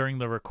 During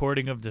the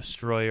recording of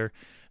Destroyer,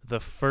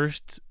 the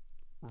first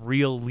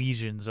real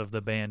lesions of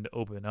the band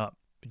open up.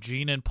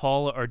 Gene and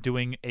Paul are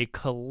doing a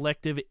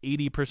collective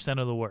 80%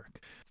 of the work,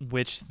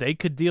 which they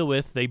could deal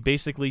with. They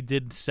basically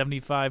did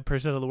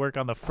 75% of the work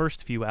on the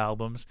first few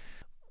albums,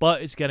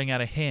 but it's getting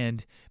out of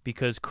hand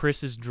because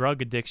Chris's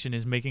drug addiction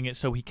is making it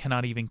so he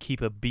cannot even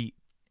keep a beat.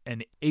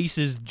 And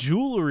Ace's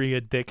jewelry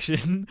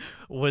addiction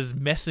was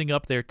messing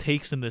up their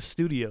takes in the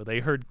studio. They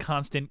heard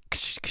constant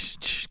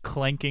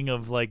clanking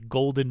of like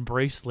golden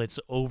bracelets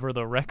over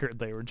the record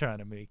they were trying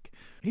to make.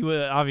 He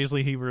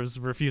was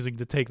refusing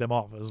to take them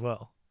off as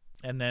well.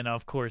 And then,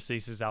 of course,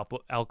 Ace's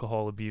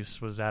alcohol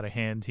abuse was out of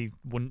hand. He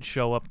wouldn't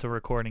show up to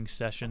recording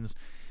sessions.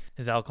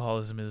 His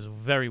alcoholism is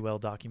very well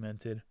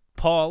documented.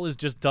 Paul is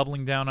just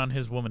doubling down on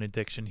his woman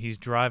addiction. He's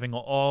driving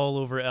all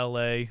over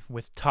LA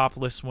with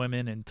topless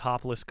women and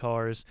topless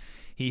cars.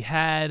 He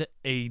had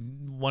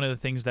one of the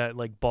things that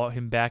like brought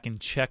him back in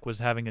check was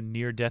having a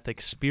near-death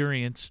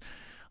experience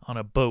on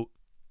a boat.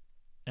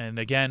 And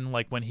again,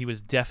 like when he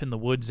was deaf in the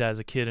woods as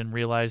a kid and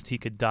realized he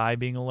could die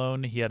being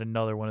alone, he had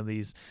another one of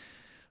these,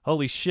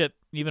 holy shit,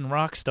 even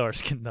rock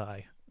stars can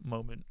die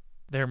moment.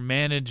 Their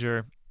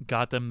manager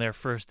got them their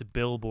first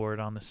billboard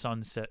on the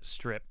Sunset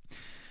Strip.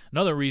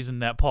 Another reason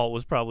that Paul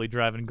was probably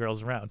driving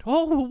girls around.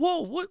 Oh,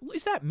 whoa, what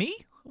is that, me?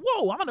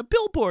 Whoa, I'm on a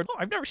billboard. Oh,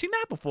 I've never seen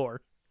that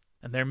before.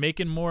 And they're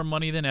making more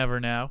money than ever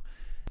now,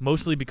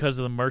 mostly because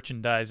of the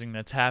merchandising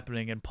that's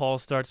happening. And Paul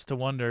starts to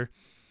wonder,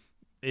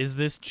 is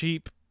this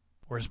cheap?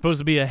 We're supposed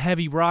to be a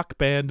heavy rock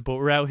band, but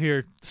we're out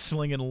here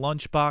slinging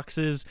lunch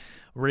boxes,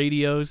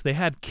 radios. They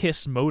had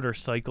Kiss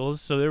motorcycles,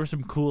 so there were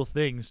some cool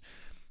things.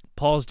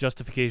 Paul's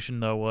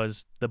justification, though,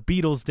 was the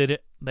Beatles did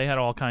it. They had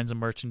all kinds of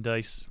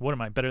merchandise. What am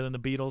I, better than the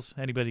Beatles?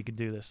 Anybody could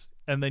do this.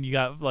 And then you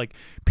got, like,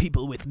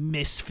 people with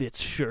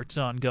Misfits shirts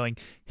on going,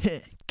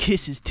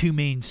 Kiss is too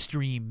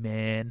mainstream,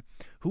 man.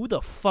 Who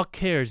the fuck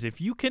cares? If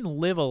you can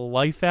live a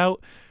life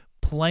out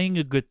playing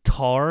a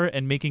guitar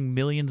and making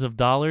millions of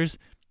dollars,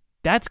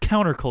 that's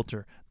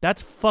counterculture.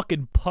 That's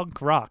fucking punk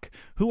rock.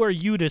 Who are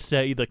you to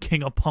say the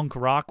king of punk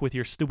rock with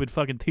your stupid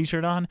fucking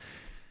t-shirt on?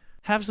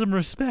 Have some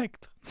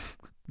respect.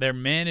 Their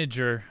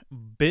manager,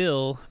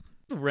 Bill,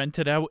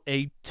 rented out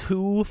a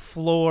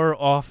 2-floor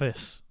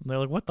office. They're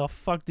like, what the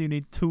fuck do you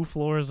need 2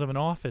 floors of an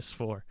office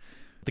for?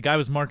 The guy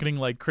was marketing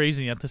like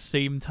crazy. At the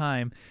same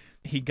time,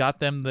 he got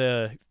them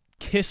the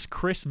Kiss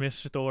Christmas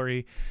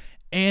Story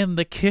and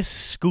the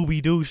Kiss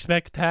Scooby-Doo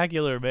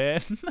Spectacular,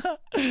 man.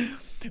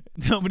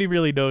 Nobody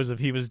really knows if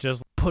he was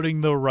just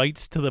putting the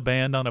rights to the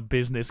band on a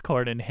business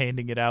card and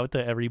handing it out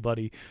to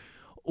everybody,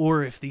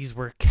 or if these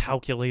were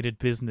calculated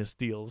business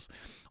deals.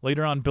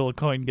 Later on, Bill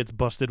Aucoin gets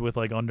busted with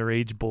like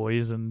underage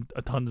boys and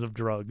tons of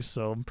drugs,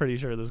 so I'm pretty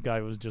sure this guy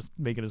was just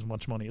making as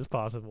much money as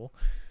possible.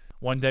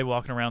 One day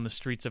walking around the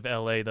streets of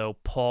LA, though,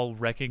 Paul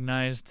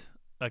recognized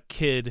a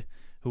kid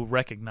who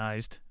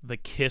recognized the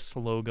Kiss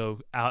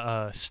logo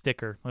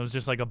sticker. It was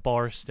just like a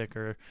bar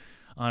sticker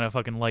on a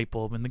fucking light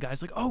bulb, and the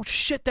guy's like, oh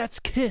shit, that's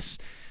Kiss.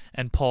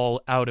 And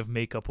Paul, out of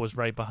makeup, was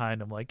right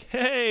behind him like,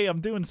 hey,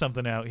 I'm doing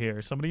something out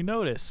here. Somebody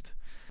noticed.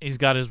 He's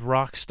got his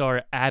rock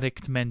star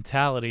addict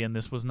mentality, and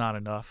this was not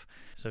enough.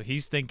 So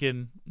he's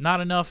thinking, not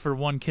enough for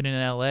one kid in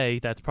LA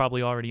that's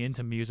probably already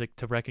into music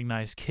to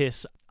recognize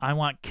Kiss. I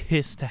want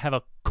Kiss to have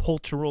a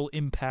cultural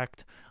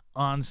impact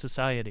on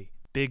society.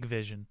 Big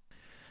vision.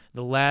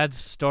 The lads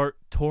start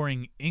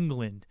touring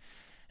England,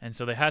 and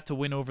so they had to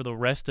win over the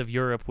rest of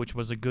Europe, which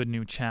was a good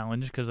new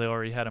challenge because they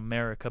already had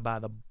America by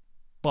the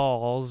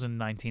balls in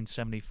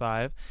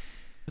 1975.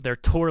 Their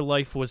tour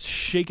life was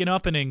shaken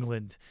up in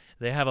England.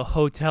 They have a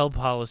hotel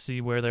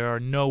policy where there are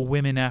no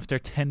women after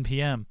 10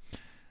 p.m.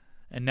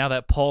 And now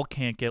that Paul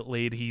can't get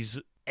laid, he's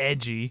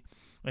edgy,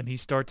 and he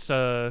starts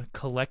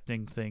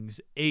collecting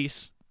things.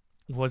 Ace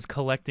was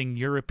collecting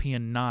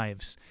European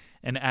knives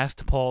and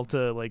asked Paul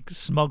to like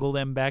smuggle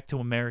them back to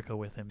America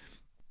with him.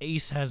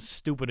 Ace has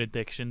stupid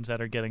addictions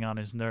that are getting on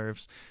his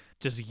nerves.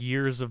 Just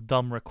years of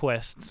dumb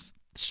requests,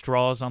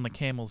 straws on the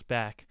camel's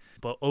back.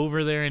 But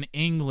over there in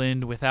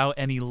England, without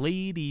any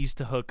ladies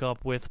to hook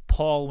up with,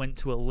 Paul went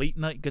to a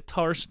late-night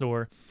guitar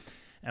store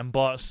and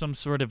bought some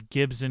sort of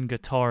Gibson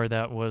guitar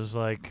that was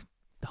like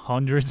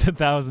hundreds of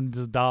thousands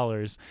of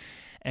dollars,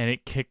 and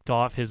it kicked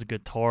off his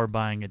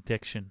guitar-buying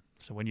addiction.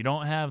 So when you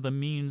don't have the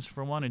means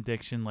for one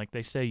addiction, like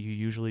they say, you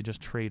usually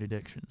just trade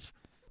addictions.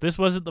 This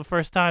wasn't the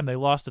first time they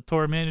lost a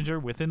tour manager.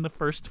 Within the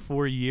first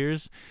 4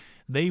 years,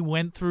 they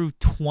went through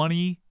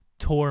 20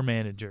 tour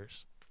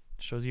managers.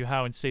 Shows you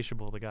how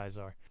insatiable the guys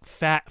are.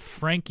 Fat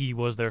Frankie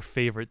was their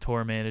favorite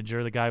tour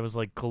manager. The guy was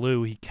like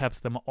glue. He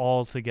kept them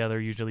all together,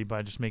 usually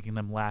by just making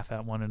them laugh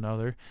at one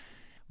another.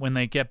 When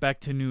they get back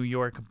to New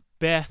York,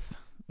 Beth,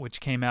 which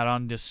came out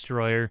on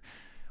Destroyer,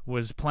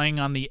 was playing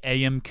on the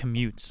AM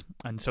commutes.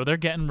 And so they're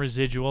getting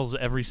residuals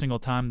every single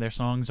time their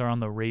songs are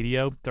on the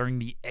radio. During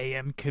the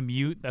AM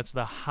commute, that's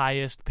the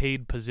highest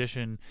paid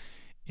position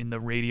in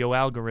the radio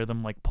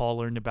algorithm, like Paul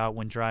learned about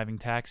when driving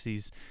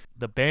taxis.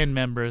 The band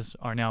members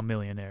are now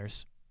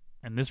millionaires.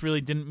 And this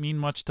really didn't mean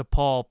much to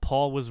Paul.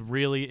 Paul was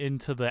really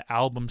into the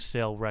album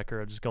sale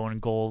records, going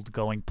gold,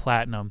 going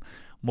platinum,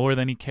 more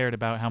than he cared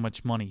about how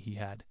much money he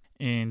had.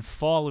 In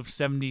fall of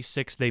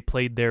 76, they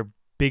played their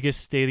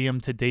biggest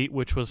stadium to date,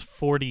 which was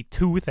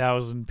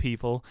 42,000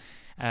 people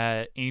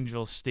at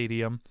Angel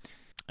Stadium.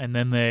 And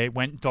then they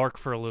went dark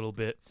for a little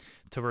bit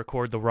to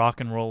record the Rock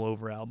and Roll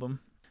Over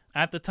album.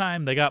 At the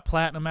time, they got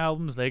platinum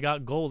albums, they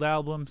got gold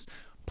albums.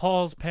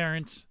 Paul's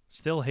parents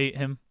still hate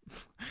him,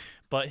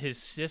 but his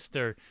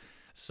sister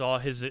saw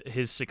his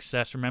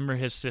success. Remember,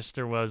 his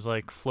sister was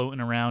like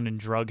floating around in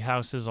drug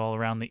houses all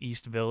around the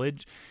East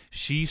Village.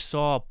 She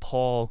saw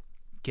Paul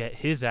get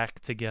his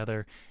act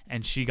together,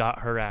 and she got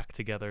her act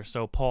together.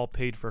 So Paul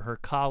paid for her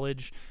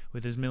college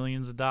with his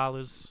millions of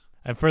dollars.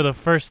 And for the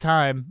first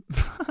time,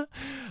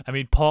 I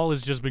mean, Paul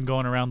has just been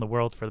going around the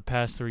world for the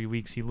past 3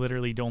 weeks. He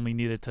literally only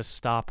needed to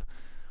stop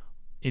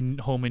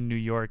home in New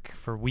York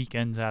for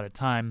weekends at a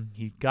time.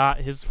 He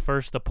got his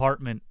first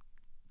apartment.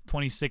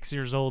 26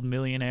 years old,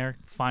 millionaire,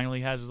 finally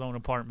has his own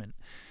apartment.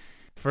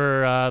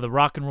 For the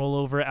Rock and Roll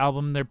Over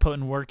album they're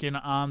putting work in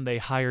on, they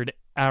hired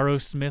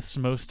Aerosmith's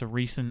most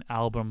recent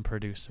album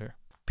producer.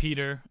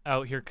 Peter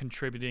out here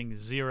contributing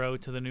zero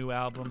to the new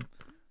album.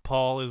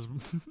 Paul is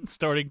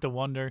starting to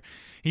wonder.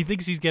 He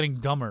thinks he's getting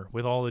dumber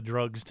with all the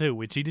drugs too,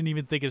 which he didn't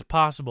even think is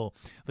possible.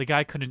 The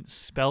guy couldn't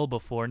spell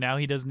before. Now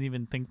he doesn't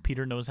even think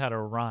Peter knows how to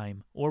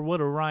rhyme or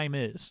what a rhyme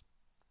is.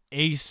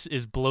 Ace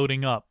is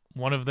bloating up.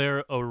 One of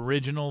their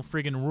original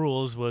friggin'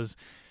 rules was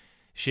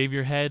shave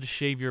your head,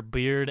 shave your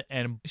beard,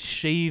 and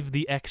shave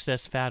the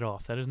excess fat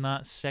off. That is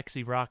not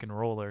sexy rock and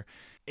roller.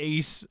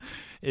 Ace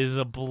is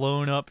a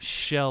blown up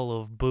shell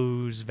of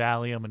booze,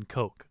 Valium, and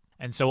Coke.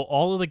 And so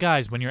all of the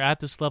guys, when you're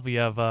at this level, you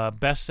have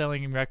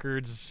best-selling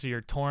records,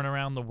 you're touring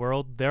around the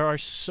world, there are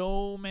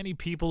so many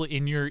people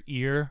in your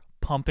ear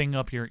pumping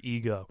up your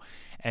ego.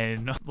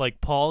 And like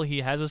Paul,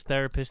 he has his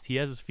therapist, he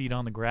has his feet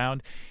on the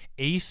ground.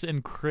 Ace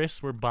and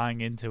Chris were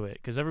buying into it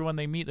because everyone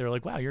they meet, they're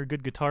like, wow, you're a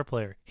good guitar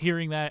player.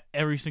 Hearing that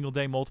every single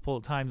day,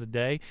 multiple times a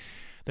day,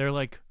 they're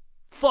like,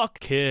 fuck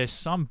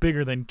Kiss, I'm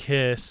bigger than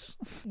Kiss.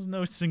 There's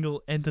no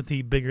single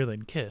entity bigger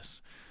than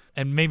Kiss.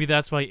 And maybe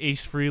that's why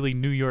Ace Frehley,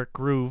 New York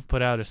Groove,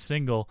 put out a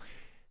single.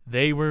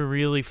 They were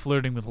really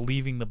flirting with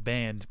leaving the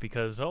band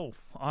because,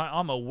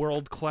 I'm a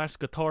world-class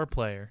guitar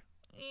player.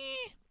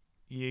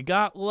 You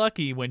got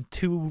lucky when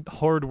two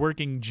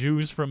hard-working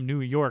Jews from New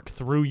York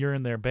threw you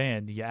in their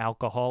band, you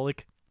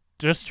alcoholic.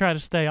 Just try to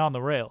stay on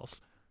the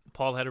rails.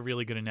 Paul had a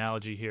really good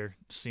analogy here,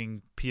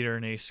 seeing Peter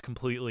and Ace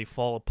completely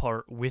fall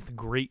apart with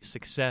great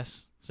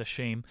success. It's a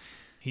shame.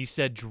 He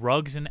said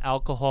drugs and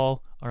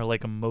alcohol are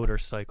like a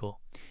motorcycle.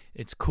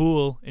 It's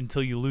cool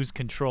until you lose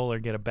control or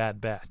get a bad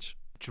batch.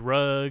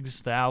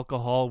 Drugs, the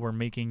alcohol were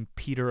making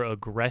Peter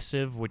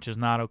aggressive, which is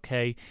not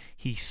okay.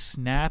 He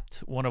snapped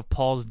one of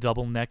Paul's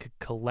double-neck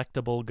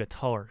collectible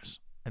guitars.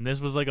 And this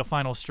was like a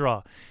final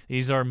straw.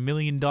 These are $1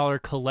 million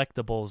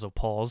collectibles of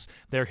Paul's.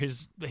 They're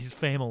his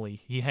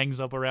family. He hangs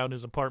up around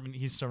his apartment.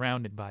 He's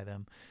surrounded by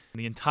them.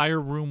 The entire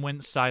room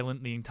went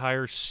silent. The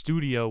entire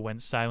studio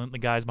went silent. The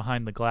guys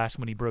behind the glass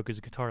when he broke his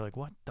guitar like,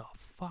 what the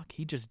fuck?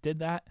 He just did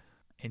that?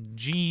 And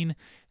Gene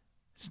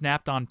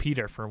snapped on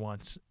Peter for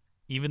once.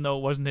 Even though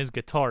it wasn't his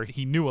guitar,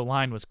 he knew a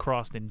line was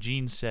crossed, and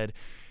Gene said,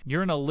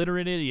 "You're an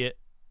illiterate idiot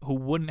who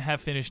wouldn't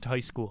have finished high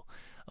school."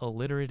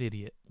 Illiterate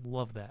idiot.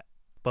 Love that.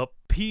 But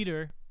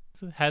Peter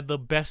had the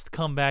best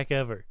comeback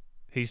ever.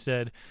 He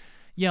said,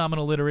 "Yeah, I'm an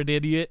illiterate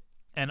idiot,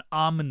 and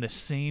I'm in the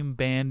same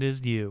band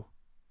as you."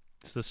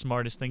 It's the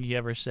smartest thing he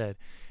ever said.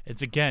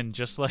 It's, again,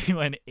 just like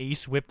when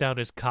Ace whipped out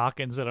his cock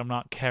and said, "I'm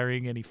not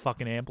carrying any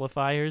fucking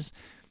amplifiers."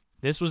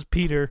 This was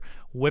Peter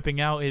whipping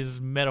out his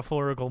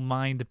metaphorical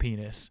mind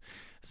penis,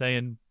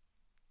 saying,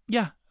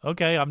 yeah,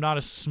 okay, I'm not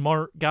a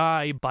smart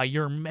guy by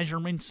your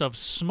measurements of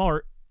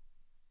smart,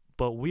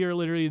 but we are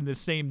literally in the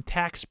same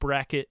tax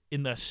bracket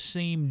in the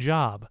same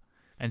job.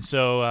 And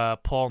so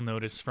Paul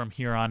noticed from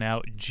here on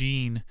out,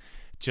 Gene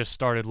just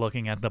started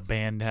looking at the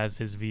band as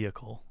his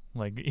vehicle.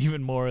 Like,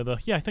 even more of the,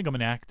 I think I'm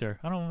an actor.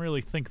 I don't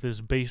really think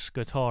this bass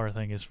guitar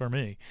thing is for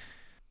me.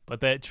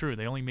 But that's true.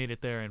 They only made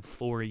it there in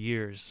 4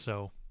 years,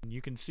 so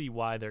you can see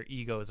why their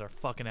egos are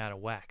fucking out of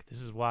whack.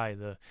 This is why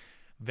the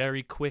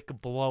very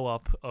quick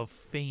blow-up of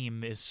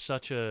fame is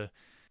such a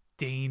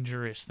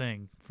dangerous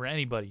thing for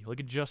anybody. Look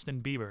at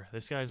Justin Bieber.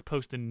 This guy's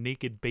posting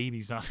naked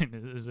babies on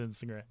his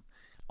Instagram.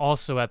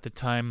 Also at the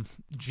time,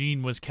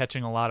 Gene was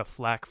catching a lot of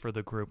flack for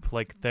the group.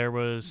 Like,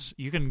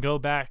 you can go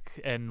back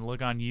and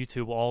look on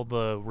YouTube, all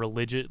the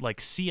religious,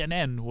 like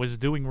CNN was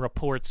doing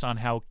reports on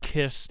how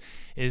Kiss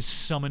is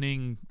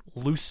summoning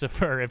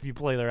Lucifer if you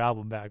play their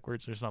album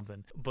backwards or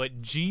something.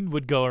 But Gene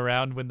would go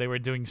around when they were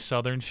doing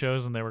Southern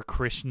shows and there were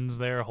Christians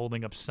there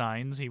holding up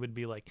signs. He would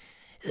be like,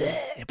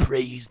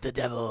 praise the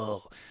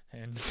devil,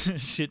 and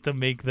shit to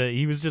make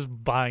he was just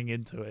buying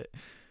into it.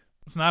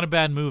 It's not a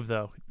bad move,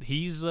 though.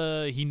 He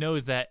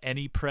knows that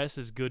any press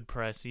is good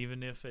press,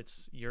 even if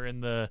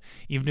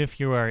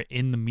you are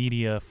in the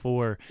media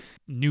for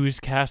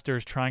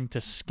newscasters trying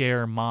to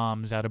scare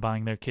moms out of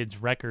buying their kids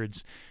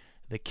records.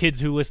 The kids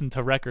who listen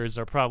to records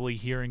are probably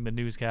hearing the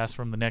newscast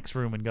from the next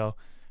room and go,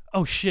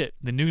 "Oh shit,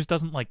 the news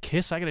doesn't like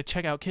Kiss? I gotta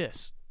check out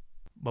Kiss."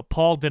 But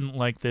Paul didn't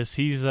like this.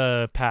 He's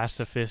a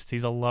pacifist.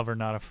 He's a lover,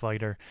 not a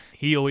fighter.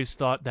 He always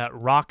thought that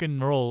rock and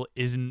roll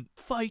isn't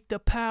fight the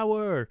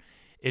power.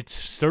 It's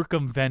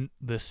circumvent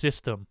the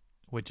system,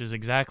 which is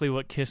exactly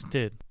what Kiss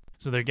did.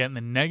 So they're getting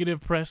the negative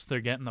press,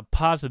 they're getting the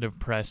positive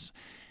press,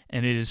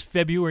 and it is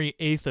February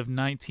 8th of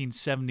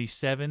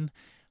 1977.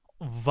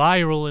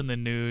 Viral in the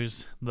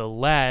news, the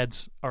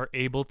Lads are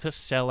able to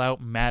sell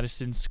out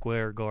Madison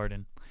Square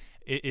Garden.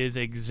 It is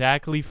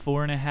exactly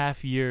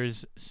 4.5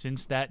 years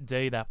since that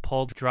day that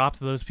Paul dropped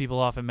those people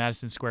off at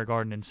Madison Square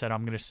Garden and said,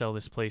 "I'm going to sell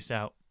this place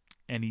out."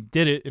 And he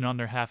did it in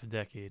under half a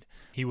decade.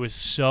 He was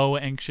so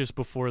anxious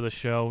before the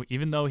show,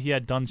 even though he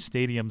had done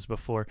stadiums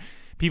before.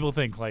 People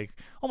think like,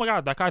 "Oh my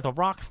God, that guy's a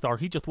rock star.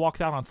 He just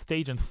walked out on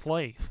stage and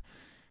slayed."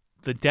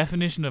 The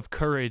definition of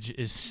courage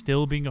is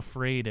still being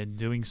afraid and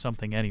doing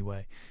something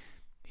anyway.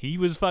 He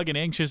was fucking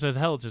anxious as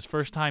hell. It's his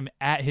first time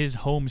at his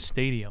home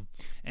stadium.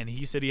 And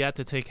he said he had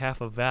to take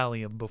half a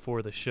Valium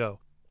before the show.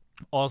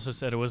 Also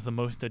said it was the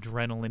most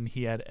adrenaline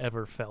he had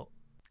ever felt.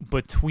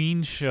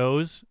 Between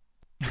shows,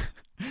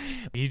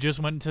 he just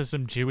went to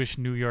some Jewish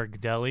New York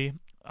deli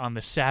on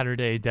the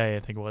Saturday day, I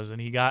think it was, and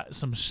he got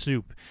some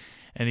soup.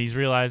 And he's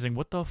realizing,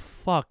 what the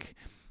fuck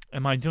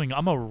am I doing?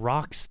 I'm a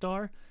rock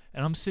star,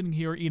 and I'm sitting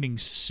here eating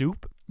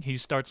soup? He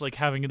starts like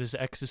having this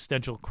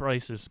existential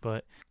crisis,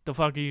 but the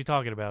fuck are you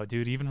talking about,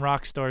 dude? Even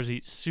rock stars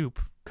eat soup.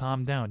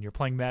 Calm down. You're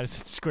playing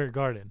Madison Square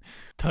Garden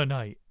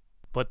tonight.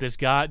 But this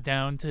got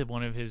down to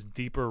one of his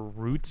deeper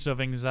roots of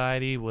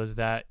anxiety was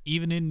that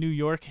even in New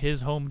York,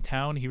 his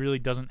hometown, he really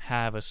doesn't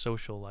have a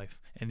social life.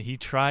 And he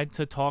tried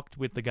to talk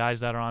with the guys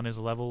that are on his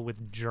level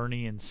with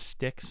Journey and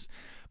Styx,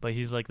 but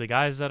he's like, the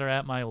guys that are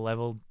at my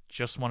level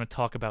just want to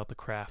talk about the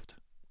craft.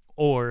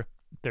 Or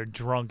they're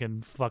drunk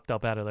and fucked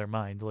up out of their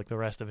mind like the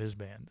rest of his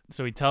band.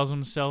 So he tells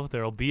himself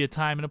there'll be a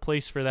time and a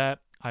place for that.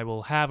 I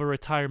will have a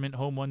retirement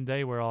home one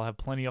day where I'll have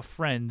plenty of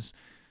friends.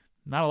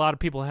 Not a lot of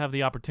people have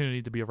the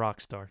opportunity to be a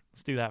rock star.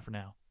 Let's do that for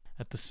now.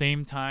 At the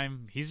same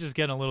time, he's just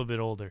getting a little bit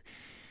older.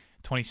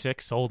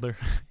 26, older.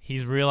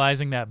 He's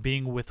realizing that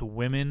being with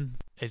women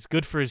is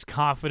good for his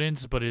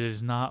confidence, but it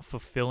is not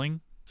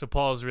fulfilling. So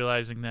Paul's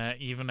realizing that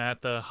even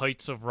at the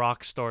heights of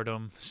rock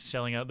stardom,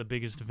 selling out the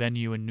biggest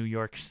venue in New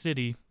York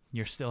City,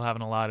 you're still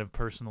having a lot of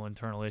personal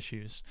internal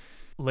issues.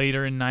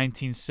 Later in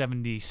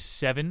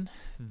 1977,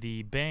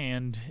 the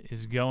band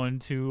is going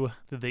to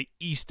the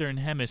Eastern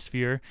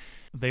Hemisphere.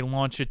 They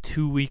launch a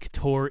 2-week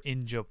tour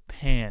in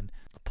Japan.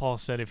 Paul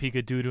said if he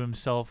could do to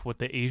himself what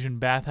the Asian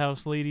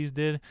bathhouse ladies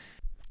did,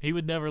 he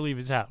would never leave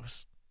his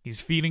house. He's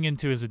feeding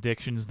into his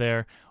addictions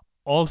there.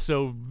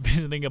 Also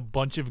visiting a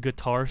bunch of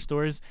guitar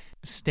stores.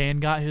 Stan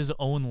got his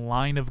own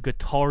line of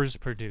guitars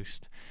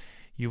produced.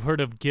 You've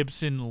heard of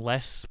Gibson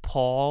Les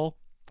Paul?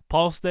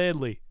 Paul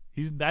Stanley.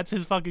 That's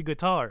his fucking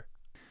guitar.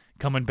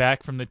 Coming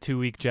back from the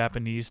 2-week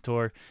Japanese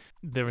tour,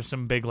 there was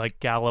some big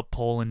Gallup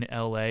poll in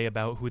LA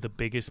about who the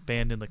biggest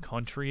band in the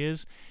country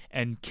is,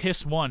 and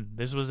Kiss won.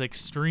 This was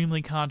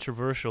extremely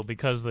controversial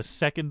because the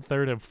second,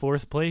 third, and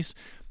fourth place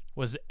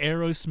was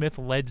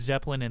Aerosmith, Led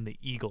Zeppelin, and the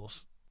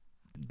Eagles.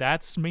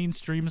 That's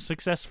mainstream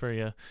success for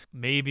you.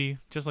 Maybe,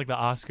 just like the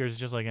Oscars,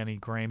 just like any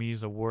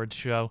Grammys awards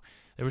show,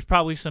 there was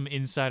probably some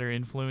insider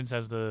influence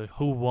as to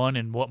who won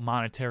and what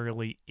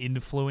monetarily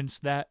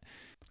influenced that.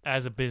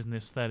 As a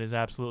business, that is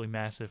absolutely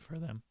massive for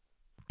them.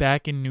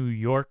 Back in New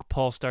York,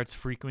 Paul starts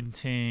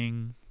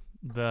frequenting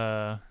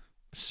the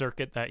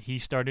circuit that he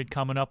started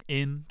coming up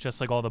in, just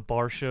like all the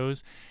bar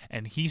shows,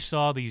 and he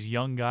saw these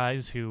young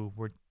guys who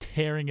were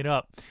tearing it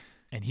up,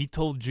 and he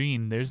told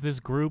Gene, there's this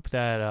group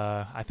that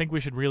I think we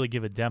should really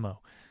give a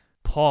demo.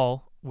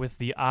 Paul, with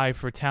the eye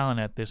for talent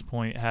at this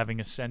point, having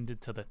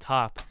ascended to the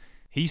top,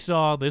 he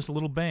saw this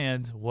little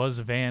band was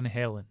Van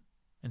Halen.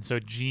 And so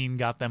Gene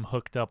got them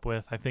hooked up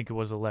with, I think it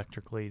was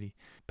Electric Lady.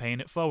 Paying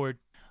it forward,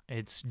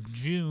 it's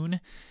June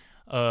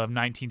of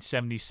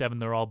 1977.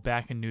 They're all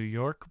back in New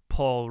York.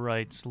 Paul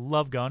writes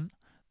Love Gun,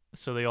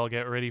 so they all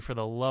get ready for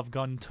the Love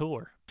Gun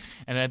tour.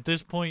 And at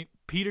this point,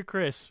 Peter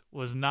Criss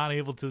was not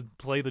able to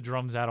play the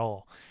drums at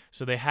all.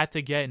 So they had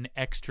to get an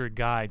extra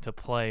guy to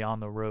play on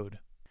the road.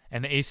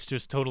 And Ace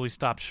just totally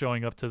stopped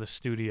showing up to the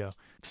studio.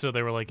 So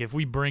they were like, if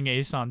we bring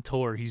Ace on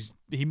tour,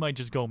 he might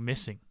just go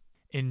missing.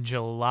 In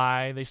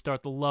July, they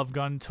start the Love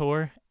Gun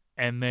tour,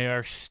 and they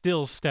are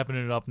still stepping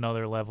it up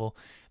another level.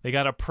 They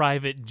got a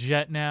private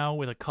jet now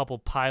with a couple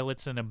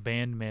pilots and a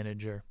band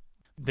manager.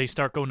 They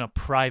start going to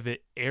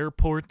private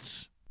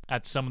airports.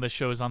 At some of the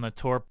shows on the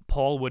tour,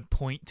 Paul would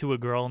point to a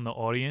girl in the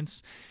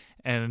audience,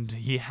 and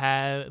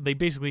they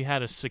basically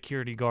had a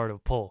security guard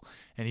of Paul,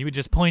 and he would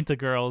just point to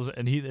girls,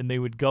 and they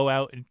would go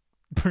out and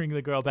bring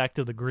the girl back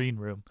to the green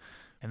room.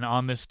 And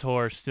on this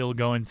tour, still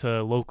going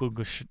to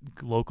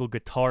local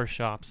guitar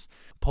shops.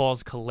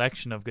 Paul's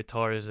collection of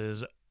guitars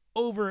is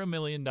over $1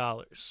 million.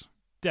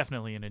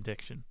 Definitely an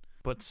addiction.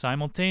 But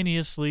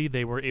simultaneously,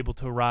 they were able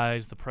to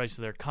rise the price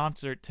of their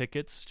concert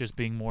tickets, just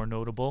being more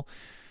notable.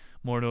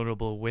 More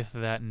notable with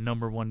that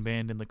 #1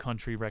 band in the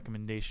country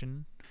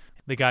recommendation.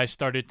 The guys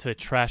started to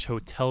trash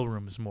hotel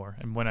rooms more.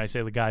 And when I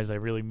say the guys, I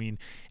really mean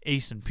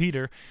Ace and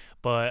Peter.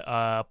 But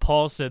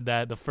Paul said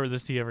that the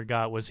furthest he ever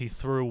got was he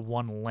threw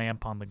one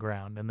lamp on the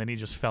ground, and then he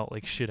just felt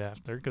like shit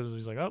after because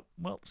he's like, oh,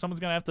 well, someone's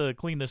going to have to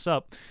clean this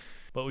up.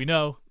 But we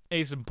know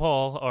Ace and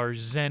Paul are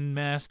Zen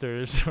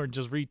masters or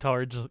just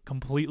retards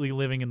completely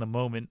living in the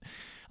moment.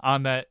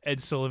 On that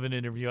Ed Sullivan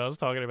interview I was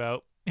talking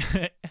about,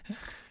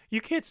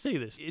 you can't say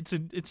this.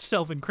 It's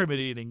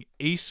self-incriminating.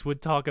 Ace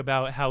would talk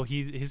about how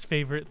his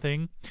favorite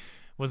thing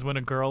was when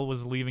a girl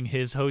was leaving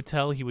his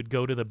hotel, he would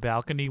go to the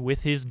balcony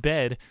with his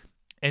bed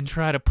and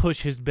try to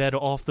push his bed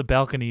off the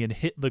balcony and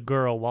hit the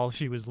girl while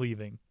she was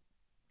leaving.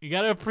 You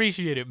gotta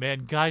appreciate it,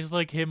 man. Guys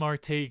like him are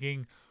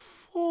taking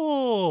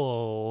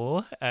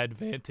full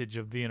advantage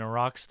of being a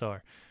rock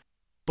star.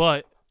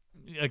 But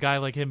a guy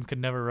like him could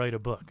never write a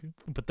book.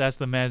 But that's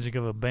the magic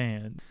of a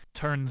band.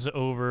 Turns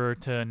over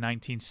to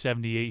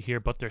 1978 here,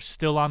 but they're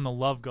still on the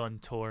Love Gun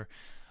tour.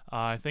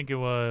 I think it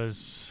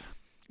was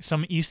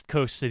some East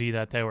Coast city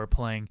that they were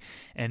playing,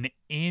 and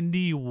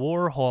Andy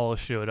Warhol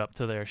showed up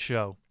to their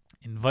show,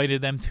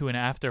 invited them to an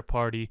after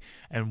party,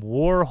 and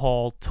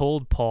Warhol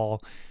told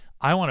Paul,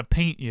 I want to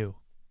paint you.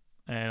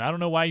 And I don't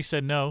know why he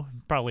said no,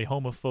 probably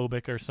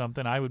homophobic or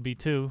something. I would be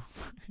too.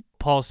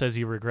 Paul says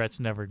he regrets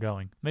never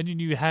going. Imagine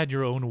you had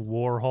your own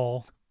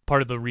Warhol.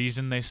 Part of the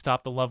reason they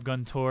stopped the Love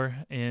Gun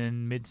tour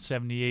in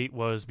mid-78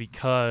 was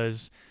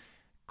because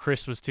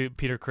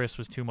Peter Criss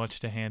was too much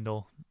to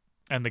handle,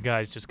 and the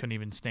guys just couldn't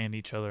even stand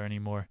each other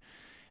anymore.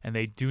 And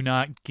they do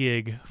not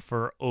gig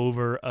for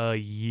over a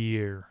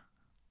year.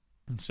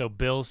 And so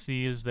Bill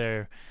sees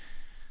they're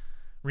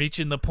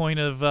reaching the point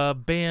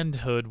of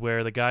bandhood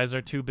where the guys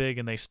are too big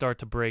and they start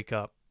to break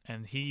up.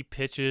 And he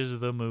pitches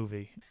the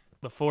movie.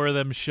 The four of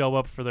them show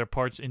up for their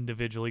parts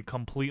individually,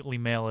 completely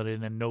mail it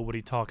in, and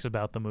nobody talks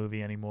about the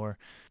movie anymore.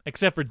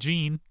 Except for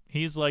Gene.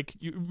 He's like,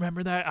 you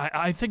remember that?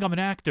 I think I'm an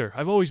actor.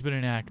 I've always been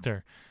an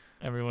actor.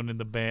 Everyone in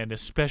the band,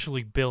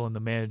 especially Bill and the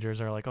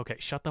managers, are like, okay,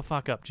 shut the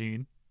fuck up,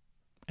 Gene.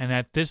 And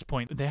at this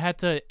point, they had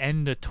to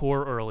end a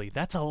tour early.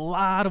 That's a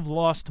lot of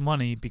lost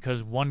money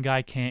because one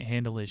guy can't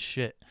handle his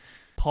shit.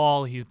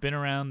 Paul, he's been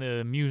around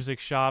the music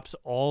shops,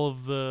 all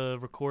of the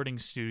recording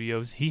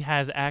studios. He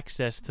has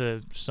access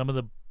to some of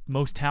the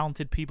most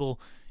talented people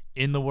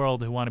in the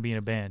world who want to be in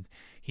a band.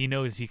 He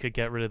knows he could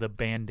get rid of the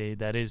Band-Aid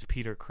that is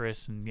Peter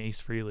Criss and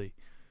Ace Frehley.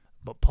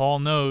 But Paul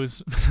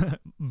knows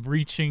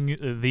reaching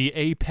the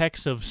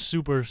apex of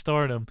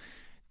superstardom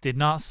did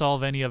not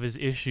solve any of his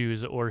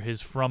issues or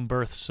his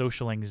from-birth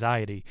social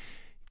anxiety.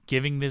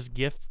 Giving this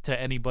gift to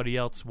anybody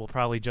else will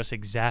probably just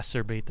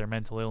exacerbate their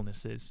mental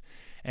illnesses.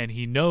 And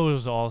he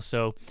knows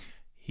also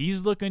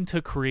he's looking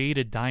to create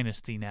a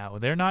dynasty now.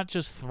 They're not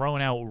just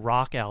throwing out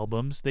rock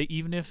albums.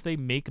 Even if they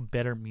make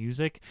better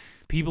music,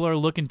 people are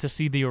looking to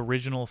see the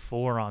original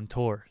four on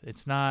tour.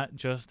 It's not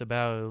just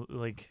about,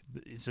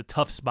 it's a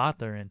tough spot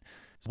they're in.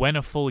 Went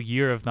a full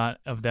year of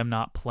them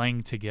not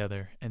playing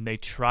together, and they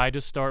tried to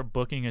start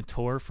booking a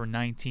tour for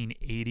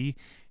 1980,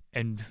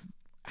 and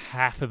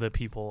half of the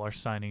people are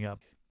signing up.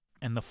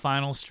 And the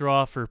final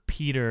straw for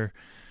Peter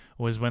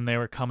was when they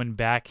were coming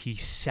back, he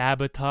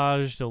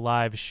sabotaged a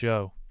live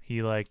show.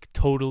 He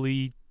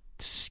totally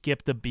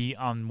skipped a beat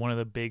on one of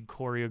the big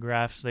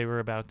choreographs they were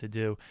about to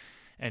do,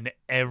 and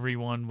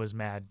everyone was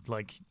mad.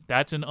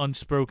 That's an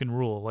unspoken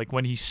rule.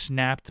 When he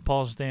snapped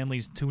Paul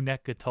Stanley's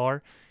two-neck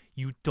guitar,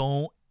 you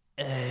don't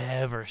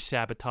ever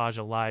sabotage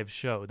a live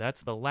show.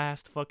 That's the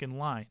last fucking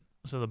line.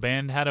 So the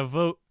band had a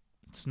vote.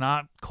 It's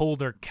not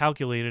cold or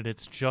calculated.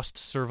 It's just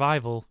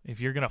survival. If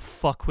you're going to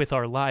fuck with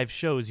our live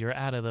shows, you're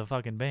out of the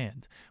fucking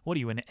band. What are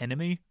you, an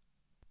enemy?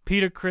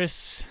 Peter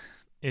Criss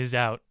is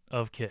out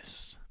of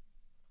Kiss.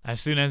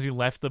 As soon as he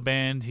left the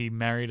band, he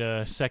married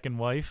a second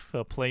wife,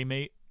 a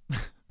playmate.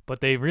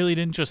 But they really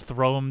didn't just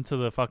throw him to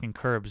the fucking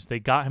curbs. They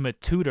got him a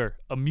tutor,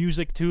 a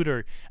music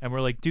tutor, and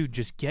we're like, dude,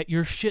 just get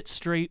your shit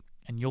straight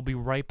and you'll be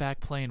right back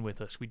playing with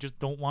us. We just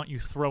don't want you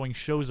throwing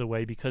shows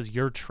away because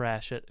you're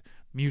trash at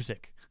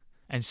music.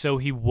 And so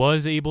he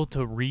was able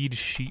to read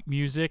sheet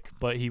music,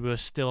 but he was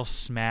still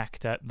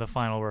smacked at the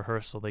final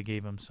rehearsal they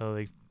gave him. So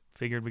they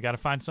figured we got to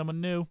find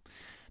someone new.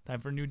 Time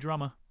for a new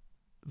drummer.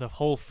 The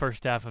whole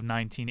first half of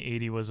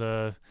 1980 was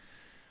a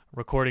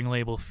recording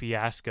label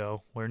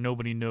fiasco where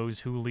nobody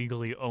knows who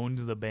legally owned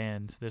the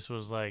band. This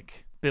was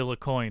like Bill a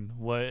coin.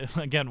 What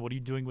are you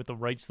doing with the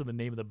rights to the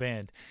name of the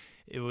band?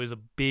 It was a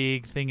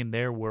big thing in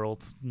their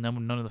world.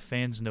 None of the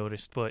fans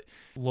noticed, but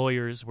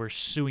lawyers were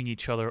suing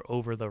each other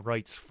over the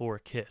rights for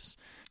Kiss.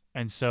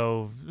 And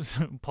so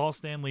Paul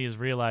Stanley is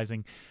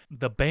realizing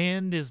the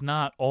band is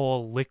not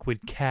all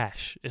liquid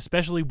cash,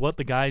 especially what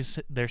the guys,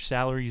 their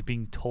salaries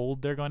being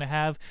told they're going to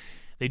have.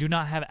 They do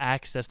not have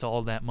access to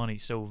all that money.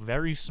 So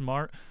very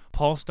smart.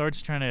 Paul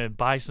starts trying to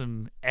buy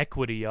some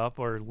equity up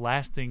or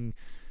lasting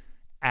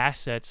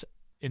assets.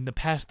 In the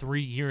past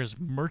 3 years,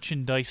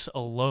 merchandise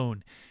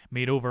alone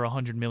made over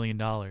 $100 million.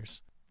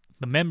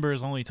 The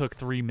members only took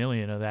 $3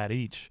 million of that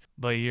each,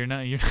 but you're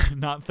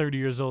not 30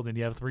 years old and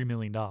you have $3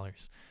 million.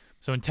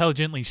 So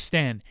intelligently,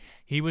 Stan,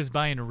 he was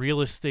buying real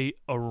estate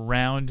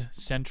around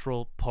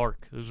Central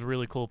Park. It was a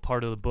really cool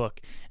part of the book,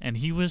 and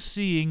he was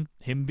seeing,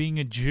 him being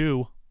a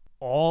Jew,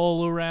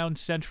 all around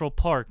Central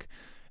Park.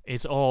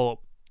 It's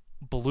all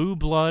blue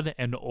blood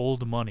and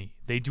old money.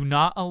 They do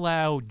not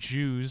allow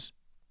Jews.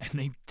 And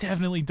they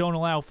definitely don't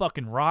allow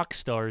fucking rock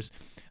stars.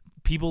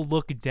 People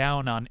look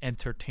down on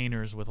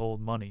entertainers with old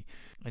money.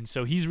 And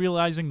so he's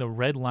realizing the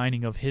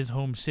redlining of his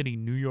home city,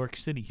 New York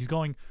City. He's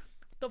going,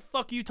 what the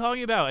fuck are you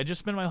talking about? I just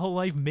spent my whole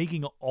life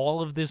making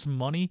all of this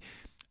money,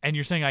 and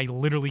you're saying I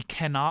literally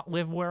cannot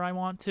live where I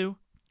want to?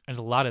 There's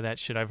a lot of that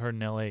shit I've heard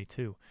in L.A.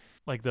 too.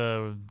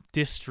 The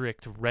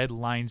district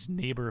redlines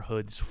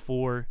neighborhoods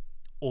for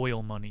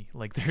oil money.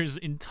 There's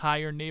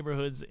entire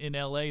neighborhoods in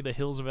LA, the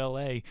hills of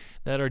LA,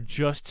 that are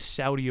just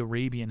Saudi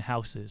Arabian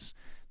houses.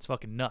 It's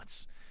fucking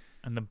nuts.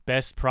 And the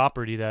best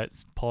property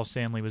that Paul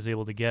Stanley was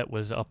able to get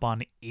was up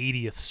on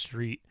 80th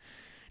Street.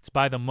 It's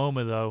by the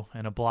MoMA, though,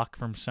 and a block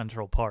from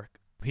Central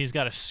Park. He's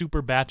got a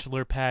super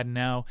bachelor pad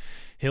now.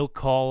 He'll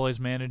call his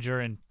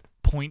manager and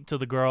point to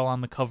the girl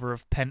on the cover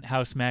of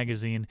Penthouse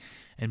magazine,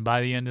 and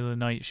by the end of the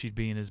night, she'd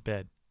be in his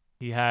bed.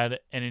 He had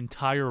an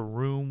entire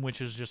room,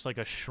 which is just like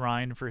a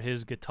shrine for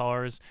his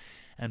guitars.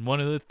 And one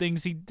of the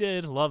things he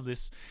did, love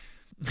this,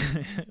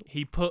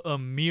 he put a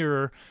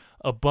mirror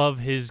above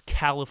his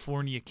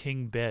California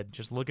King bed,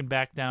 just looking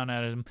back down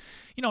at him,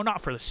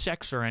 not for the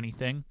sex or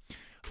anything.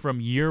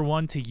 From year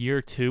 1 to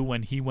year 2,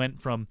 when he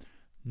went from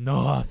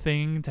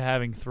nothing to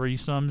having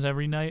threesomes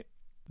every night,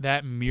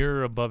 that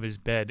mirror above his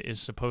bed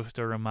is supposed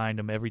to remind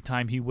him every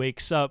time he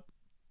wakes up,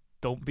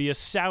 don't be a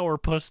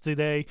sourpuss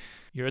today.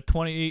 You're a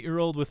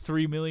 28-year-old with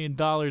 $3 million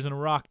in a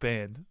rock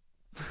band.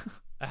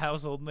 A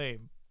household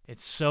name.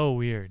 It's so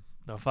weird.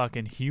 The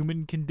fucking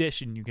human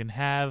condition. You can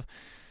have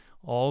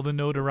all the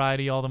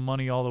notoriety, all the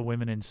money, all the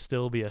women, and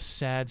still be a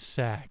sad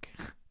sack.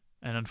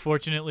 And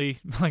unfortunately,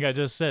 like I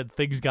just said,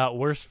 things got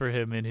worse for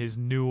him in his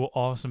new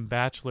awesome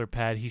bachelor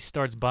pad. He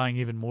starts buying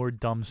even more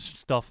dumb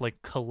stuff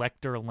like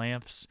collector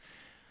lamps.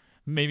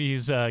 Maybe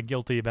he's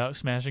guilty about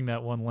smashing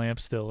that one lamp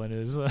still in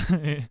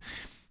his...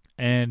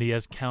 And he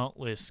has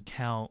countless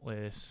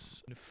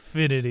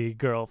infinity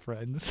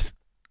girlfriends.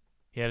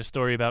 He had a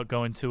story about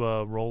going to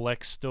a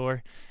Rolex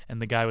store,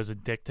 and the guy was a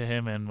dick to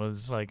him and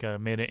was like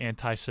made an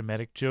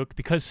anti-Semitic joke.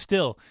 Because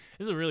still,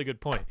 this is a really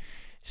good point.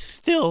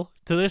 Still,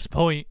 to this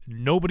point,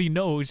 nobody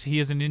knows he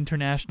is an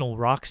international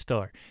rock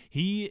star.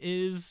 He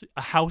is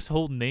a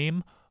household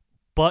name,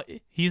 but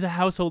he's a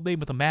household name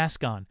with a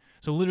mask on.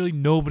 So literally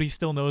nobody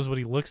still knows what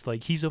he looks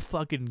like. He's a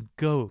fucking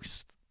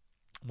ghost.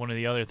 One of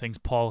the other things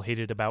Paul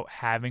hated about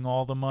having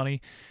all the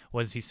money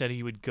was he said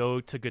he would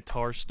go to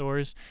guitar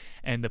stores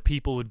and the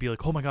people would be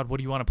like, oh my God, what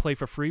do you want to play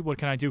for free? What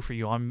can I do for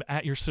you? I'm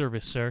at your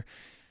service, sir.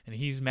 And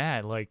he's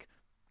mad. Like,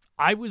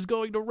 I was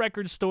going to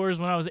record stores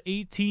when I was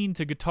 18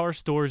 to guitar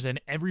stores and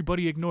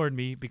everybody ignored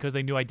me because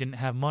they knew I didn't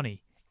have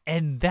money.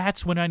 And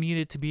that's when I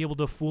needed to be able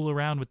to fool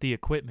around with the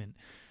equipment.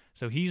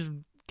 So he's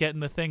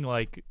getting the thing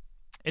like,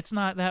 it's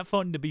not that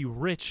fun to be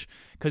rich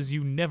because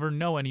you never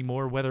know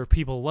anymore whether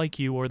people like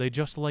you or they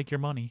just like your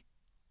money.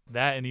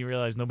 That, and you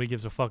realize nobody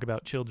gives a fuck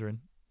about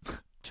children.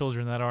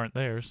 Children that aren't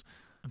theirs.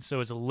 And so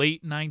it's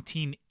late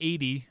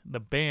 1980. The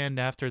band,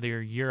 after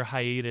their year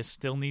hiatus,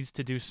 still needs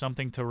to do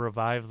something to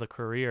revive the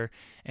career,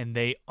 and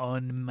they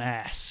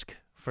unmask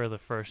for the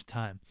first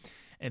time.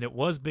 And it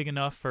was big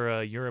enough for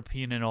a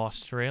European and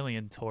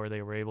Australian tour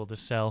they were able to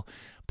sell,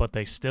 but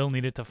they still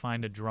needed to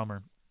find a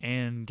drummer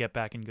and get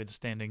back in good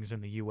standings in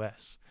the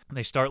U.S.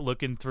 They start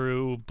looking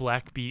through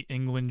Black Beat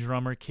England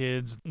drummer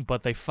kids,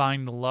 but they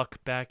find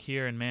luck back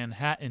here in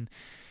Manhattan.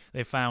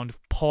 They found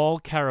Paul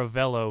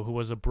Caravello, who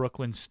was a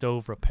Brooklyn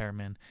stove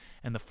repairman,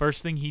 and the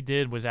first thing he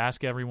did was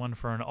ask everyone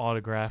for an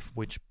autograph,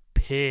 which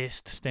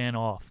pissed Stan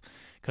off.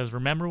 Because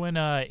remember when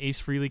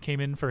Ace Frehley came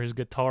in for his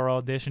guitar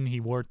audition, he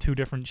wore 2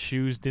 different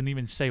shoes, didn't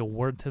even say a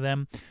word to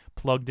them,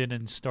 plugged in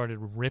and started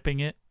ripping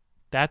it?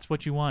 That's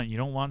what you want. You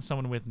don't want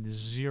someone with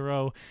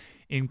zero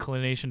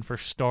inclination for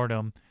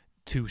stardom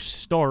to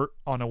start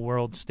on a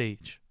world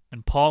stage.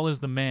 And Paul is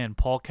the man.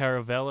 Paul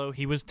Caravello,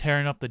 he was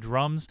tearing up the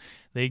drums.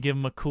 They give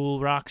him a cool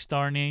rock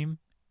star name,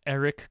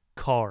 Eric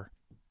Carr.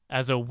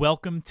 As a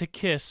welcome to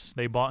Kiss,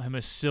 they bought him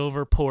a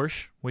silver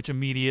Porsche, which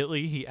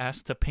immediately he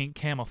asked to paint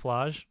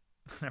camouflage.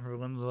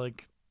 Everyone's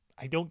like,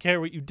 I don't care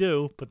what you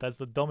do, but that's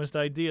the dumbest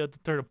idea to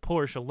turn a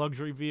Porsche, a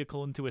luxury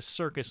vehicle, into a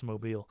circus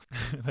mobile.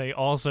 They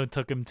also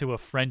took him to a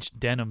French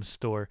denim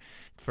store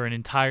for an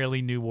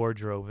entirely new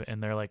wardrobe,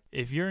 and they're like,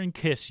 if you're in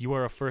Kiss, you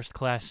are a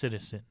first-class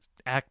citizen.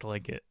 Act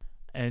like it.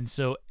 And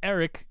so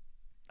Eric,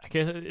 I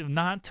guess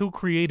not too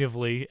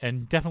creatively,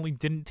 and definitely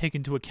didn't take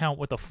into account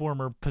what the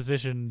former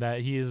position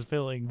that he is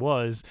filling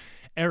was,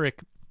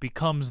 Eric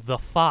becomes the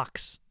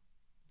Fox.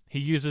 He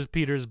uses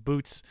Peter's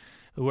boots,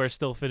 who are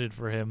still fitted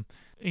for him.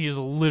 He is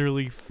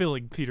literally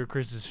filling Peter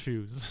Criss's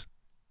shoes.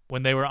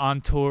 When they were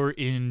on tour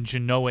in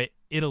Genoa,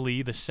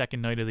 Italy, the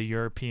second night of the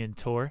European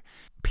tour,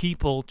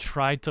 people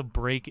tried to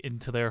break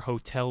into their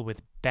hotel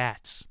with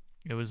bats.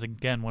 It was,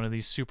 again, one of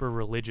these super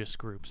religious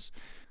groups.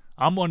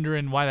 I'm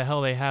wondering why the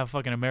hell they have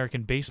fucking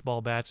American baseball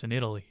bats in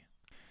Italy.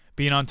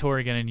 Being on tour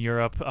again in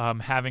Europe,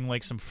 having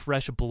like some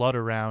fresh blood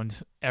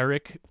around,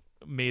 Eric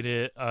made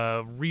it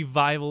a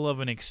revival of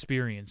an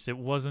experience. It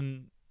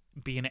wasn't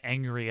being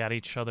angry at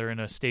each other in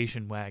a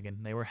station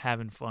wagon. They were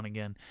having fun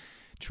again,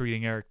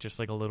 treating Eric just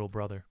like a little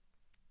brother.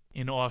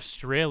 In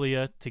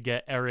Australia, to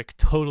get Eric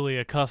totally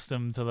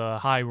accustomed to the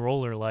high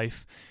roller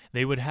life,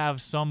 they would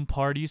have some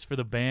parties for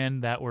the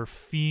band that were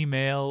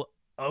female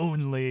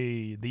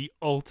only. The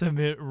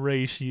ultimate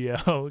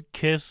ratio,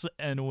 Kiss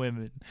and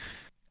women.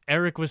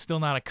 Eric was still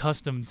not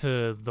accustomed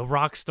to the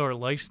rock star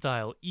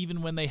lifestyle.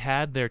 Even when they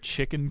had their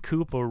chicken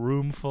coop, a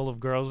room full of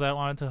girls that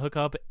wanted to hook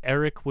up,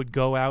 Eric would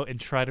go out and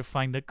try to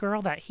find the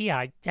girl that he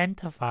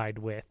identified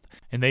with.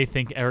 And they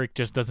think Eric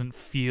just doesn't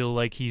feel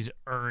like he's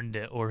earned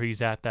it or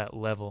he's at that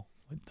level.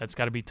 That's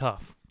got to be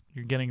tough.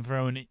 You're getting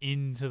thrown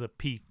into the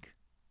peak.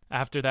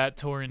 After that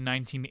tour in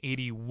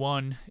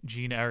 1981,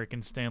 Gene, Eric,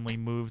 and Stanley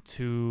moved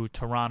to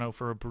Toronto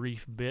for a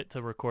brief bit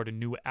to record a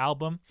new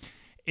album.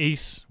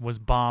 Ace was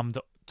bombed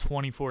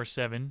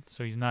 24/7,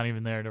 so he's not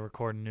even there to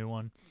record a new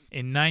one.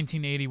 In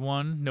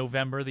 1981,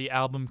 November, the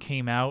album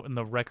came out, and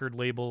the record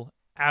label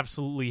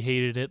absolutely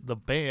hated it. The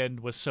band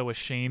was so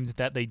ashamed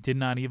that they did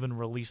not even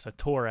release a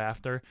tour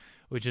after,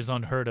 which is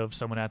unheard of,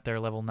 someone at their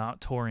level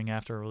not touring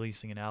after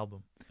releasing an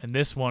album. And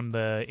this one,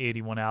 the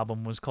 81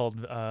 album, was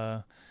called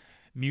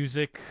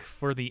Music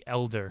for the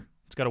Elder.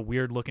 It's got a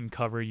weird-looking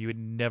cover. You would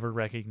never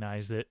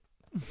recognize it.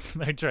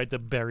 I tried to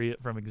bury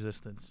it from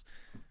existence.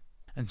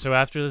 And so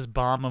after this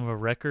bomb of a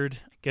record,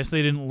 guess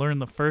they didn't learn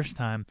the first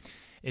time.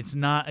 It's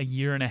not a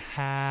year and a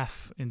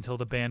half until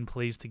the band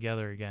plays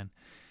together again.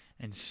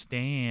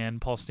 And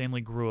Paul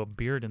Stanley grew a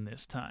beard in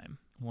this time,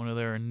 one of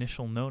their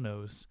initial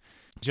no-nos.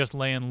 Just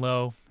laying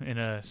low in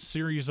a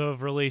series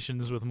of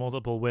relations with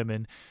multiple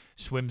women,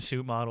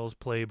 swimsuit models,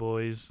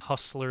 playboys,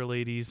 hustler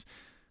ladies,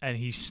 and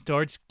he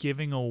starts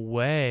giving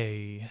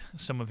away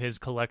some of his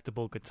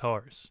collectible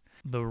guitars.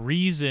 The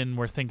reason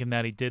we're thinking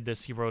that he did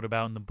this, he wrote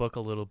about in the book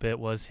a little bit,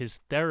 was his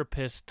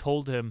therapist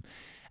told him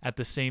at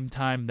the same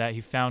time that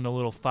he found a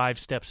little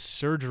 5-step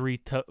surgery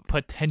to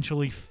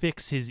potentially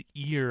fix his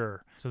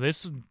ear. So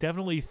this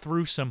definitely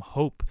threw some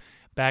hope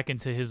back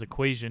into his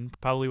equation,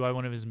 probably why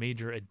one of his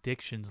major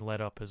addictions let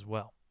up as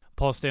well.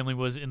 Paul Stanley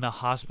was in the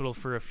hospital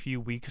for a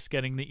few weeks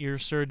getting the ear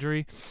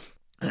surgery,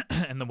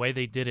 and the way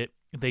they did it,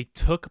 they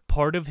took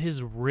part of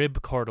his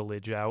rib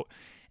cartilage out,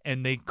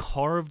 and they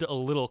carved a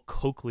little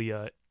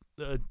cochlea,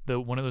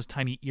 the one of those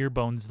tiny ear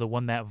bones, the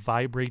one that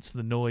vibrates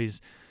the noise,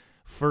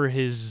 for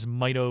his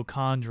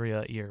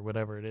mitochondria ear,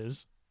 whatever it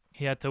is.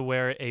 He had to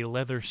wear a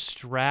leather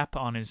strap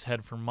on his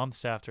head for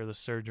months after the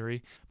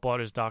surgery. Bought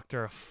his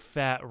doctor a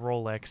fat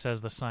Rolex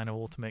as the sign of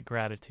ultimate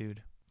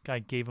gratitude. Guy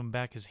gave him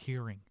back his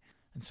hearing.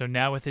 And so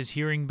now with his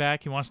hearing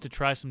back, he wants to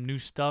try some new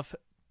stuff.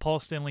 Paul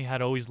Stanley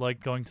had always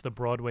liked going to the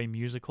Broadway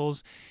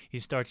musicals. He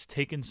starts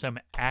taking some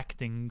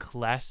acting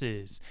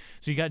classes.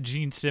 So you got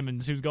Gene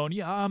Simmons, who's going,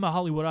 yeah, I'm a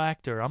Hollywood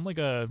actor. I'm like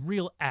a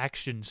real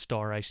action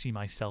star, I see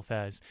myself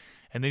as.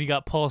 And then you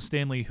got Paul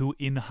Stanley, who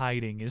in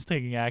hiding is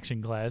taking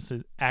acting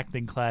classes,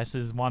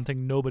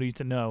 wanting nobody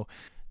to know.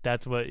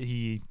 That's what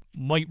he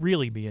might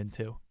really be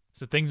into.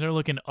 So things are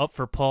looking up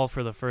for Paul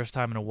for the first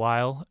time in a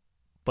while,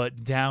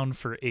 but down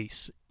for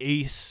Ace.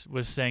 Ace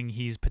was saying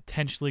he's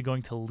potentially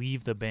going to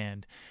leave the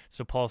band,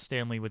 so Paul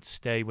Stanley would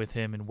stay with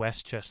him in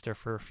Westchester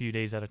for a few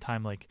days at a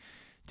time. Like,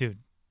 dude,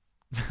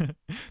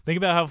 think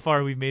about how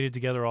far we've made it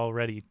together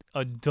already.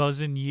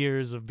 12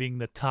 years of being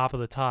the top of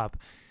the top.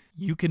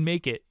 You can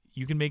make it.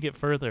 You can make it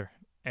further.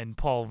 And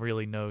Paul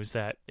really knows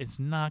that it's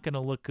not going to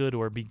look good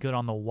or be good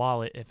on the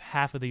wallet if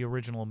half of the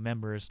original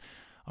members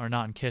are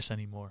not in KISS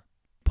anymore.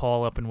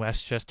 Paul up in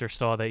Westchester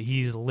saw that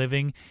he's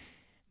living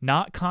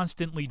not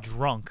constantly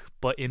drunk,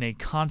 but in a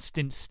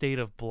constant state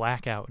of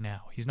blackout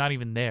now. He's not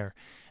even there.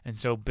 And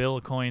so Bill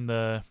Coyne,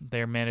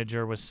 their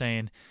manager, was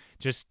saying,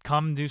 just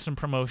come do some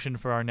promotion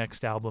for our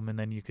next album, and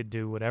then you could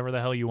do whatever the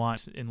hell you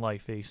want in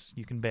life, Ace.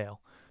 You can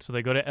bail. So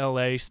they go to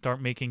L.A.,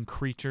 start making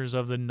Creatures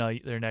of the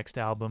Night, their next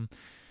album.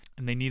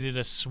 And they needed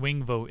a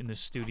swing vote in the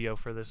studio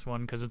for this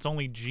one because it's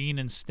only Gene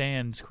and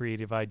Stan's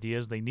creative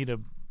ideas. They need a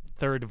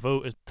third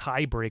vote as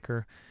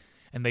tiebreaker.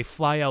 And they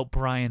fly out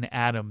Bryan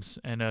Adams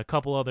and a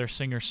couple other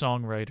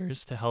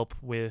singer-songwriters to help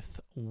with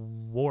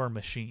War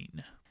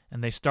Machine.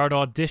 And they start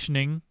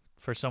auditioning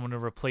for someone to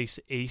replace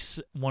Ace.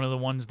 One of the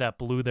ones that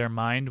blew their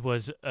mind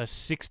was a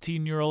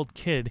 16-year-old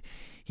kid.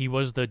 He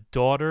was the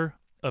daughter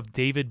of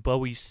David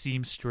Bowie's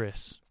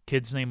seamstress.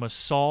 Kid's name was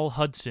Saul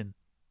Hudson,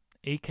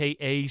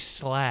 a.k.a.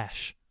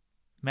 Slash.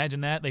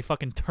 Imagine that. They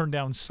fucking turned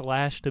down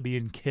Slash to be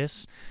in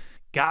KISS.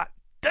 God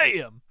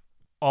damn!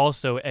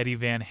 Also, Eddie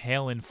Van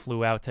Halen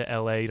flew out to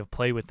L.A. to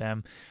play with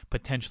them,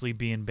 potentially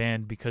being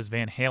banned because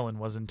Van Halen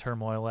was in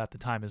turmoil at the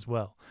time as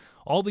well.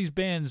 All these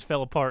bands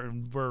fell apart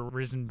and were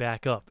risen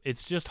back up.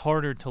 It's just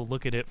harder to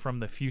look at it from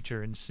the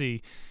future and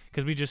see,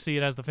 because we just see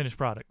it as the finished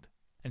product.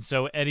 And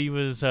so Eddie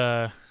was,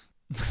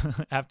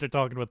 after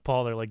talking with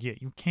Paul, they're like, yeah,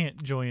 you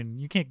can't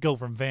go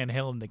from Van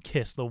Halen to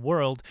KISS. The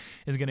world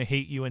is going to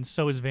hate you, and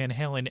so is Van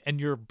Halen and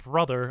your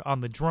brother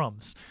on the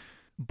drums.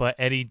 But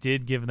Eddie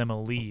did give them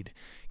a lead.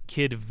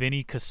 Kid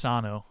Vinny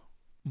Cassano.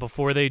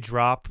 Before they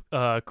drop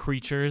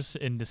Creatures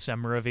in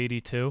December of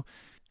 82,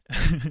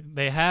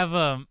 they have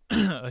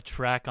a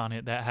track on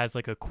it that has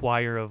like a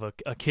choir of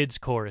a kid's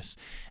chorus.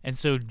 And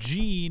so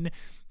Gene,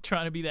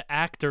 trying to be the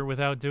actor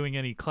without doing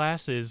any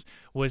classes,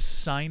 was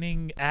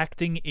signing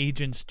acting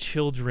agents'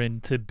 children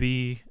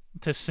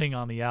to sing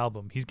on the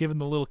album. He's giving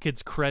the little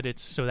kids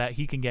credits so that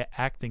he can get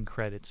acting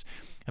credits.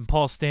 And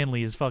Paul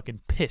Stanley is fucking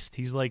pissed.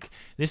 He's like,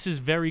 this is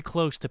very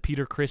close to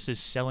Peter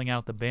Criss's selling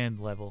out the band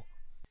level.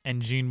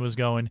 And Gene was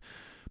going,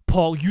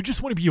 Paul, you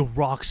just want to be a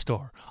rock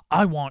star.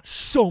 I want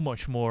so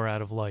much more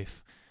out of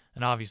life.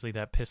 And obviously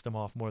that pissed him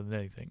off more than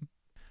anything.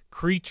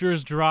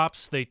 Creatures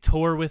drops. They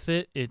tour with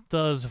it. It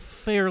does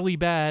fairly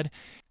bad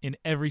in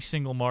every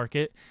single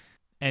market.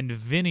 And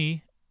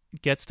Vinny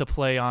gets to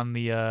play on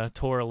the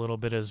tour a little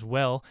bit as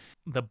well.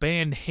 The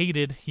band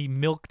hated he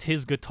milked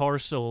his guitar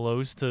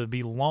solos to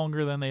be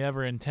longer than they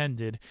ever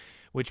intended,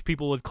 which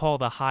people would call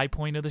the high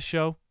point of the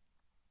show.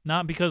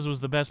 Not because it was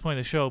the best point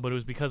of the show, but it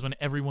was because when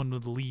everyone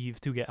would leave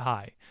to get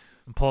high.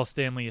 And Paul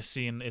Stanley is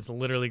seeing it's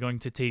literally going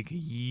to take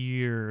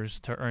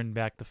years to earn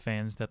back the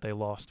fans that they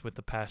lost with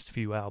the past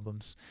few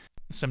albums.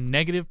 Some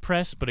negative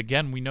press, but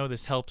again, we know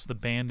this helps the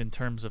band in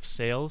terms of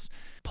sales.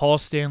 Paul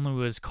Stanley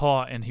was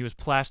caught and he was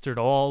plastered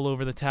all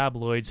over the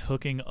tabloids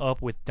hooking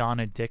up with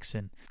Donna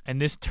Dixon.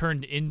 And this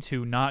turned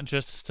into not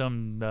just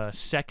some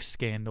sex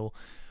scandal,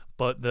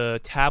 but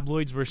the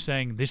tabloids were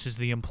saying this is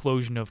the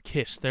implosion of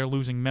KISS. They're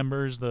losing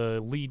members.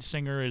 The lead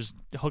singer is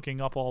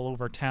hooking up all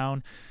over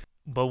town.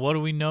 But what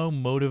do we know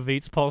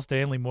motivates Paul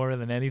Stanley more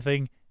than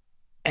anything?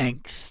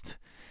 Angst.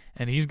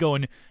 And he's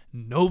going,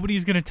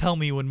 nobody's going to tell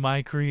me when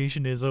my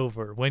creation is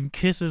over. When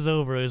KISS is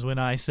over is when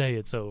I say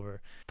it's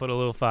over. Put a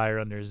little fire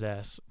under his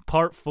ass.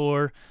 Part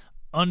 4,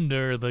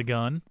 Under the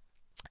Gun.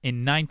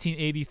 In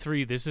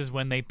 1983, this is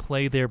when they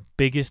play their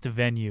biggest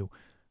venue.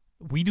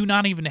 We do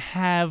not even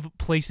have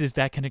places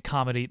that can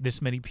accommodate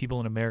this many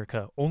people in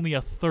America. Only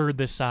a third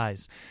the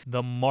size.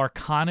 The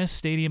Maracana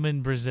Stadium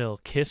in Brazil.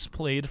 KISS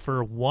played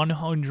for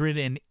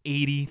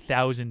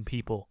 180,000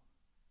 people.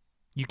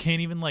 You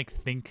can't even like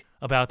think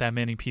about that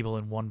many people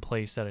in one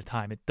place at a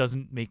time. It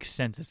doesn't make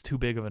sense. It's too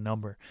big of a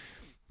number.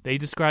 They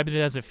described it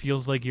as it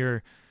feels like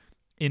you're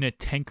in a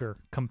tanker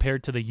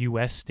compared to the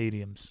U.S.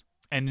 stadiums.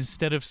 And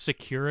instead of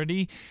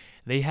security,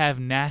 they have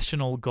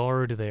National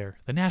Guard there.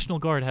 The National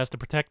Guard has to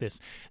protect this.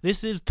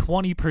 This is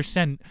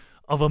 20%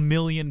 of 1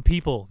 million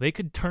people. They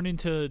could turn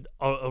into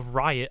a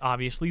riot,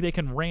 obviously. They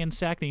can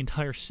ransack the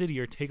entire city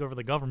or take over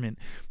the government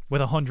with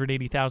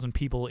 180,000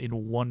 people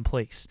in one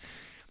place.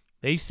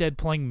 They said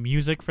playing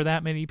music for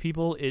that many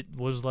people, it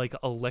was like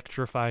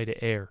electrified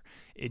air.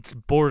 It's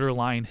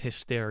borderline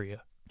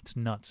hysteria. It's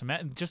nuts.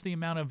 Just the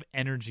amount of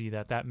energy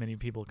that many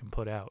people can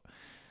put out.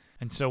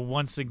 And so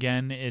once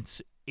again,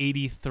 it's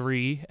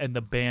 83 and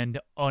the band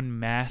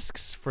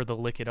unmasks for the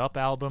Lick It Up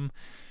album.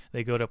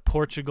 They go to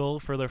Portugal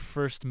for their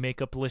first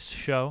Makeup List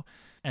show,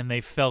 and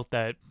they felt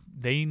that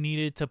they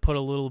needed to put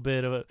a little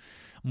bit of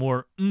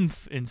more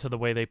oomph into the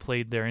way they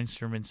played their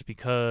instruments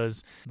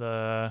because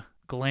the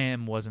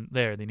glam wasn't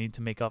there. They need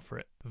to make up for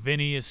it.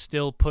 Vinny is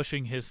still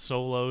pushing his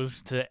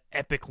solos to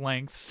epic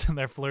lengths.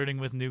 They're flirting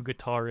with new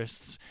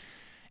guitarists.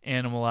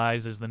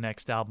 Animalize is the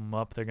next album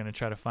up. They're going to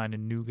try to find a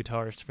new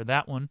guitarist for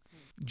that one.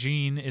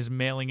 Gene is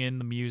mailing in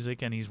the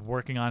music, and he's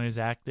working on his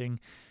acting.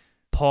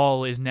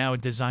 Paul is now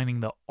designing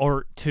the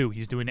art, too.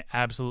 He's doing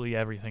absolutely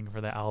everything for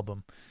the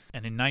album.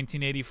 And in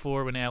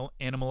 1984, when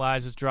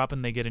Animalize is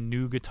dropping, they get a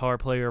new guitar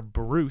player,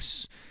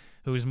 Bruce,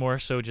 who is more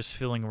so just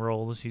filling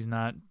roles. He's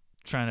not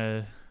trying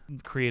to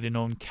create an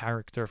own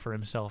character for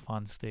himself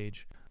on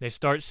stage. They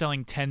start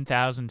selling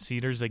 10,000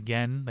 seaters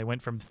again. They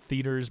went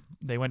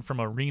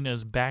from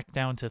arenas back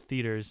down to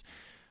theaters,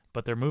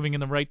 but they're moving in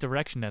the right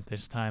direction at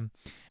this time.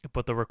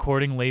 But the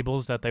recording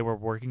labels that they were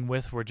working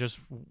with were just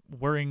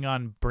worrying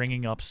on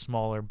bringing up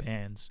smaller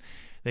bands.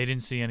 They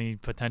didn't see any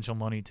potential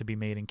money to be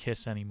made in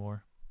Kiss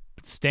anymore.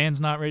 But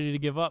Stan's not ready to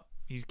give up.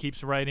 He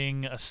keeps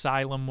writing.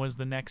 Asylum was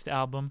the next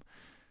album.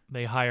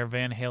 They hire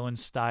Van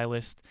Halen's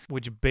stylist,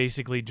 which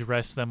basically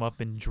dressed them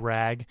up in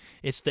drag.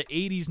 It's the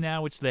 80s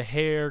now. It's the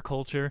hair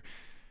culture.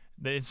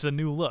 It's a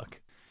new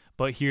look.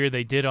 But here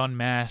they did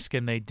unmask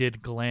and they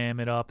did glam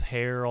it up,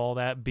 hair, all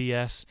that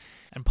BS.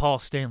 And Paul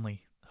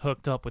Stanley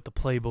hooked up with the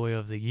Playboy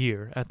of the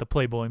Year at the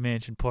Playboy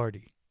Mansion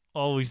party.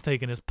 Always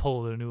taking his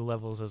pull to new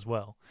levels as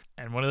well.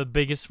 And one of the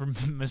biggest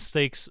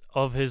mistakes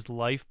of his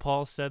life,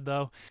 Paul said,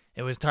 though,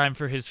 it was time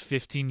for his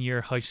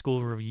 15-year high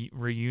school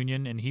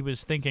reunion, and he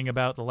was thinking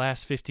about the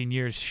last 15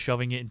 years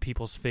shoving it in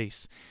people's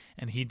face.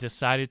 And he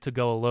decided to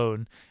go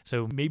alone,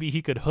 so maybe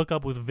he could hook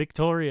up with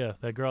Victoria,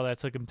 the girl that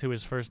took him to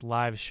his first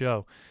live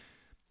show,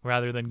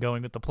 rather than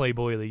going with the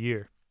Playboy of the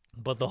Year.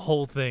 But the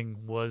whole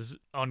thing was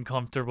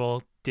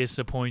uncomfortable,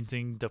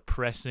 disappointing,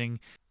 depressing.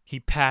 He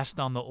passed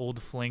on the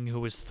old fling who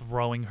was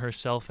throwing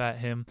herself at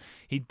him.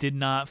 He did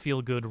not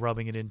feel good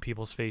rubbing it in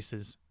people's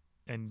faces,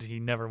 and he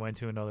never went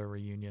to another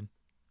reunion.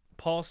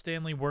 Paul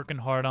Stanley working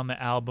hard on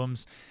the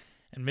albums,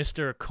 and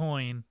Mr.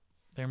 Coyne,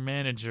 their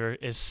manager,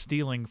 is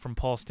stealing from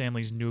Paul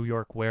Stanley's New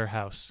York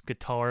warehouse.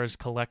 Guitars,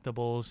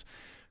 collectibles,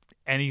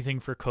 anything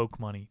for coke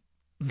money.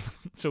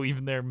 So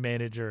even their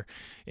manager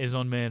is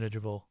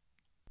unmanageable.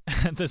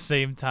 At the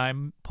same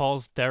time,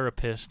 Paul's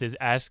therapist is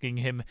asking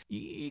him,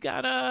 you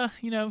got,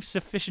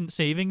 sufficient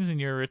savings in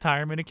your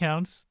retirement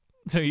accounts?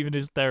 So even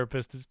his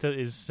therapist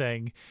is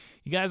saying,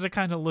 you guys are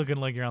kind of looking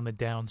like you're on the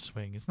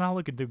downswing. It's not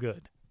looking too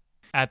good.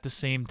 At the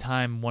same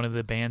time, one of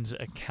the band's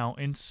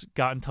accountants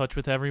got in touch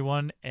with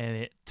everyone, and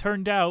it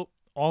turned out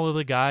all of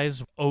the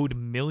guys owed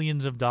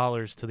millions of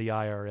dollars to the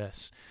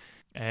IRS.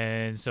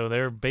 And so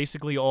they're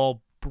basically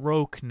all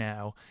broke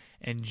now,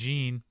 and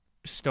Gene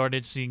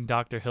started seeing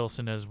Dr.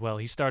 Hilson as well.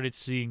 He started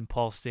seeing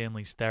Paul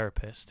Stanley's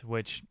therapist,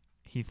 which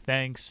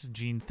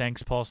Gene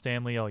thanks Paul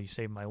Stanley. Oh, you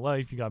saved my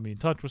life. You got me in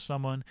touch with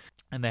someone.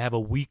 And they have a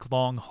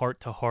week-long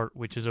heart-to-heart,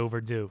 which is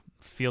overdue.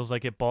 Feels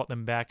like it brought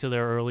them back to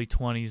their early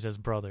 20s as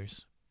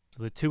brothers.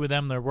 So the two of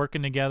them, they're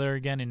working together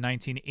again. In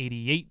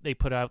 1988, they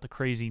put out the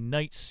Crazy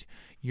Nights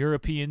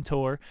European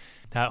tour.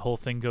 That whole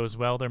thing goes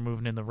well. They're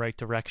moving in the right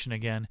direction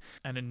again.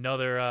 And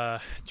another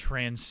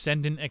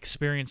transcendent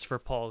experience for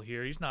Paul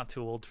here. He's not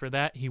too old for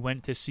that. He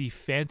went to see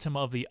Phantom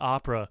of the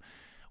Opera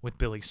with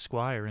Billy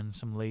Squier and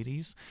some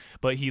ladies.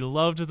 But he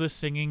loved the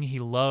singing. He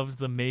loved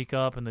the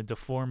makeup and the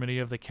deformity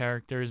of the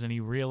characters. And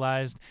he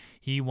realized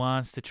he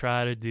wants to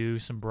try to do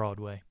some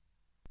Broadway.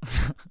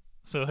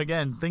 So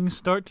again, things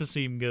start to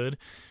seem good.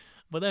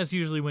 But that's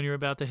usually when you're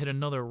about to hit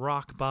another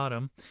rock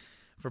bottom.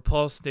 For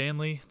Paul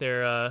Stanley,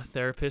 their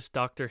therapist,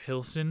 Dr.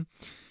 Hilson,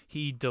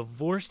 he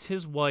divorced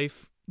his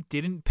wife,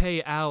 didn't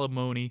pay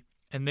alimony,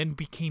 and then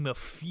became a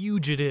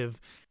fugitive.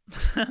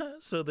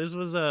 So this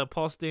was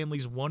Paul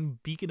Stanley's one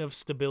beacon of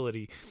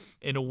stability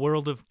in a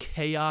world of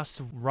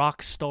chaos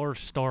rock star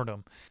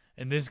stardom.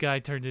 And this guy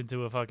turned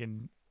into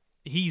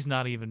he's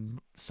not even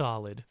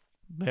solid.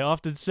 They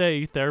often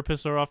say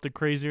therapists are often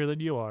crazier than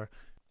you are.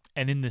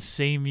 And in the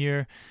same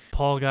year,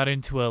 Paul got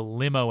into a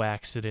limo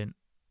accident.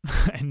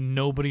 And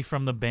nobody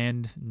from the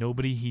band,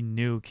 nobody he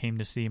knew came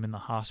to see him in the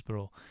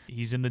hospital.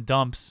 He's in the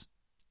dumps.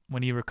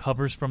 When he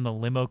recovers from the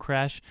limo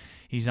crash,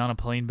 he's on a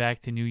plane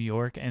back to New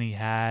York, and he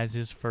has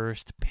his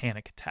first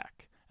panic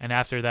attack. And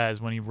after that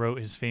is when he wrote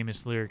his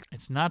famous lyric,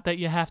 "It's not that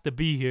you have to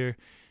be here,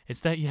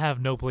 it's that you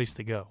have no place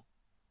to go."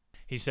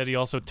 He said he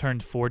also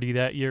turned 40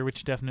 that year,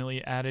 which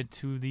definitely added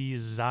to the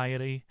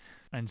anxiety.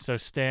 And so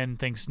Stan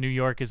thinks New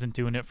York isn't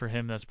doing it for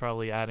him. That's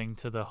probably adding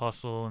to the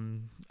hustle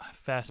and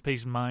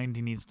fast-paced mind.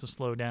 He needs to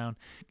slow down.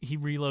 He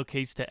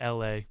relocates to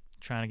L.A.,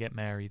 trying to get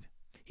married.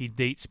 He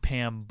dates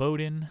Pam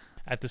Bowden.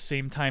 At the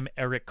same time,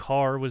 Eric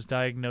Carr was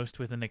diagnosed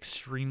with an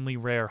extremely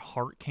rare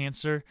heart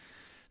cancer.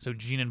 So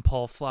Gene and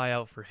Paul fly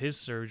out for his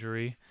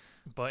surgery.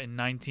 But in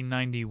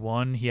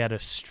 1991, he had a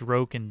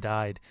stroke and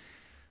died.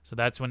 So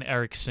that's when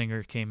Eric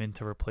Singer came in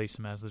to replace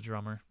him as the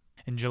drummer.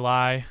 In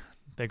July,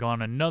 they go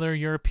on another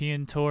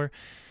European tour.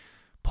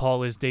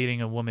 Paul is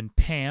dating a woman,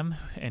 Pam,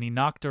 and he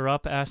knocked her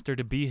up, asked her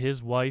to be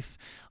his wife.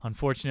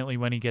 Unfortunately,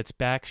 when he gets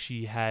back,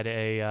 she had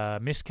a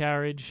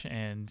miscarriage,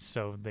 and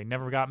so they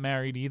never got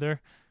married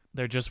either.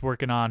 They're just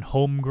working on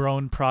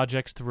homegrown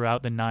projects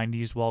throughout the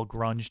 90s while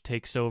grunge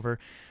takes over.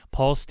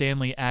 Paul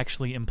Stanley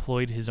actually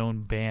employed his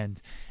own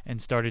band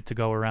and started to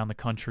go around the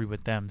country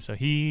with them. So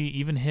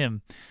even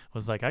him,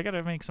 was like, I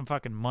gotta make some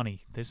fucking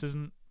money. This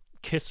isn't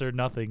Kiss or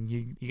nothing.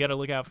 You gotta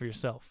look out for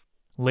yourself.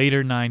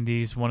 Later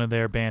 90s, one of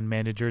their band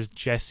managers,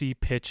 Jesse,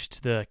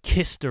 pitched the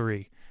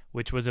Kisstory,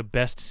 which was a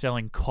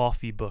best-selling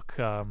coffee book.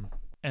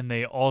 And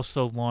they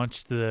also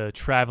launched the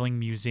Traveling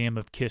Museum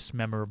of Kiss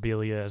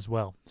memorabilia as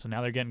well. So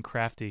now they're getting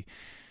crafty.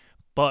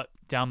 But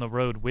down the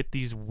road with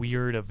these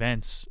weird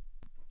events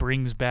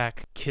brings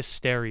back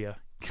Kissteria.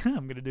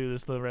 I'm going to do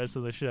this the rest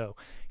of the show.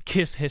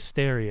 Kiss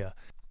hysteria.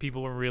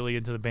 People were really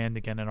into the band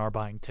again and are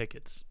buying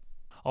tickets.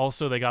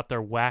 Also, they got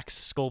their wax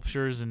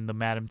sculptures in the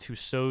Madame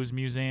Tussauds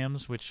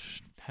museums,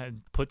 which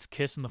puts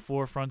Kiss in the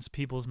forefront of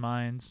people's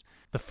minds.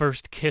 The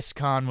first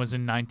KissCon was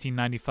in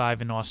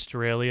 1995 in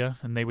Australia,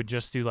 and they would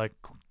just do like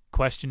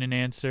question and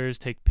answers,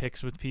 take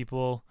pics with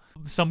people.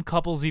 Some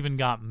couples even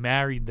got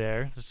married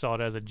there. They saw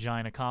it as a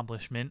giant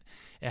accomplishment.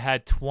 It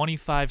had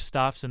 25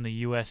 stops in the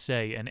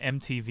USA, and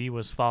MTV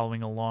was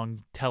following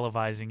along,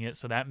 televising it,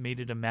 so that made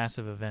it a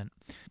massive event.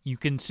 You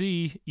can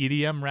see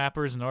EDM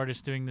rappers and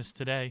artists doing this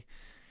today.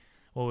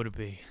 What would it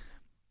be?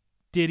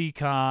 Diddy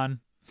Khan,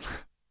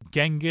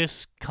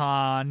 Genghis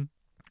Khan.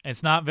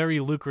 It's not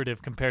very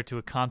lucrative compared to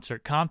a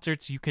concert.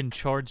 Concerts, you can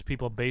charge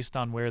people based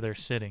on where they're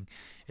sitting.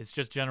 It's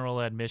just general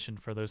admission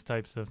for those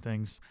types of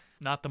things.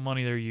 Not the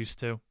money they're used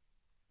to.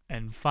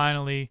 And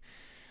finally,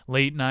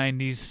 late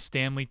 90s,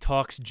 Stanley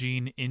talks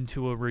Gene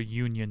into a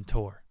reunion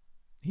tour.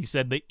 He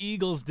said, the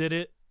Eagles did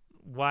it.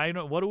 What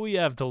do we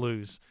have to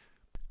lose?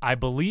 I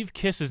believe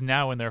Kiss is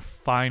now in their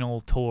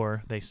final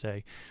tour, they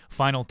say.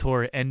 Final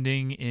tour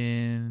ending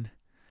in...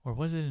 Or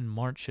was it in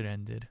March it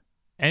ended?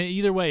 And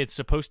either way, it's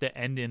supposed to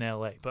end in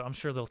L.A., but I'm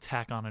sure they'll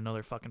tack on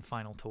another fucking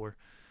final tour.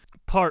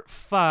 Part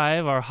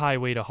 5, our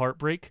Highway to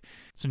Heartbreak.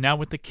 So now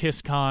with the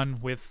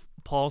KissCon, with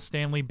Paul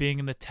Stanley being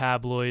in the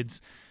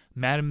tabloids,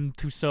 Madame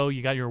Tussauds,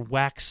 you got your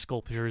wax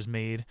sculptures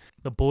made.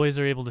 The boys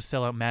are able to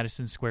sell out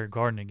Madison Square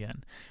Garden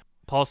again.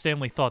 Paul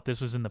Stanley thought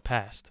this was in the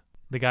past.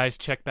 The guys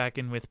check back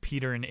in with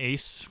Peter and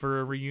Ace for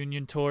a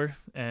reunion tour,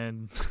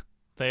 and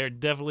they are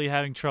definitely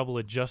having trouble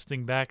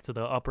adjusting back to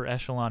the upper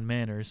echelon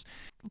manners.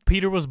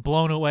 Peter was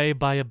blown away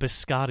by a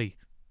biscotti.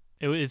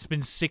 It's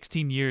been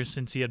 16 years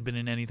since he had been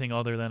in anything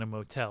other than a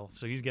motel,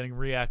 so he's getting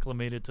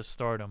reacclimated to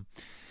stardom.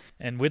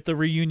 And with the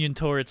reunion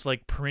tour, it's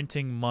like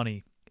printing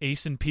money.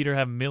 Ace and Peter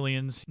have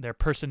millions, their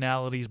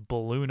personalities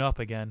balloon up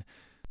again,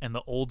 and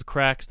the old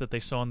cracks that they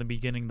saw in the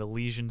beginning, the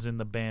lesions in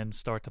the band,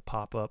 start to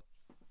pop up.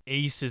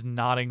 Ace is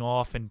nodding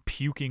off and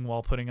puking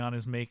while putting on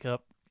his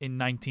makeup. In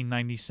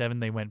 1997,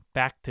 they went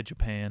back to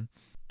Japan.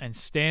 And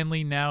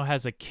Stanley now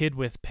has a kid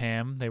with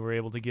Pam. They were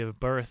able to give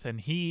birth, and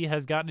he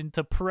has gotten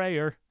into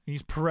prayer.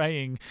 He's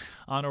praying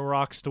on a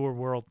Rockstar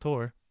World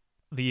Tour.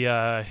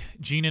 The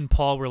Gene and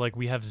Paul were like,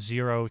 we have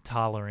zero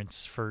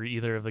tolerance for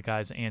either of the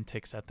guys'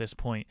 antics at this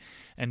point.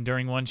 And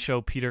during one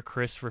show, Peter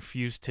Criss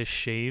refused to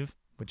shave,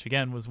 which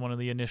again was one of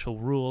the initial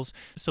rules.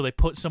 So they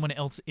put someone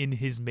else in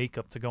his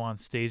makeup to go on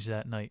stage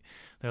that night.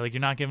 They're like, you're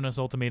not giving us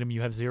ultimatum.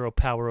 You have zero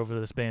power over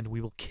this band.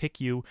 We will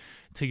kick you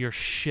to your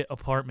shit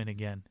apartment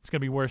again. It's going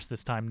to be worse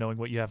this time knowing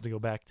what you have to go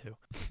back to.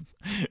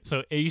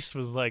 So Ace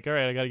was like, all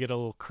right, I got to get a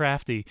little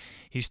crafty.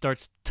 He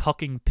starts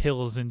tucking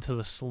pills into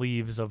the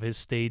sleeves of his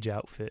stage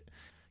outfit.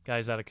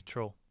 Guy's out of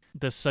control.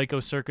 The Psycho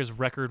Circus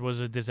record was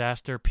a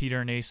disaster. Peter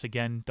and Ace,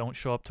 again, don't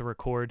show up to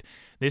record.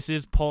 This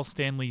is Paul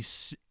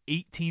Stanley's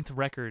 18th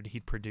record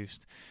he'd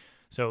produced.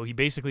 So he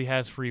basically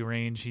has free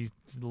range. He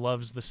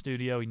loves the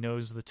studio. He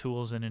knows the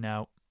tools in and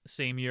out.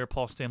 Same year,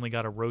 Paul Stanley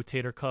got a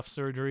rotator cuff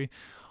surgery.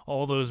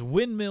 All those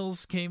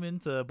windmills came in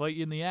to bite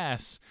you in the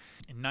ass.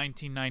 In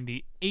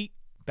 1998,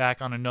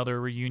 back on another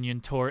reunion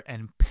tour,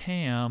 and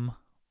Pam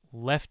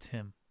left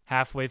him.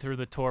 Halfway through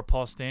the tour,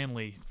 Paul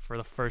Stanley, for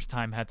the first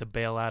time, had to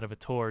bail out of a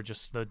tour.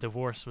 Just the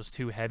divorce was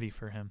too heavy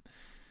for him.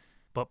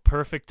 But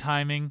perfect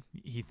timing.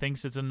 He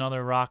thinks it's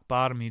another rock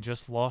bottom. He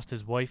just lost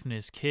his wife and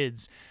his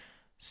kids.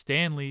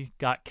 Stanley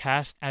got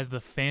cast as the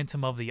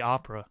Phantom of the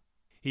Opera.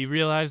 He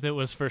realized it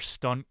was for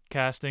stunt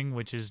casting,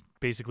 which is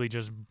basically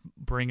just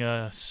bring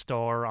a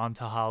star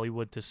onto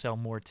Hollywood to sell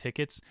more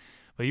tickets,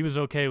 but he was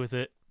okay with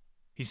it.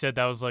 He said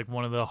that was like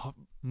one of the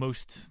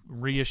most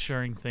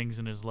reassuring things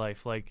in his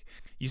life. Like,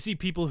 you see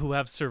people who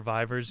have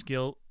survivor's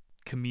guilt,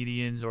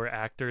 comedians or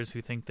actors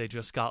who think they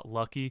just got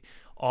lucky,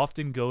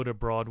 often go to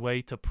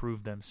Broadway to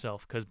prove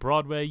themselves. Because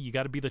Broadway, you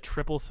got to be the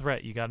triple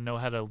threat. You got to know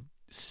how to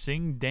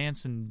sing,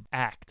 dance, and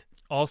act.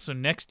 Also,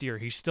 next year,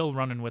 he's still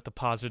running with the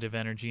positive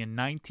energy. In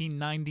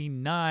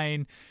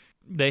 1999,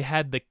 they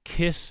had the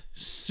Kiss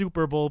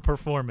Super Bowl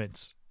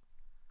performance.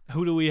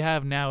 Who do we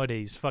have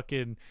nowadays?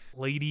 Fucking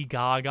Lady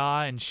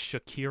Gaga and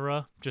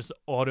Shakira, just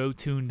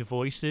auto-tuned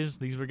voices.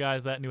 These were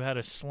guys that knew how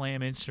to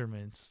slam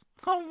instruments.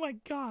 Oh my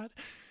God.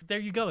 There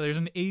you go. There's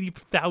an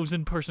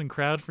 80,000 person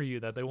crowd for you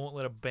that they won't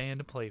let a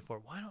band play for.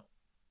 Why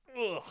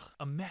don't... Ugh.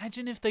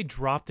 Imagine if they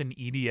dropped an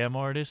EDM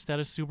artist at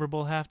a Super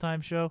Bowl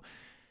halftime show.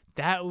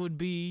 That would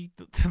be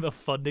the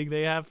funding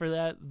they have for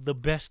that. The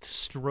best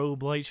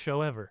strobe light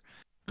show ever.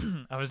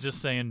 I was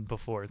just saying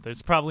before,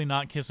 it's probably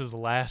not Kiss's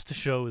last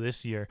show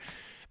this year,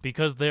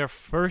 because their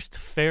first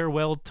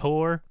farewell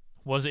tour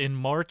was in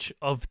March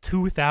of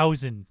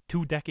 2000,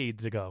 2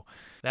 decades ago.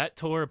 That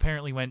tour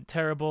apparently went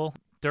terrible.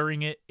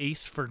 During it,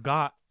 Ace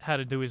forgot how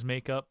to do his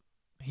makeup.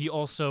 He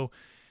also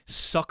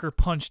sucker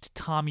punched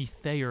Tommy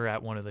Thayer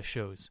at one of the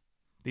shows.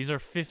 These are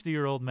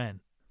 50-year-old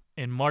men.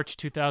 In March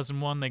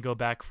 2001, they go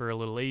back for a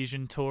little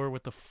Asian tour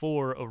with the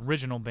 4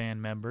 original band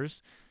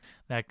members.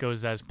 That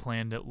goes as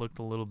planned. It looked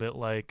a little bit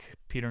like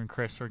Peter and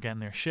Chris were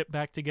getting their shit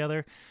back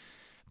together.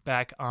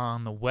 Back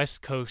on the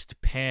West Coast,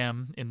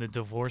 Pam, in the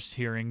divorce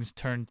hearings,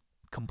 turned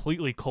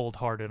completely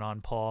cold-hearted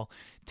on Paul,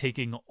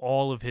 taking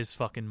all of his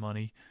fucking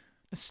money.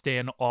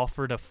 Stan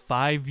offered a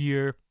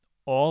 5-year,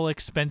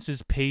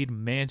 all-expenses-paid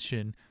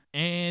mansion,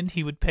 and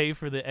he would pay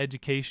for the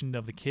education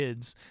of the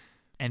kids.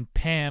 And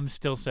Pam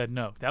still said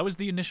no. That was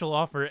the initial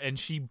offer, and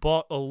she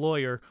bought a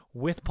lawyer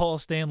with Paul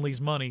Stanley's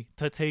money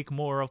to take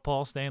more of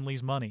Paul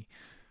Stanley's money.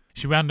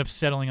 She wound up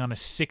settling on a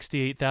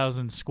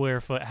 68,000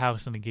 square foot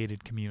house in a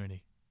gated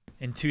community.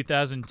 In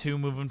 2002,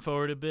 moving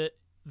forward a bit,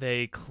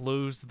 they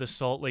closed the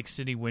Salt Lake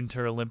City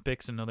Winter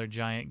Olympics, another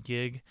giant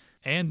gig.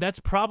 And that's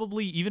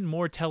probably even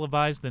more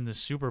televised than the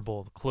Super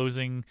Bowl.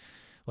 Closing,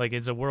 like,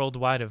 it's a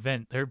worldwide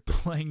event. They're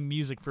playing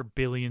music for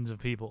billions of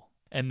people.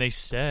 And they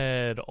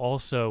said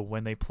also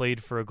when they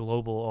played for a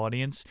global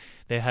audience,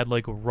 they had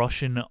like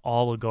Russian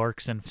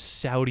oligarchs and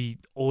Saudi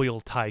oil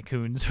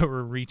tycoons who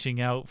were reaching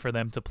out for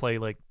them to play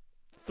like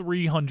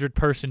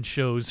 300-person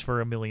shows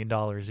for $1 million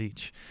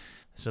each.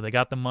 So they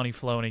got the money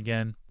flowing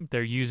again.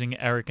 They're using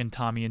Eric and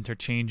Tommy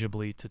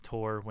interchangeably to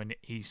tour when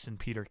Ace and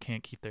Peter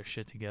can't keep their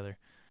shit together.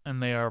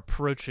 And they are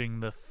approaching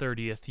the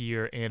 30th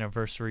year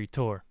anniversary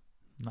tour.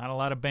 Not a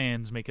lot of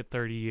bands make it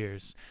 30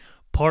 years.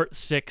 Part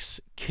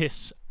 6,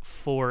 Kiss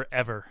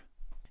Forever.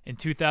 In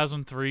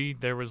 2003,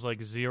 there was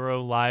like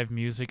 0 live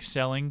music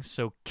selling,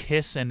 so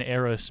Kiss and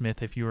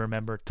Aerosmith, if you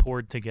remember,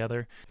 toured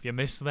together. If you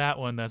missed that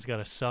one, that's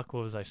gotta suck.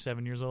 What was I,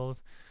 7 years old?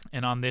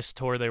 And on this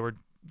tour, they were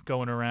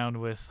going around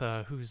with,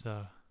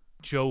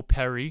 Joe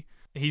Perry.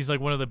 He's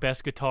like one of the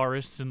best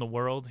guitarists in the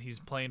world.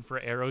 He's playing for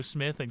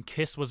Aerosmith, and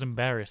Kiss was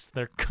embarrassed.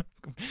 They're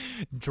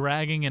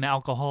dragging an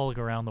alcoholic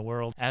around the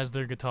world as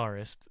their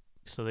guitarist,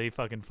 so they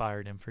fucking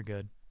fired him for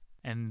good.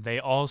 And they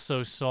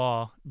also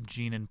saw,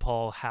 Gene and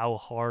Paul, how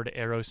hard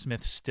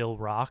Aerosmith still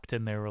rocked,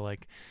 and they were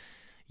like,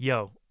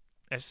 yo,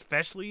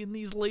 especially in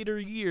these later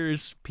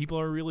years, people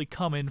are really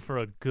coming for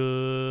a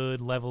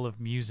good level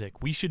of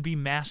music. We should be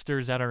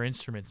masters at our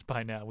instruments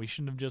by now. We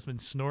shouldn't have just been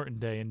snorting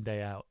day in,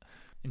 day out.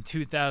 In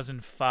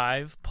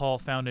 2005, Paul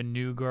found a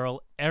new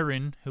girl,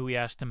 Erin, who he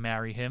asked to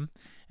marry him.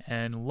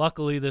 And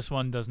luckily, this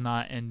one does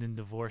not end in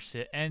divorce.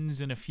 It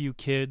ends in a few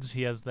kids.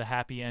 He has the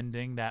happy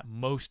ending that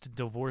most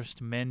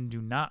divorced men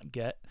do not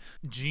get.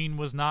 Gene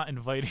was not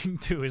inviting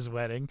to his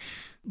wedding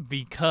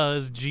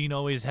because Gene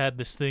always had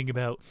this thing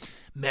about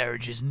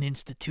marriage is an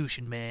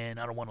institution, man.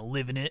 I don't want to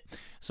live in it.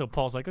 So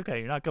Paul's like, okay,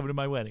 you're not coming to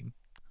my wedding.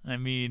 I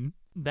mean,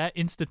 that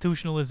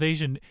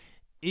institutionalization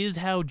is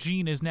how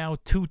Gene is now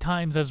 2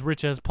 times as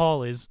rich as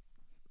Paul is.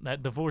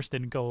 That divorce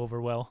didn't go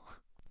over well.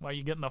 Why are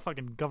you getting the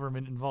fucking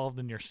government involved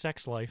in your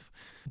sex life?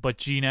 But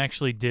Gene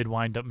actually did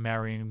wind up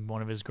marrying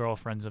one of his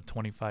girlfriends of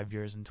 25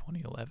 years in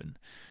 2011.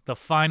 The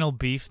final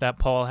beef that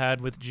Paul had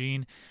with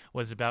Gene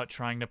was about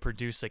trying to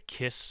produce a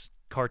Kiss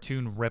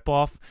cartoon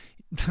ripoff.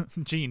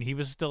 Gene, he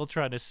was still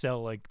trying to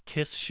sell like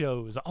Kiss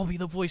shows. I'll be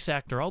the voice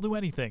actor. I'll do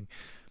anything.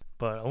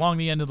 But along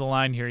the end of the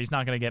line here, he's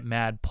not going to get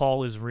mad.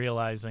 Paul is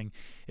realizing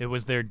it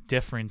was their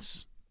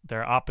difference,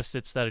 their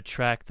opposites that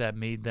attract, that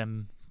made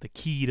them the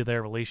key to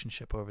their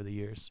relationship over the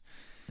years.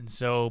 And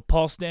so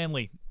Paul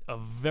Stanley, a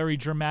very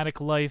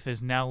dramatic life,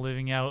 is now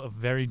living out a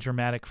very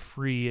dramatic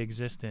free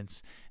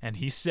existence. And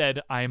he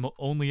said, I'm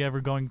only ever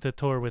going to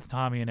tour with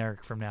Tommy and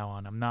Eric from now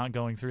on. I'm not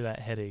going through that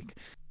headache.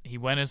 He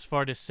went as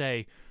far to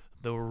say,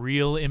 the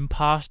real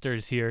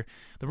imposters here,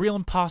 the real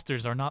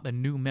imposters are not the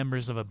new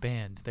members of a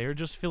band. They are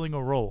just filling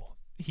a role.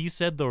 He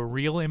said the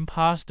real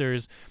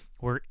imposters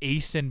were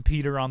Ace and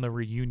Peter on the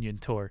reunion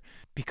tour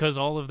because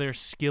all of their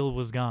skill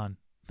was gone.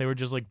 They were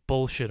just like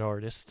bullshit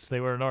artists. They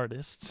weren't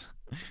artists.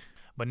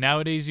 But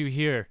nowadays you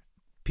hear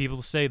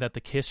people say that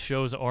the Kiss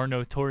shows are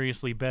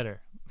notoriously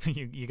better.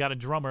 You got a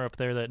drummer up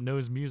there that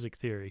knows music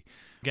theory.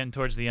 Getting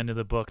towards the end of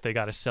the book, they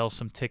got to sell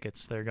some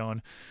tickets. They're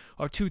going,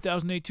 our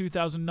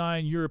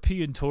 2008-2009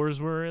 European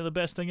tours were the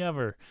best thing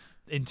ever.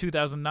 In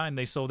 2009,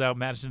 they sold out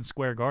Madison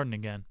Square Garden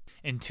again.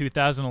 In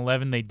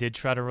 2011, they did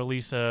try to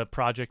release a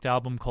project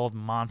album called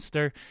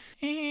Monster.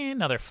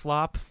 Another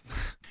flop.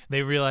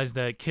 They realized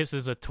that Kiss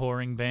is a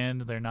touring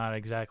band. They're not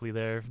exactly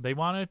there. They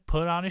want to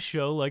put on a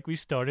show like we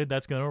started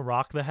that's going to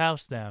rock the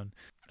house down.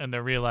 And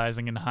they're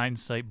realizing in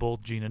hindsight,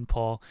 both Gene and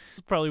Paul,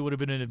 this probably would have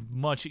been a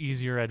much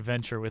easier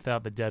adventure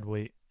without the dead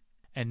weight.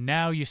 And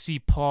now you see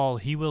Paul,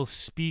 he will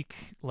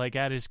speak like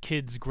at his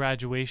kids'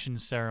 graduation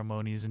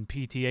ceremonies and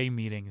PTA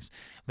meetings.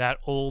 That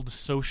old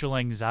social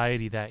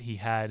anxiety that he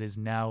had is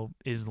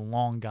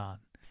long gone.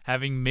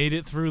 Having made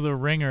it through the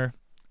ringer,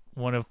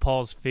 one of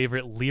Paul's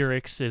favorite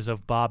lyrics is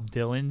of Bob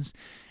Dylan's,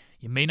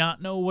 "You may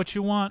not know what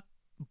you want,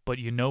 but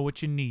you know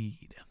what you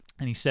need."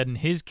 And he said in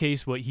his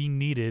case what he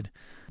needed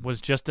was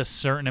just a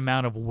certain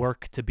amount of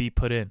work to be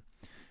put in.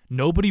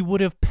 Nobody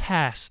would have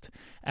passed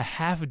a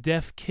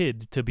half-deaf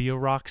kid to be a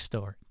rock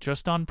star,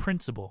 just on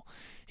principle.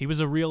 He was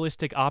a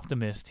realistic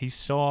optimist. He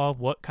saw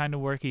what kind of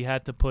work he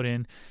had to put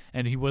in,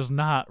 and he was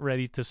not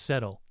ready to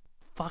settle.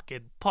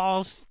 Fucking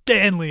Paul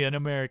Stanley, an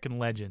American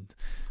legend.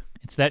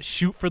 It's that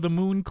shoot for the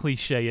moon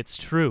cliche. It's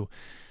true.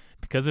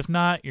 Because if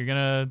not, you're going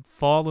to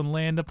fall and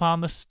land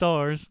upon the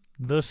stars.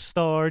 The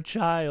star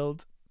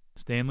child.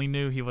 Stanley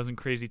knew he wasn't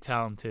crazy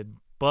talented,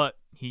 but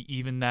he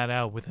evened that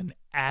out with an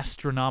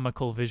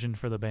astronomical vision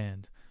for the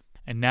band.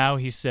 And now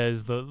he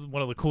says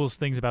one of the coolest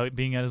things about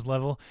being at his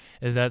level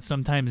is that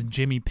sometimes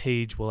Jimmy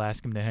Page will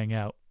ask him to hang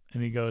out.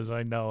 And he goes,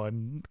 I know, I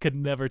could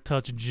never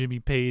touch Jimmy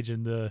Page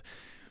in the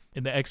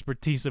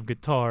expertise of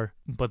guitar,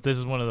 but this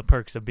is one of the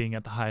perks of being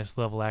at the highest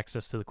level,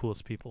 access to the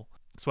coolest people.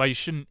 That's why you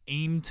shouldn't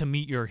aim to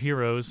meet your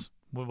heroes.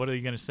 What are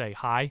you going to say?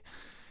 Hi?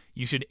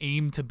 You should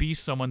aim to be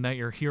someone that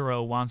your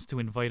hero wants to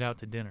invite out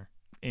to dinner.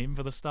 Aim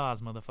for the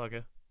stars,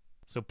 motherfucker.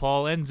 So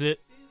Paul ends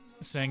it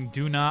saying,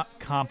 do not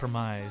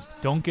compromise.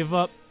 Don't give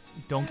up.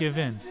 Don't give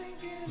in.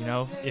 You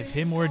know, if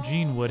him or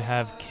Gene would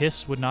have,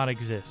 Kiss would not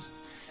exist.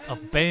 A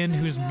band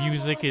whose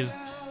music is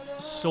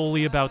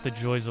solely about the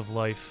joys of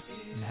life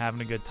and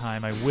having a good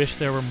time. I wish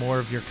there were more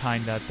of your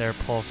kind out there,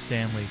 Paul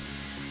Stanley.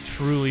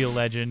 Truly a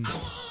legend.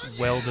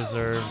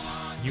 Well-deserved.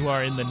 You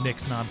are in the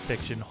Knicks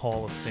Nonfiction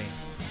Hall of Fame.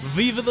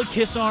 Viva the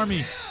Kiss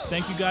Army!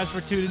 Thank you guys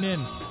for tuning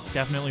in.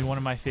 Definitely one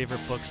of my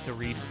favorite books to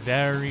read.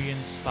 Very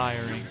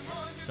inspiring.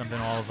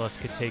 Something all of us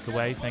could take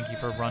away. Thank you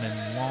for running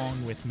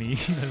long with me.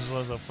 This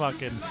was a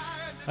fucking...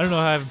 I don't know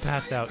how I haven't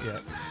passed out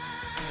yet.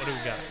 What do we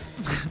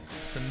got?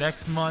 So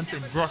next month,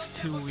 in just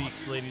 2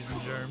 weeks, ladies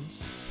and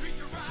germs,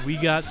 we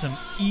got some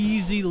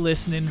easy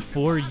listening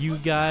for you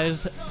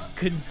guys,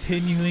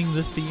 continuing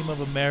the theme of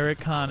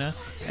Americana.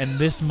 And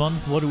this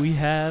month, what do we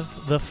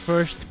have? The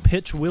first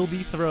pitch will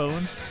be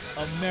thrown.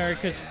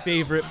 America's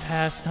favorite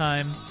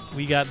pastime.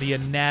 We got The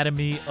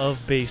Anatomy of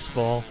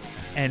Baseball,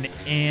 an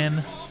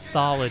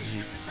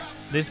anthology.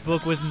 This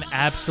book was an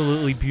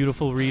absolutely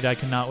beautiful read. I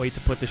cannot wait to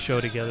put the show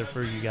together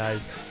for you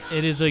guys.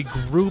 It is a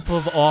group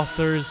of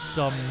authors,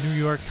 some New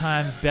York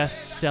Times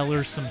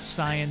bestsellers, some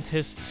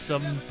scientists,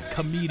 some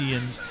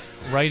comedians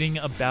writing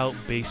about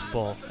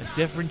baseball. A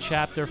different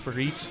chapter for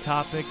each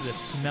topic, the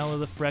smell of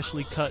the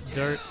freshly cut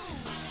dirt,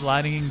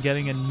 sliding and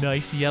getting a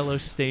nice yellow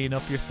stain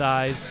up your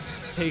thighs,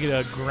 taking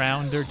a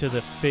grounder to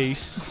the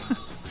face.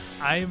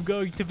 I am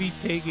going to be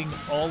taking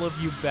all of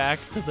you back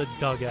to the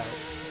dugout.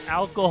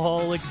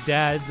 Alcoholic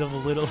dads of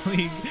Little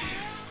League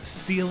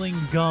stealing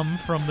gum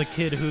from the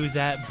kid who's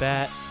at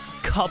bat.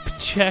 Cup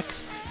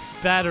checks.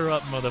 Batter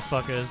up,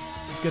 motherfuckers.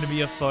 It's going to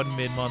be a fun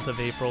mid-month of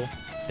April.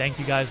 Thank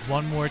you guys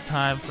one more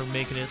time for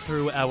making it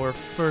through our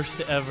first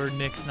ever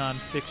Knicks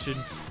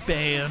Nonfiction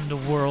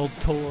Band World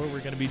Tour. We're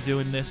going to be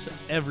doing this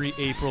every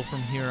April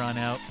from here on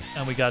out.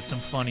 And we got some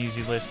fun,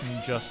 easy listening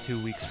just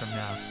 2 weeks from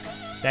now.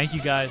 Thank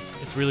you guys.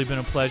 It's really been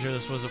a pleasure.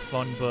 This was a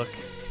fun book.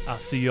 I'll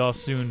see you all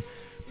soon.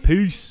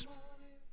 Peace.